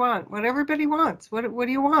 whatever you want, what everybody wants. What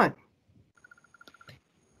do you want?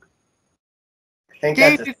 I think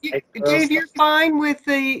Dave, you're fine with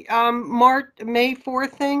the May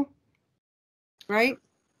 4th thing, right?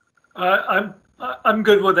 I'm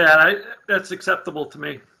good with that. That's acceptable to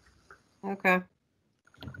me. Okay.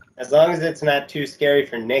 As long as it's not too scary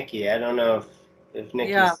for Nikki. I don't know if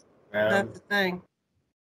Nikki's around. That's the thing.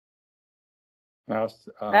 Now,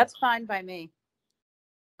 That's fine by me.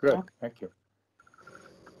 good. Thank you.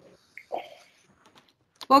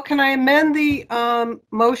 Well, can I amend the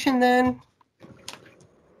motion then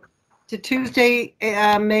to Tuesday,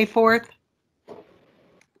 May 4th?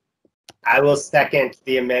 I will second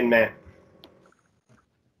the amendment.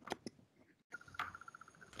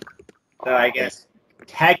 So I guess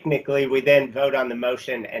technically we then vote on the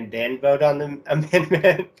motion and then vote on the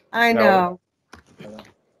amendment. I know. Yeah.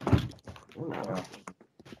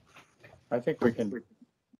 I think we can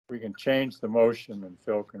change the motion and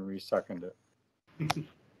Phil can re-second it.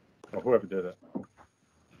 Or whoever did it.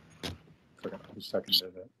 I forgot who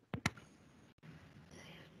seconded it.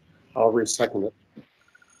 I'll re-second it.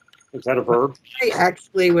 Is that a verb? I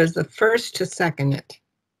actually was the first to second it.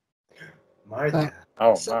 Martha.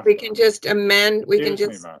 Oh, So Martha. we can just amend, we can Excuse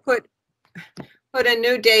me, just Martha. put a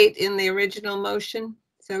new date in the original motion.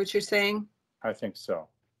 Is that what you're saying? I think so.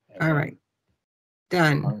 And All then right.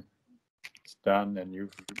 Done. It's done, and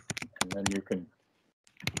then you can.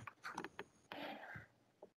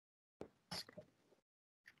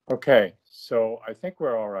 Okay, so I think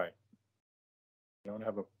we're all right. We don't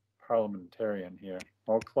have a parliamentarian here.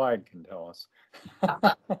 Oh, Clyde can tell us.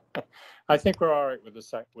 I think we're all right with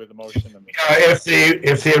the motion. And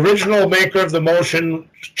If the original maker of the motion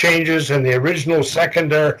changes and the original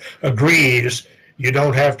seconder agrees, you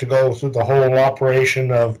don't have to go through the whole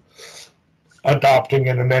operation of adopting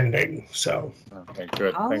and amending. So okay,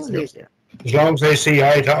 good. Thank you. as long as they see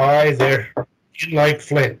eye to eye, they're in like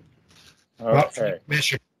Flint. Not Okay. Flint,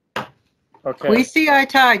 Michigan. Okay. We see eye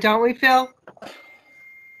to eye, don't we, Phil?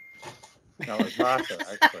 No, it's Martha,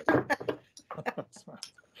 actually.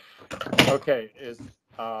 Okay, is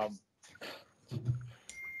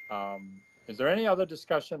there any other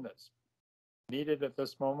discussion that's needed at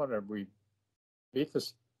this moment, or we beat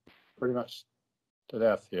this pretty much to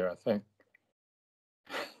death here, I think.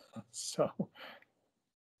 So, all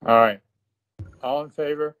right. All in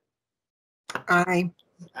favor? Aye.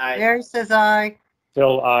 Aye. Mary says aye.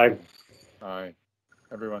 Phil, aye. Aye.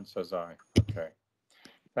 Everyone says aye. Okay.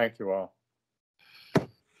 Thank you all.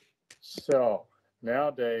 So now,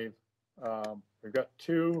 Dave, we've got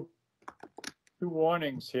two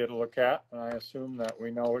warnings here to look at, and I assume that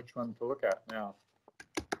we know which one to look at now.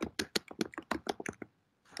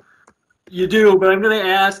 You do, but I'm going to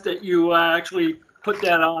ask that you actually put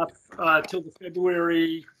that off till the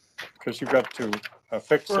February. Because you've got to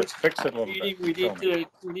fix it a little meeting. bit.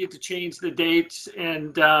 We need to change the dates,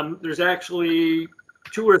 and there's actually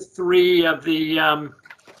 2 or 3 of the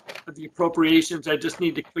appropriations I just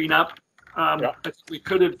need to clean up. I think we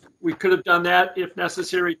could have done that if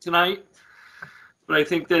necessary tonight, but I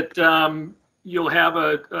think that you'll have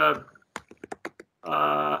a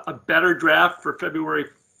better draft for February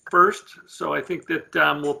 1st. So I think that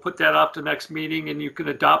we'll put that off to next meeting, and you can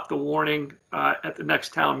adopt the warning at the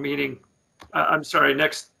next town meeting. I'm sorry,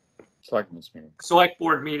 next Selectmen's meeting. Select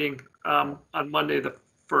Board meeting on Monday the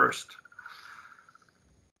 1st.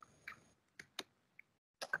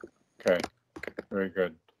 Okay, very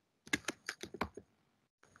good.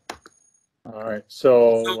 All right,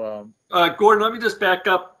 so Gordon, let me just back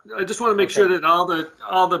up. I just want to make sure that all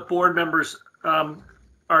the board members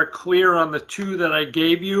are clear on the 2 that I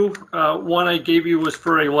gave you. One I gave you was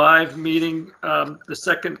for a live meeting. The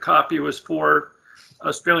second copy was for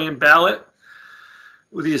Australian ballot.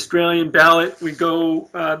 With the Australian ballot, we go,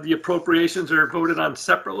 the appropriations are voted on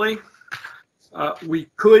separately. We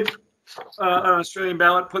could, on Australian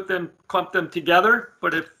ballot, clump them together,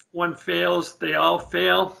 but if one fails, they all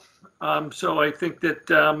fail. So I think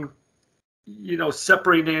that,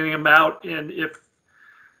 separating them out, and if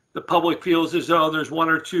the public feels as though there's 1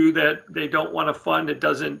 or 2 that they don't want to fund, it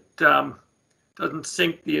doesn't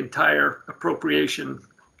sink the entire appropriation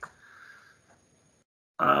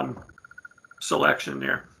selection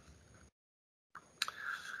there.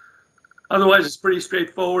 Otherwise, it's pretty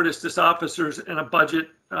straightforward. It's just officers and a budget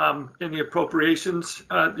in the appropriations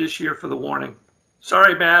this year for the warning.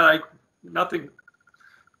 Sorry, Matt, nothing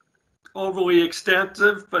overly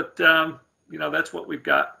extensive, but that's what we've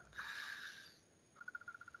got.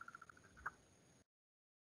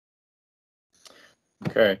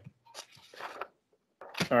 okay.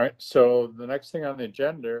 All right, so the next thing on the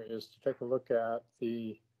agenda is to take a look at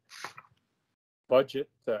the budget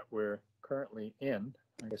that we're currently in,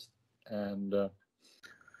 I guess, and do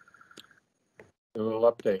a little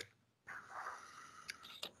update.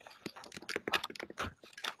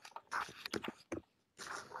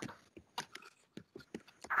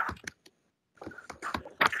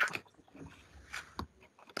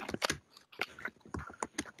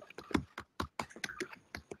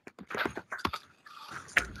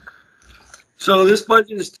 So this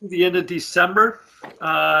budget is to the end of December,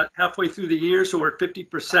 halfway through the year, so we're at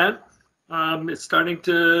 50%. It's starting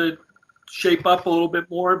to shape up a little bit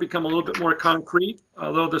more, become a little bit more concrete,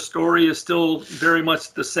 although the story is still very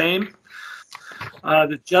much the same.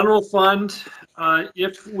 The general fund,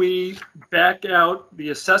 if we back out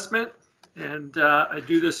the assessment and I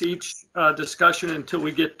do this each discussion until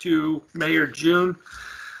we get to May or June.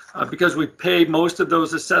 Because we pay most of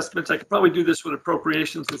those assessments, I could probably do this with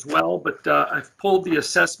appropriations as well, but I've pulled the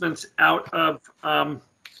assessments out of the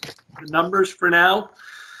numbers for now,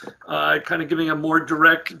 kind of giving a more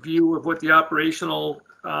direct view of what the operational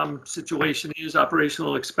situation is,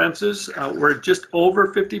 operational expenses. We're just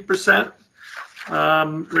over 50%,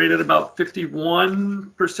 rated about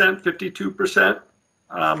 51%,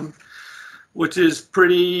 52%, which is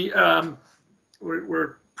pretty,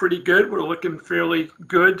 we're pretty good. We're looking fairly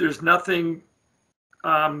good. There's nothing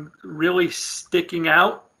really sticking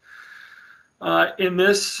out in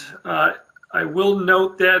this. I will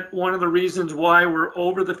note that one of the reasons why we're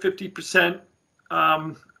over the 50%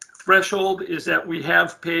 threshold is that we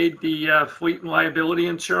have paid the fleet and liability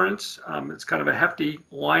insurance. It's kind of a hefty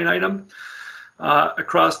line item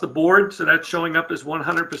across the board, so that's showing up as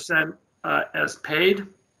 100% as paid.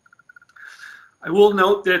 I will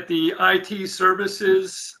note that the IT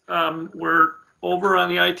services, we're over on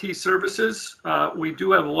the IT services. We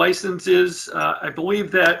do have licenses. I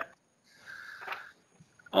believe that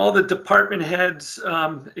all the department heads,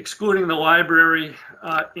 excluding the library,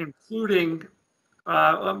 including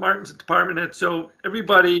Martin's department head. So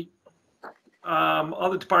everybody, all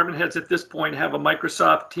the department heads at this point have a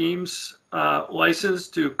Microsoft Teams license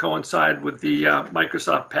to coincide with the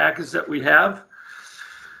Microsoft package that we have.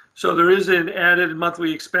 So there is an added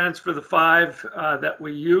monthly expense for the 5 that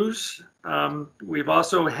we use. We've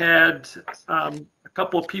also had a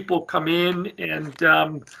couple of people come in and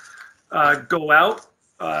go out.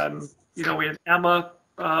 You know, we had Emma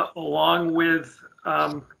along with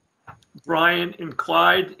Brian and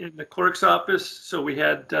Clyde in the clerk's office. So we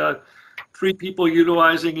had 3 people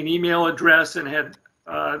utilizing an email address and had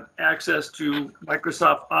access to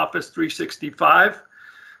Microsoft Office 365.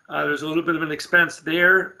 There's a little bit of an expense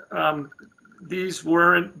there. These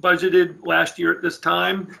weren't budgeted last year at this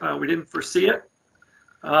time. We didn't foresee it.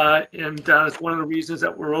 And it's one of the reasons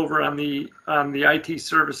that we're over on the IT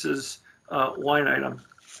services line item.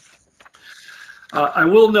 I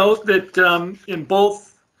will note that in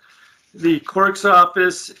both the clerk's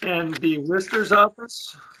office and the lister's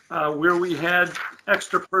office, where we had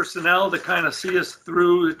extra personnel to kind of see us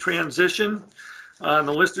through the transition, in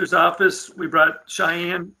the lister's office, we brought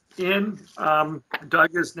Cheyenne in. Doug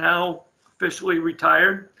is now officially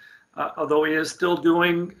retired, although he is still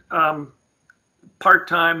doing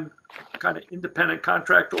part-time kind of independent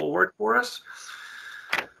contractual work for us.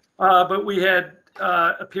 But we had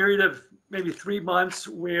a period of maybe 3 months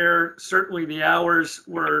where certainly the hours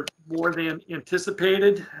were more than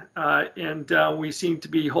anticipated, and we seem to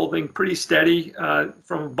be holding pretty steady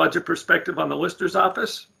from a budget perspective on the lister's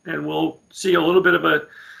office, and we'll see a little bit of a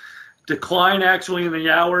decline actually in the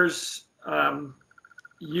hours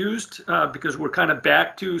used because we're kind of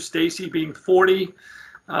back to Stacy being 40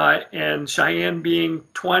 and Cheyenne being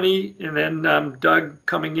 20, and then Doug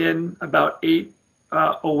coming in about 8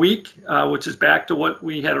 a week, which is back to what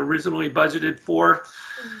we had originally budgeted for.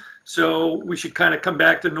 So we should kind of come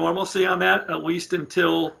back to normalcy on that, at least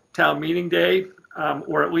until town meeting day,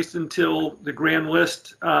 or at least until the grand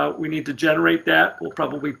list. We need to generate that. We'll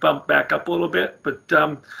probably bump back up a little bit, but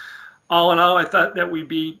all in all, I thought that we'd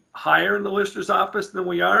be higher in the lister's office than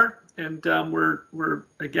we are, and we're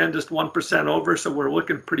again just 1% over, so we're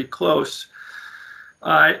looking pretty close.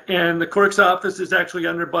 And the clerk's office is actually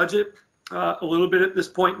under budget a little bit at this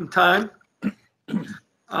point in time.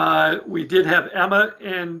 We did have Emma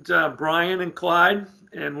and Brian and Clyde,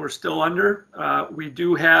 and we're still under. We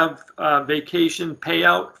do have vacation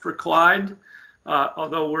payout for Clyde,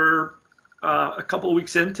 although we're a couple of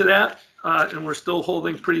weeks into that, and we're still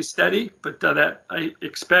holding pretty steady, but that I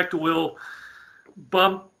expect will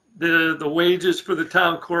bump the wages for the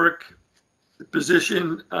town clerk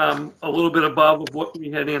position a little bit above of what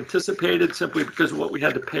we had anticipated, simply because of what we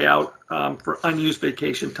had to pay out for unused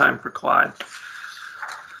vacation time for Clyde.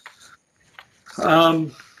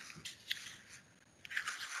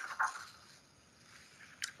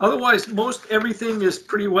 Otherwise, most everything is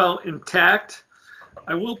pretty well intact.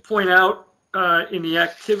 I will point out in the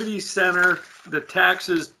activity center, the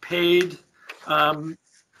taxes paid,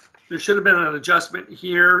 there should have been an adjustment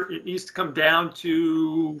here. It needs to come down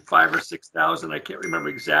to 5,000 or 6,000. I can't remember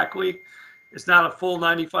exactly. It's not a full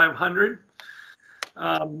 9,500.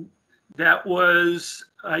 That was,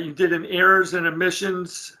 you did an errors and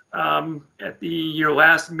omissions at your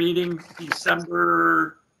last meeting,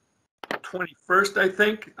 December 21st, I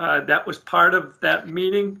think. That was part of that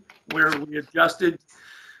meeting where we adjusted.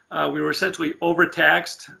 We were essentially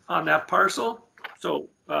overtaxed on that parcel. So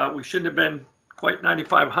we shouldn't have been quite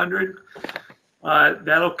 9,500.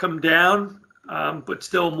 That'll come down, but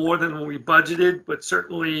still more than we budgeted, but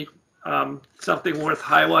certainly something worth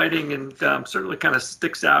highlighting, and certainly kind of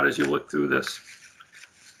sticks out as you look through this.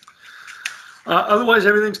 Otherwise,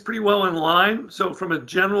 everything's pretty well in line. So from a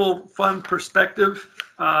general fund perspective,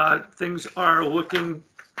 things are looking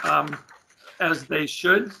as they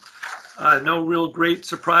should. No real great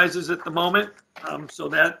surprises at the moment. So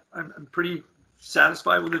that I'm pretty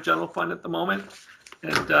satisfied with the general fund at the moment,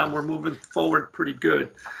 and we're moving forward pretty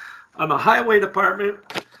good. On the highway department,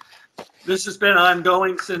 this has been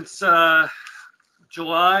ongoing since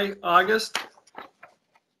July, August.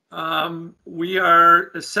 We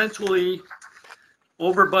are essentially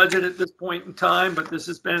over budget at this point in time, but this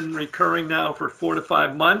has been recurring now for 4 to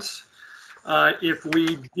 5 months. If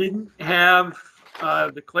we didn't have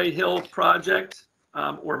the Clay Hill project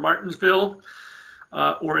or Martinsville,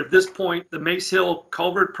 or at this point, the Mace Hill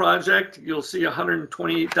Culvert project, you'll see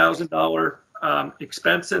 $128,000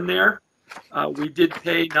 expense in there. We did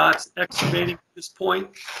pay Knott's Excavating at this point,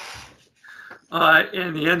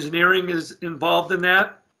 and the engineering is involved in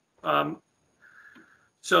that.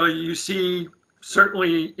 So you see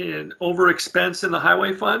certainly an over expense in the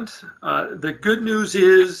highway fund. The good news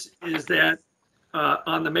is that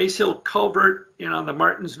on the Mace Hill Culvert and on the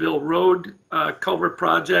Martinsville Road Culvert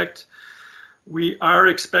project, we are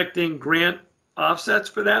expecting grant offsets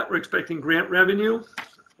for that. We're expecting grant revenue.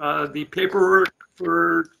 The paperwork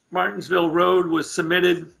for Martinsville Road was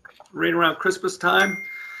submitted right around Christmas time,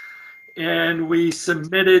 and we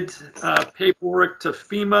submitted paperwork to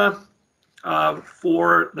FEMA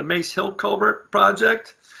for the Mace Hill Culvert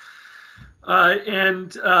project.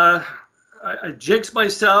 I jinxed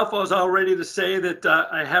myself. I was all ready to say that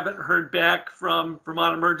I haven't heard back from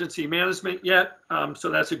Vermont Emergency Management yet. So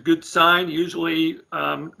that's a good sign. Usually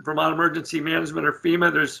Vermont Emergency Management or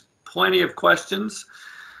FEMA, there's plenty of questions.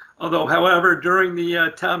 Although, however, during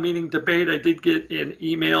the town meeting debate, I did get an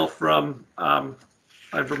email from a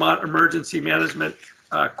Vermont Emergency Management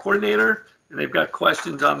coordinator, and they've got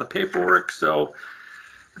questions on the paperwork. So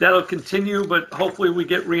that'll continue, but hopefully we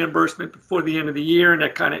get reimbursement before the end of the year, and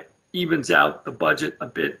that kind of evens out the budget a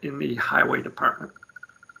bit in the highway department.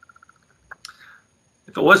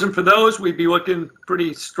 If it wasn't for those, we'd be looking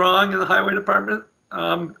pretty strong in the highway department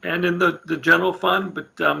and in the general fund,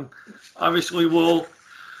 but obviously we'll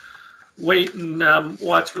wait and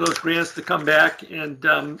watch for those grants to come back, and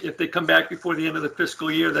if they come back before the end of the fiscal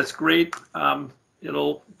year, that's great.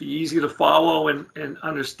 It'll be easy to follow and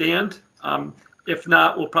understand. If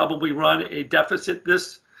not, we'll probably run a deficit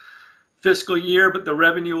this fiscal year, but the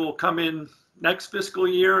revenue will come in next fiscal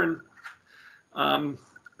year, and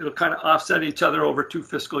it'll kind of offset each other over 2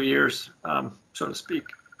 fiscal years, so to speak.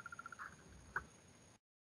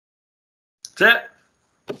 That's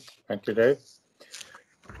it. Thank you, Dave.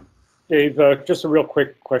 Dave, just a real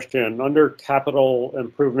quick question. Under capital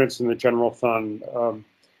improvements in the general fund,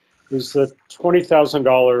 is the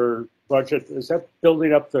 $20,000 budget, is that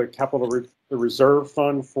building up the the reserve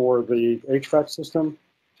fund for the HVAC system?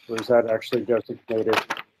 Or is that actually designated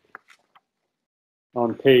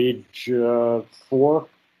on page 4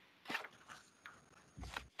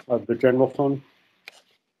 of the general fund?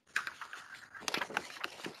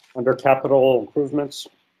 Under capital improvements?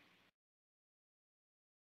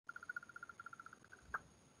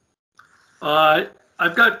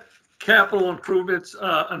 I've got capital improvements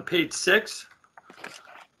on page 6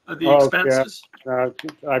 of the expenses.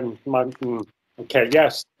 Okay,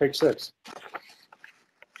 yes, page 6.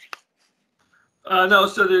 No,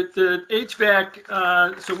 so the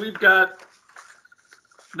HVAC, so we've got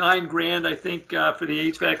 $9,000, I think, for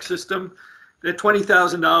the HVAC system. The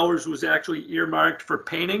 $20,000 was actually earmarked for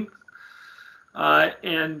painting.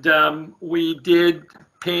 And we did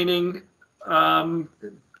painting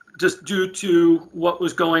just due to what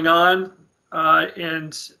was going on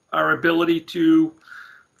and our ability to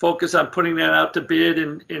focus on putting that out to bid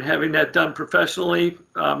and having that done professionally.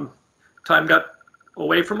 Time got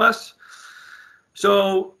away from us.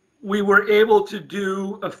 So we were able to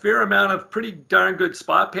do a fair amount of pretty darn good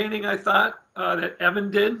spot painting, I thought, that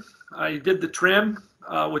Evan did. He did the trim,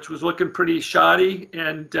 which was looking pretty shoddy,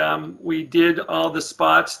 and we did all the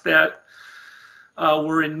spots that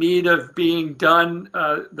were in need of being done.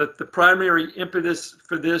 The primary impetus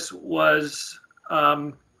for this was,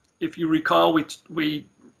 if you recall, we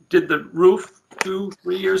did the roof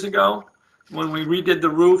 2-3 years ago. When we redid the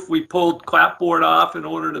roof, we pulled clapboard off in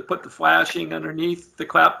order to put the flashing underneath the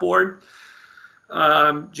clapboard.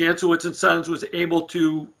 Jansowitz and Sons was able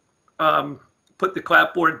to put the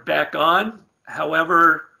clapboard back on.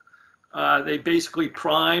 However, they basically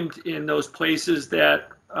primed in those places that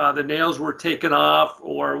the nails were taken off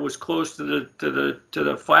or was close to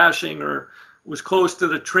the flashing or was close to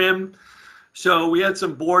the trim. So we had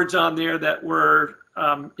some boards on there that were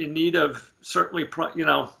in need of certainly,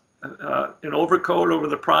 an overcoat over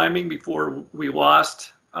the priming before we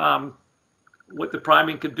lost what the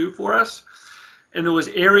priming could do for us. And there was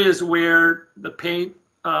areas where the paint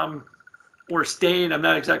or stain, I'm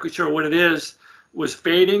not exactly sure what it is, was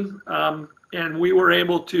fading. And we were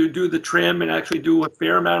able to do the trim and actually do a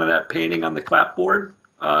fair amount of that painting on the clapboard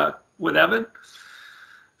with Evan.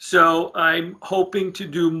 So I'm hoping to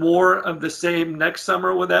do more of the same next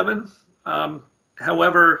summer with Evan.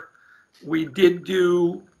 However, we did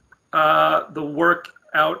do the work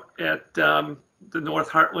out at the North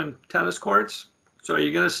Hartland tennis courts. So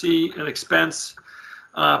you're going to see an expense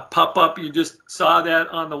pop up. You just saw that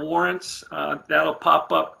on the warrants. That'll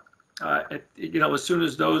pop up as soon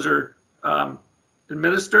as those are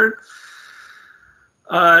administered.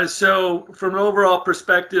 So from an overall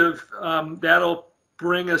perspective, that'll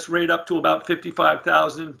bring us right up to about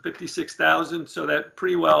 55,000, 56,000. So that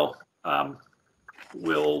pretty well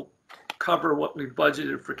will cover what we've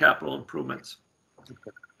budgeted for capital improvements.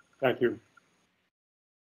 Okay. Thank you.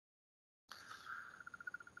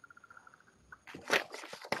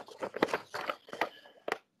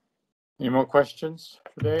 Any more questions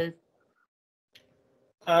for Dave?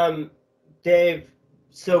 Dave,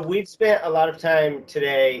 so we've spent a lot of time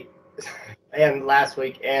today and last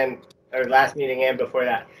week or last meeting and before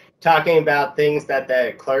that, talking about things that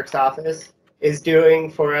the clerk's office is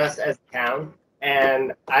doing for us as a town.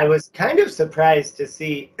 And I was kind of surprised to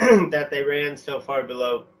see that they ran so far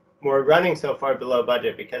below, were running so far below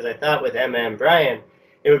budget, because I thought with Emma and Brian,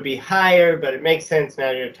 it would be higher, but it makes sense now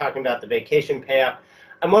you're talking about the vacation payout.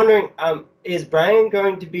 I'm wondering, is Brian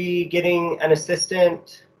going to be getting an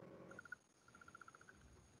assistant?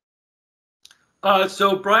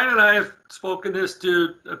 So Brian and I have spoken this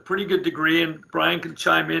to a pretty good degree, and Brian can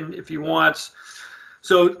chime in if he wants.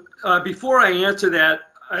 So before I answer that,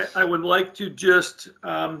 I would like to just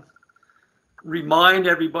remind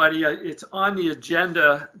everybody, it's on the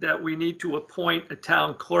agenda that we need to appoint a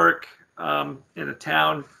town clerk and a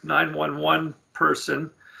town 911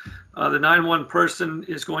 person. The 911 person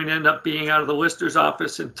is going to end up being out of the lister's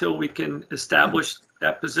office until we can establish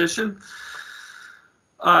that position.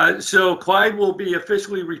 So Clyde will be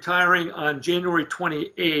officially retiring on January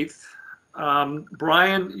 28th.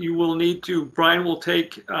 Brian will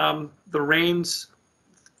take the reins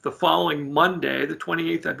the following Monday, the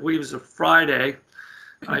 28th, I believe is a Friday.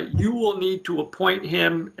 You will need to appoint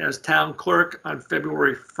him as town clerk on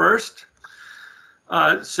February 1st.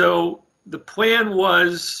 So the plan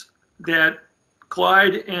was that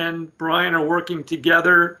Clyde and Brian are working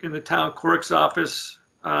together in the town clerk's office.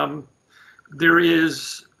 There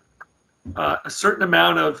is a certain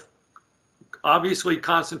amount of obviously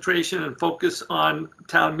concentration and focus on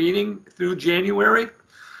town meeting through January.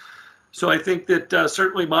 So I think that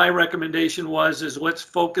certainly my recommendation is let's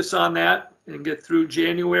focus on that and get through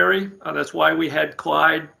January. That's why we had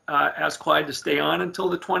Clyde, ask Clyde to stay on until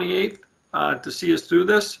the 28th to see us through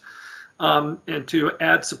this and to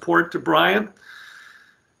add support to Brian.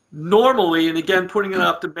 Normally, and again, putting it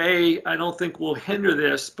off to May, I don't think will hinder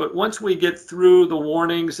this, but once we get through the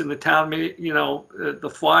warnings and the town,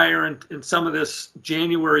 the flyer and some of this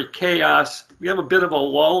January chaos, we have a bit of a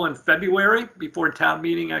lull in February before town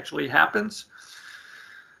meeting actually happens.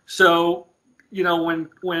 So,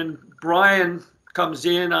 when Brian comes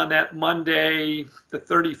in on that Monday, the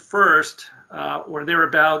 31st, or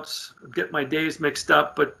thereabouts, get my days mixed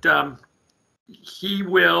up, but he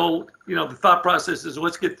will, the thought process is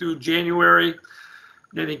let's get through January,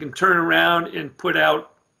 then he can turn around and put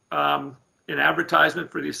out an advertisement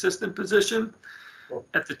for the assistant position.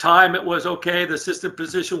 At the time it was okay, the assistant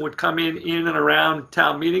position would come in and around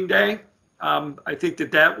town meeting day. I think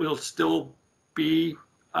that will still be,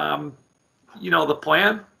 the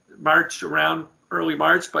plan, around early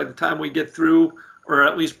March, by the time we get through, or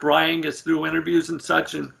at least Brian gets through interviews and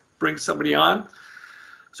such and brings somebody on.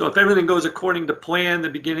 So if everything goes according to plan, the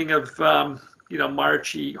beginning of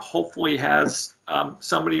March, he hopefully has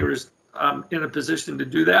somebody who is in a position to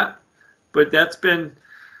do that. But that's been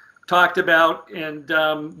talked about, and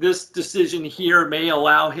this decision here may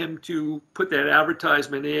allow him to put that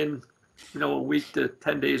advertisement in, a week to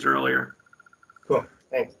 10 days earlier. Cool,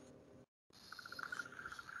 thanks.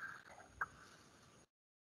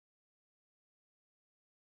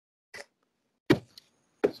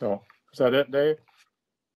 So is that it, Dave?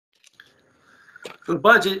 For the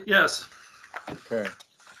budget, yes. Okay.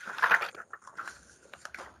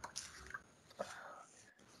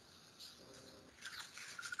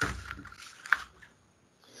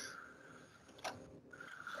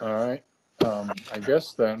 All right. I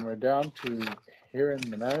guess then we're down to hearing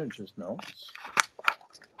the manager's notes.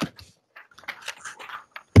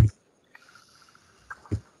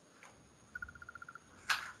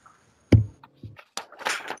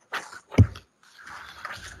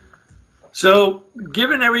 So,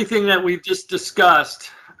 given everything that we've just discussed,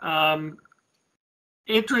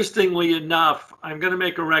 interestingly enough, I'm going to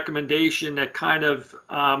make a recommendation that kind of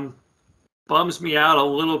bums me out a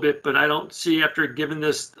little bit, but I don't see, after giving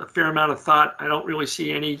this a fair amount of thought, I don't really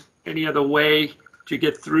see any other way to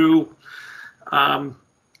get through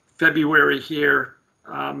February here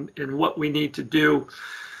and what we need to do.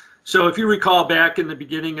 So if you recall back in the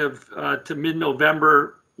beginning of to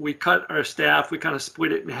mid-November, we cut our staff, we kind of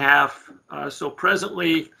split it in half. So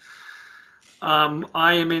presently,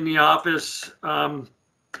 I am in the office, and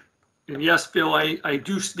yes, Phil, I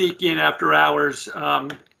do sneak in after hours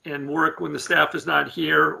and work when the staff is not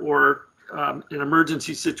here, or in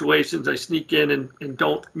emergency situations, I sneak in and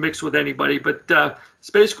don't mix with anybody. But it's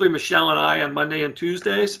basically Michelle and I on Monday and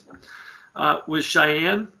Tuesdays with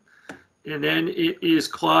Cheyenne. And then it is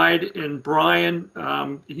Clyde and Brian.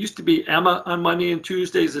 It used to be Emma on Monday and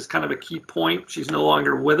Tuesdays. It's kind of a key point. She's no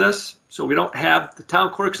longer with us. So we don't have, the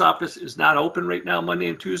town clerk's office is not open right now, Monday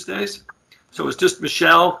and Tuesdays. So it's just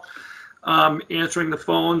Michelle answering the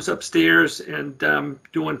phones upstairs and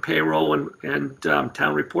doing payroll and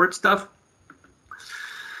town report stuff.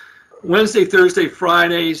 Wednesday, Thursday,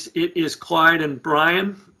 Fridays, it is Clyde and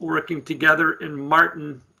Brian working together, and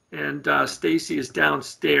Martin and Stacy is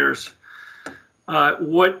downstairs.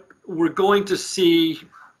 What we're going to see,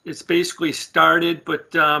 it's basically started,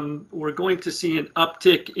 but we're going to see an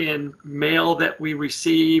uptick in mail that we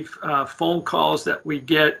receive, phone calls that we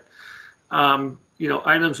get,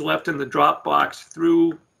 items left in the Dropbox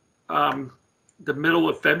through the middle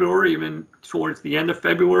of February, even towards the end of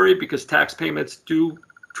February, because tax payments do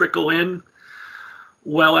trickle in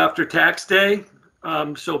well after tax day.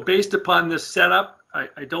 So based upon this setup,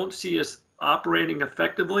 I don't see us operating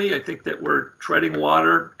effectively. I think that we're treading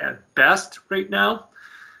water at best right now.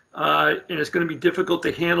 And it's going to be difficult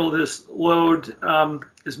to handle this load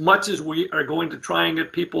as much as we are going to try and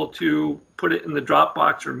get people to put it in the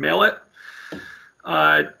Dropbox or mail it.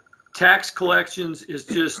 Tax collections is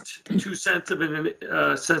just too sensitive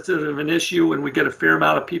an issue, and we get a fair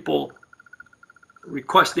amount of people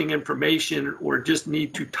requesting information or just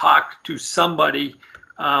need to talk to somebody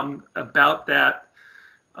about that.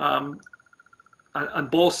 On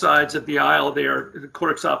both sides of the aisle there, the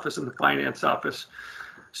clerk's office and the finance office.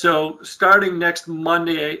 So starting next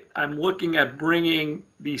Monday, I'm looking at bringing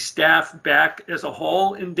the staff back as a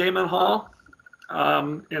whole in Damon Hall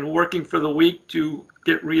and working for the week to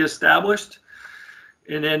get reestablished.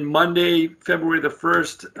 And then Monday, February the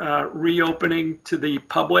 1st, reopening to the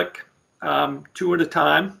public, 2 at a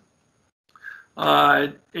time.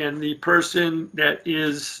 And the person that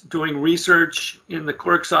is doing research in the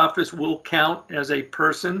clerk's office will count as a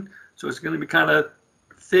person. So it's going to be kind of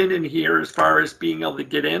thin in here as far as being able to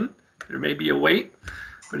get in. There may be a wait,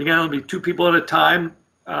 but again, it'll be 2 people at a time.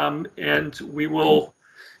 And we will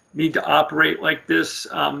need to operate like this,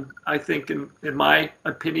 I think, in my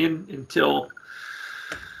opinion, until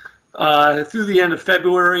through the end of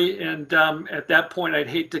February. And at that point, I'd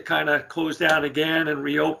hate to kind of close down again and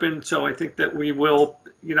reopen. So I think that we will,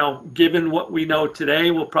 given what we know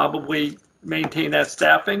today, we'll probably maintain that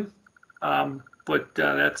staffing. But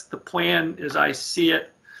that's the plan as I see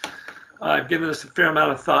it. I've given this a fair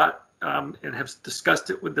amount of thought and have discussed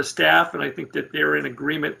it with the staff. And I think that they're in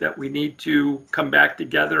agreement that we need to come back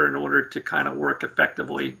together in order to kind of work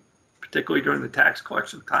effectively, particularly during the tax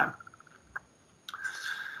collection time.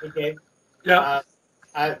 Okay. Yeah.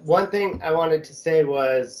 One thing I wanted to say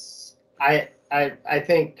was I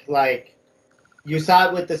think, like, you saw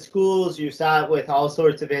it with the schools, you saw it with all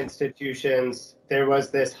sorts of institutions. There was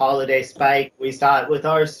this holiday spike. We saw it with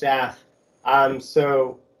our staff.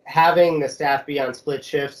 So having the staff be on split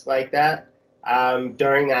shifts like that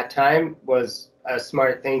during that time was a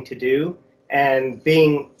smart thing to do. And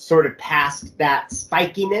being sort of past that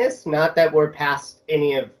spikiness, not that we're past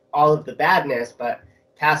all of the badness, but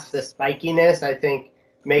past the spikiness, I think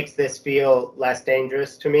makes this feel less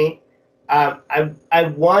dangerous to me.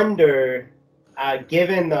 I wonder,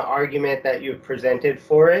 given the argument that you've presented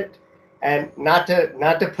for it, and not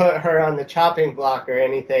to put her on the chopping block or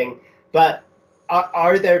anything, but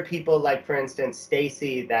are there people like, for instance,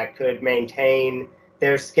 Stacy, that could maintain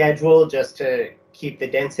their schedule just to keep the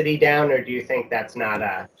density down, or do you think that's not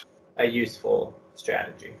a useful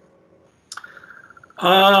strategy?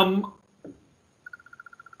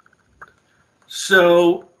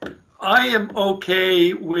 So I am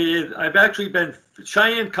okay with, I've actually been,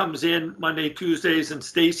 Cheyenne comes in Monday, Tuesdays, and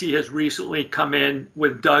Stacy has recently come in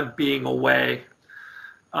with Doug being away.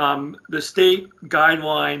 The state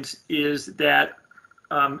guidelines is that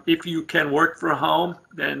if you can work from home,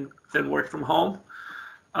 then work from home.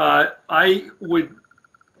 I would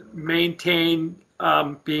maintain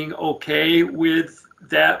being okay with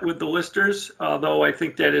that with the listers, although I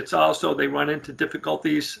think that it's also, they run into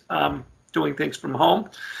difficulties doing things from home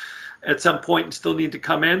at some point and still need to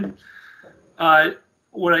come in.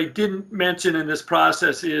 What I didn't mention in this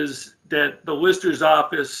process is that the lister's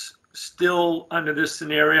office still under this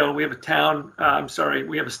scenario, we have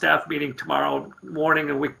we have a staff meeting tomorrow morning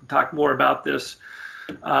and we can talk more about this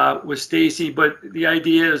with Stacy, but the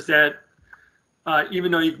idea is that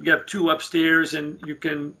even though you can get 2 upstairs and you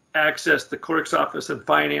can access the clerk's office and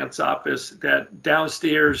finance office, that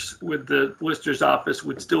downstairs with the lister's office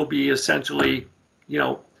would still be essentially, you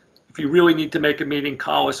know, if you really need to make a meeting,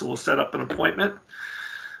 call us and we'll set up an appointment.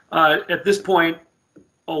 At this point,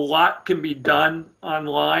 a lot can be done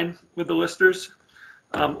online with the listers,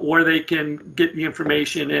 or they can get the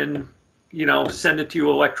information and, you know, send it to you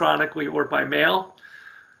electronically or by mail.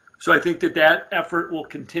 So I think that effort will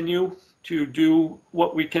continue to do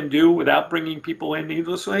what we can do without bringing people in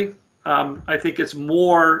needlessly. I think it's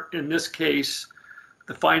more, in this case,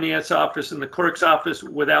 the finance office and the clerk's office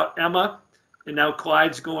without Emma, and now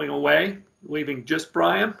Clyde's going away, leaving just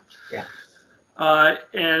Brian. Yeah. The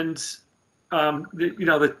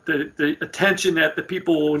attention that the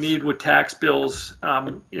people will need with tax bills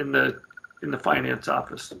in the finance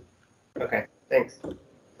office. Okay, thanks.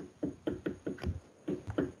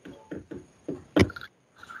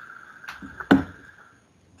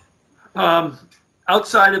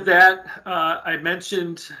 Outside of that, I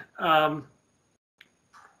mentioned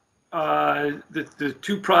the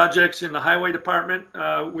 2 projects in the highway department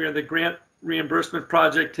where the grant reimbursement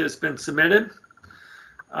project has been submitted.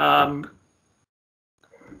 I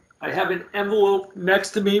have an envelope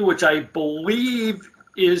next to me, which I believe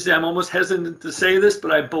is, I'm almost hesitant to say this,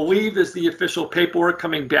 but I believe is the official paperwork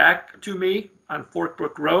coming back to me on Fork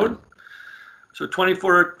Brook Road. So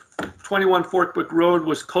 21 Fork Brook Road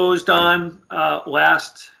was closed on at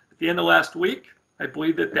the end of last week. I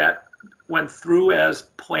believe that went through as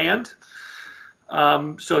planned.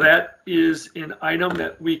 So that is an item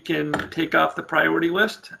that we can take off the priority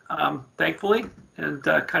list, thankfully, and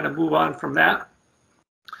kind of move on from that.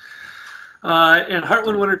 And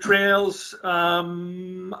Hartland Winter Trails,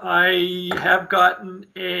 I have gotten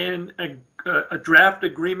a draft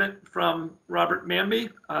agreement from Robert Manby.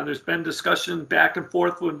 There's been discussion back and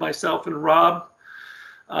forth with myself and Rob,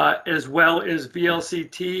 as well as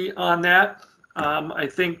VLCT on that. I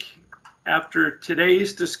think after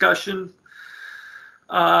today's discussion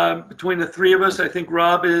between the 3 of us, I think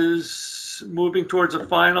Rob is moving towards a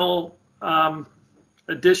final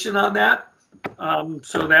addition on that.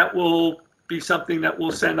 So that will be something that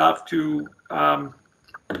we'll send off to,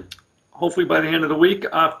 hopefully by the end of the week,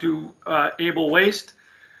 off to Able Waste.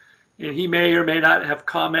 And he may or may not have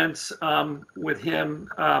comments with him.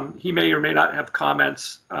 He may or may not have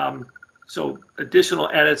comments. So additional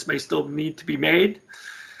edits may still need to be made.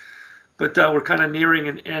 But we're kind of nearing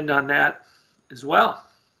an end on that as well.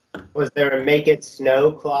 Was there a make it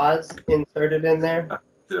snow clause inserted in there?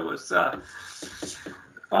 There was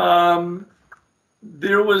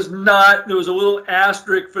there was not. There was a little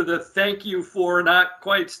asterisk for the thank you for not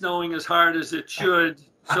quite snowing as hard as it should,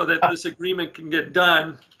 so that this agreement can get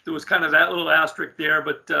done. There was kind of that little asterisk there,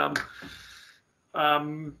 but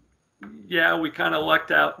yeah, we kind of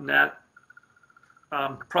lucked out in that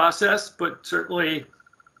process. But certainly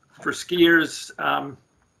for skiers, I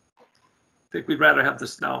think we'd rather have the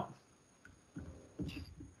snow.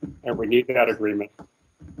 And we need that agreement.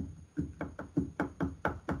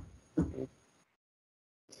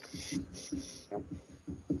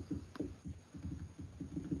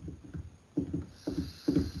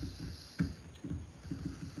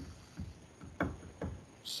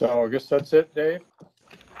 So I guess that's it, Dave?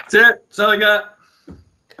 That's it. That's all I got.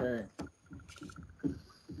 Okay.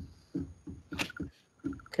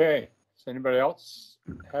 Okay. Does anybody else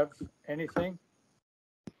have anything?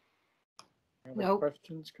 Any other Nope.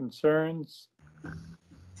 questions, concerns?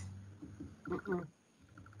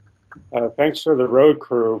 Thanks for the road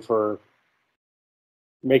crew for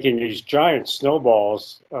making these giant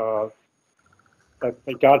snowballs that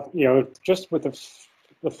they got, just with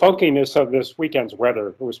the funkiness of this weekend's weather.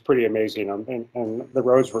 It was pretty amazing, and the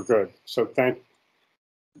roads were good. So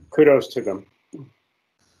kudos to them.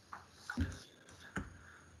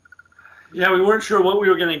 Yeah, we weren't sure what we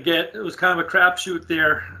were going to get. It was kind of a crapshoot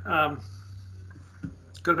there.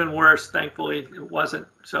 Could have been worse. Thankfully, it wasn't.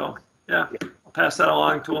 So, yeah, I'll pass that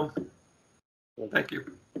along to him. Thank you.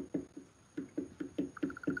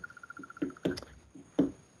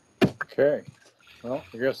 Okay. Well,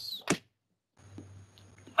 I guess.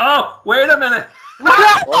 Oh, wait a minute.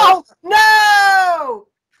 No! No!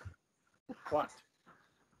 What?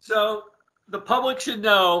 So the public should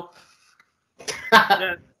know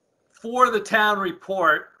that for the town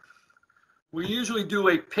report, we usually do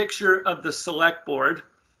a picture of the select board.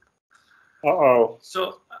 Uh-oh.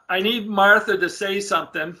 So I need Martha to say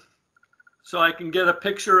something so I can get a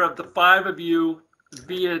picture of the 5 of you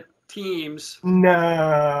via Teams.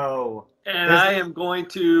 No. And I am going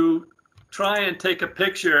to try and take a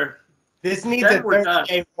picture. This needs Then a we're done.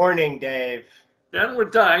 30-day warning, Dave. Then we're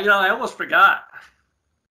done. You know, I almost forgot.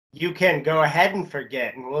 You can go ahead and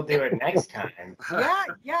forget, and we'll do it next time.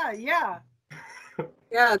 Yeah.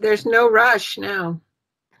 Yeah, there's no rush now.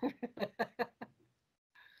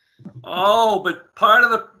 Oh, but part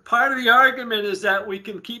of the argument is that we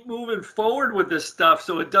can keep moving forward with this stuff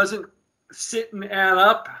so it doesn't sit and add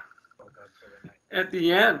up at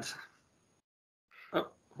the end. Oh,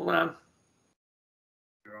 hold on.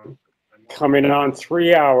 Coming on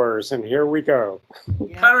 3 hours, and here we go.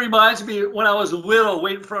 Kind of reminds me when I was little,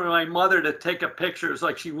 waiting for my mother to take a picture. It's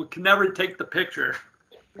like she could never take the picture.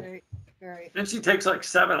 Right. Then she takes like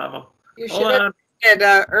 7 of them. You Hold should have on. did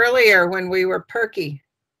it earlier when we were perky.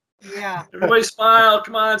 Yeah. Everybody smile.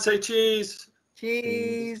 Come on, say cheese.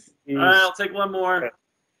 Cheese. All right, I'll take one more.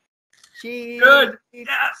 Cheese. Good.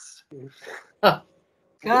 Yes.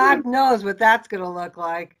 God knows what that's going to look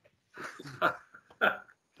like.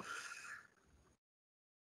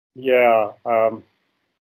 Yeah. I'll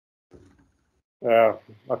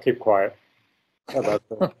keep quiet about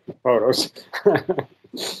the photos.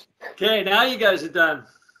 Okay, now you guys are done.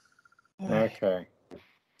 Okay.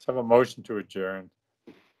 Let's have a motion to adjourn.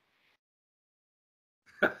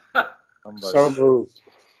 So moved.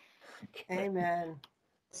 Amen.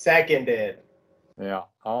 Seconded. Yeah,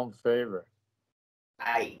 all in favor.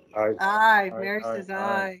 Aye. Aye. Mary says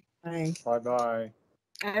aye. Aye. Bye-bye.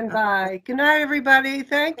 And bye. Good night, everybody.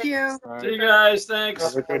 Thank you. See you guys. Thanks.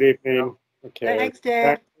 Have a good evening. Okay. Thanks,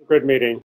 Dave. Good meeting.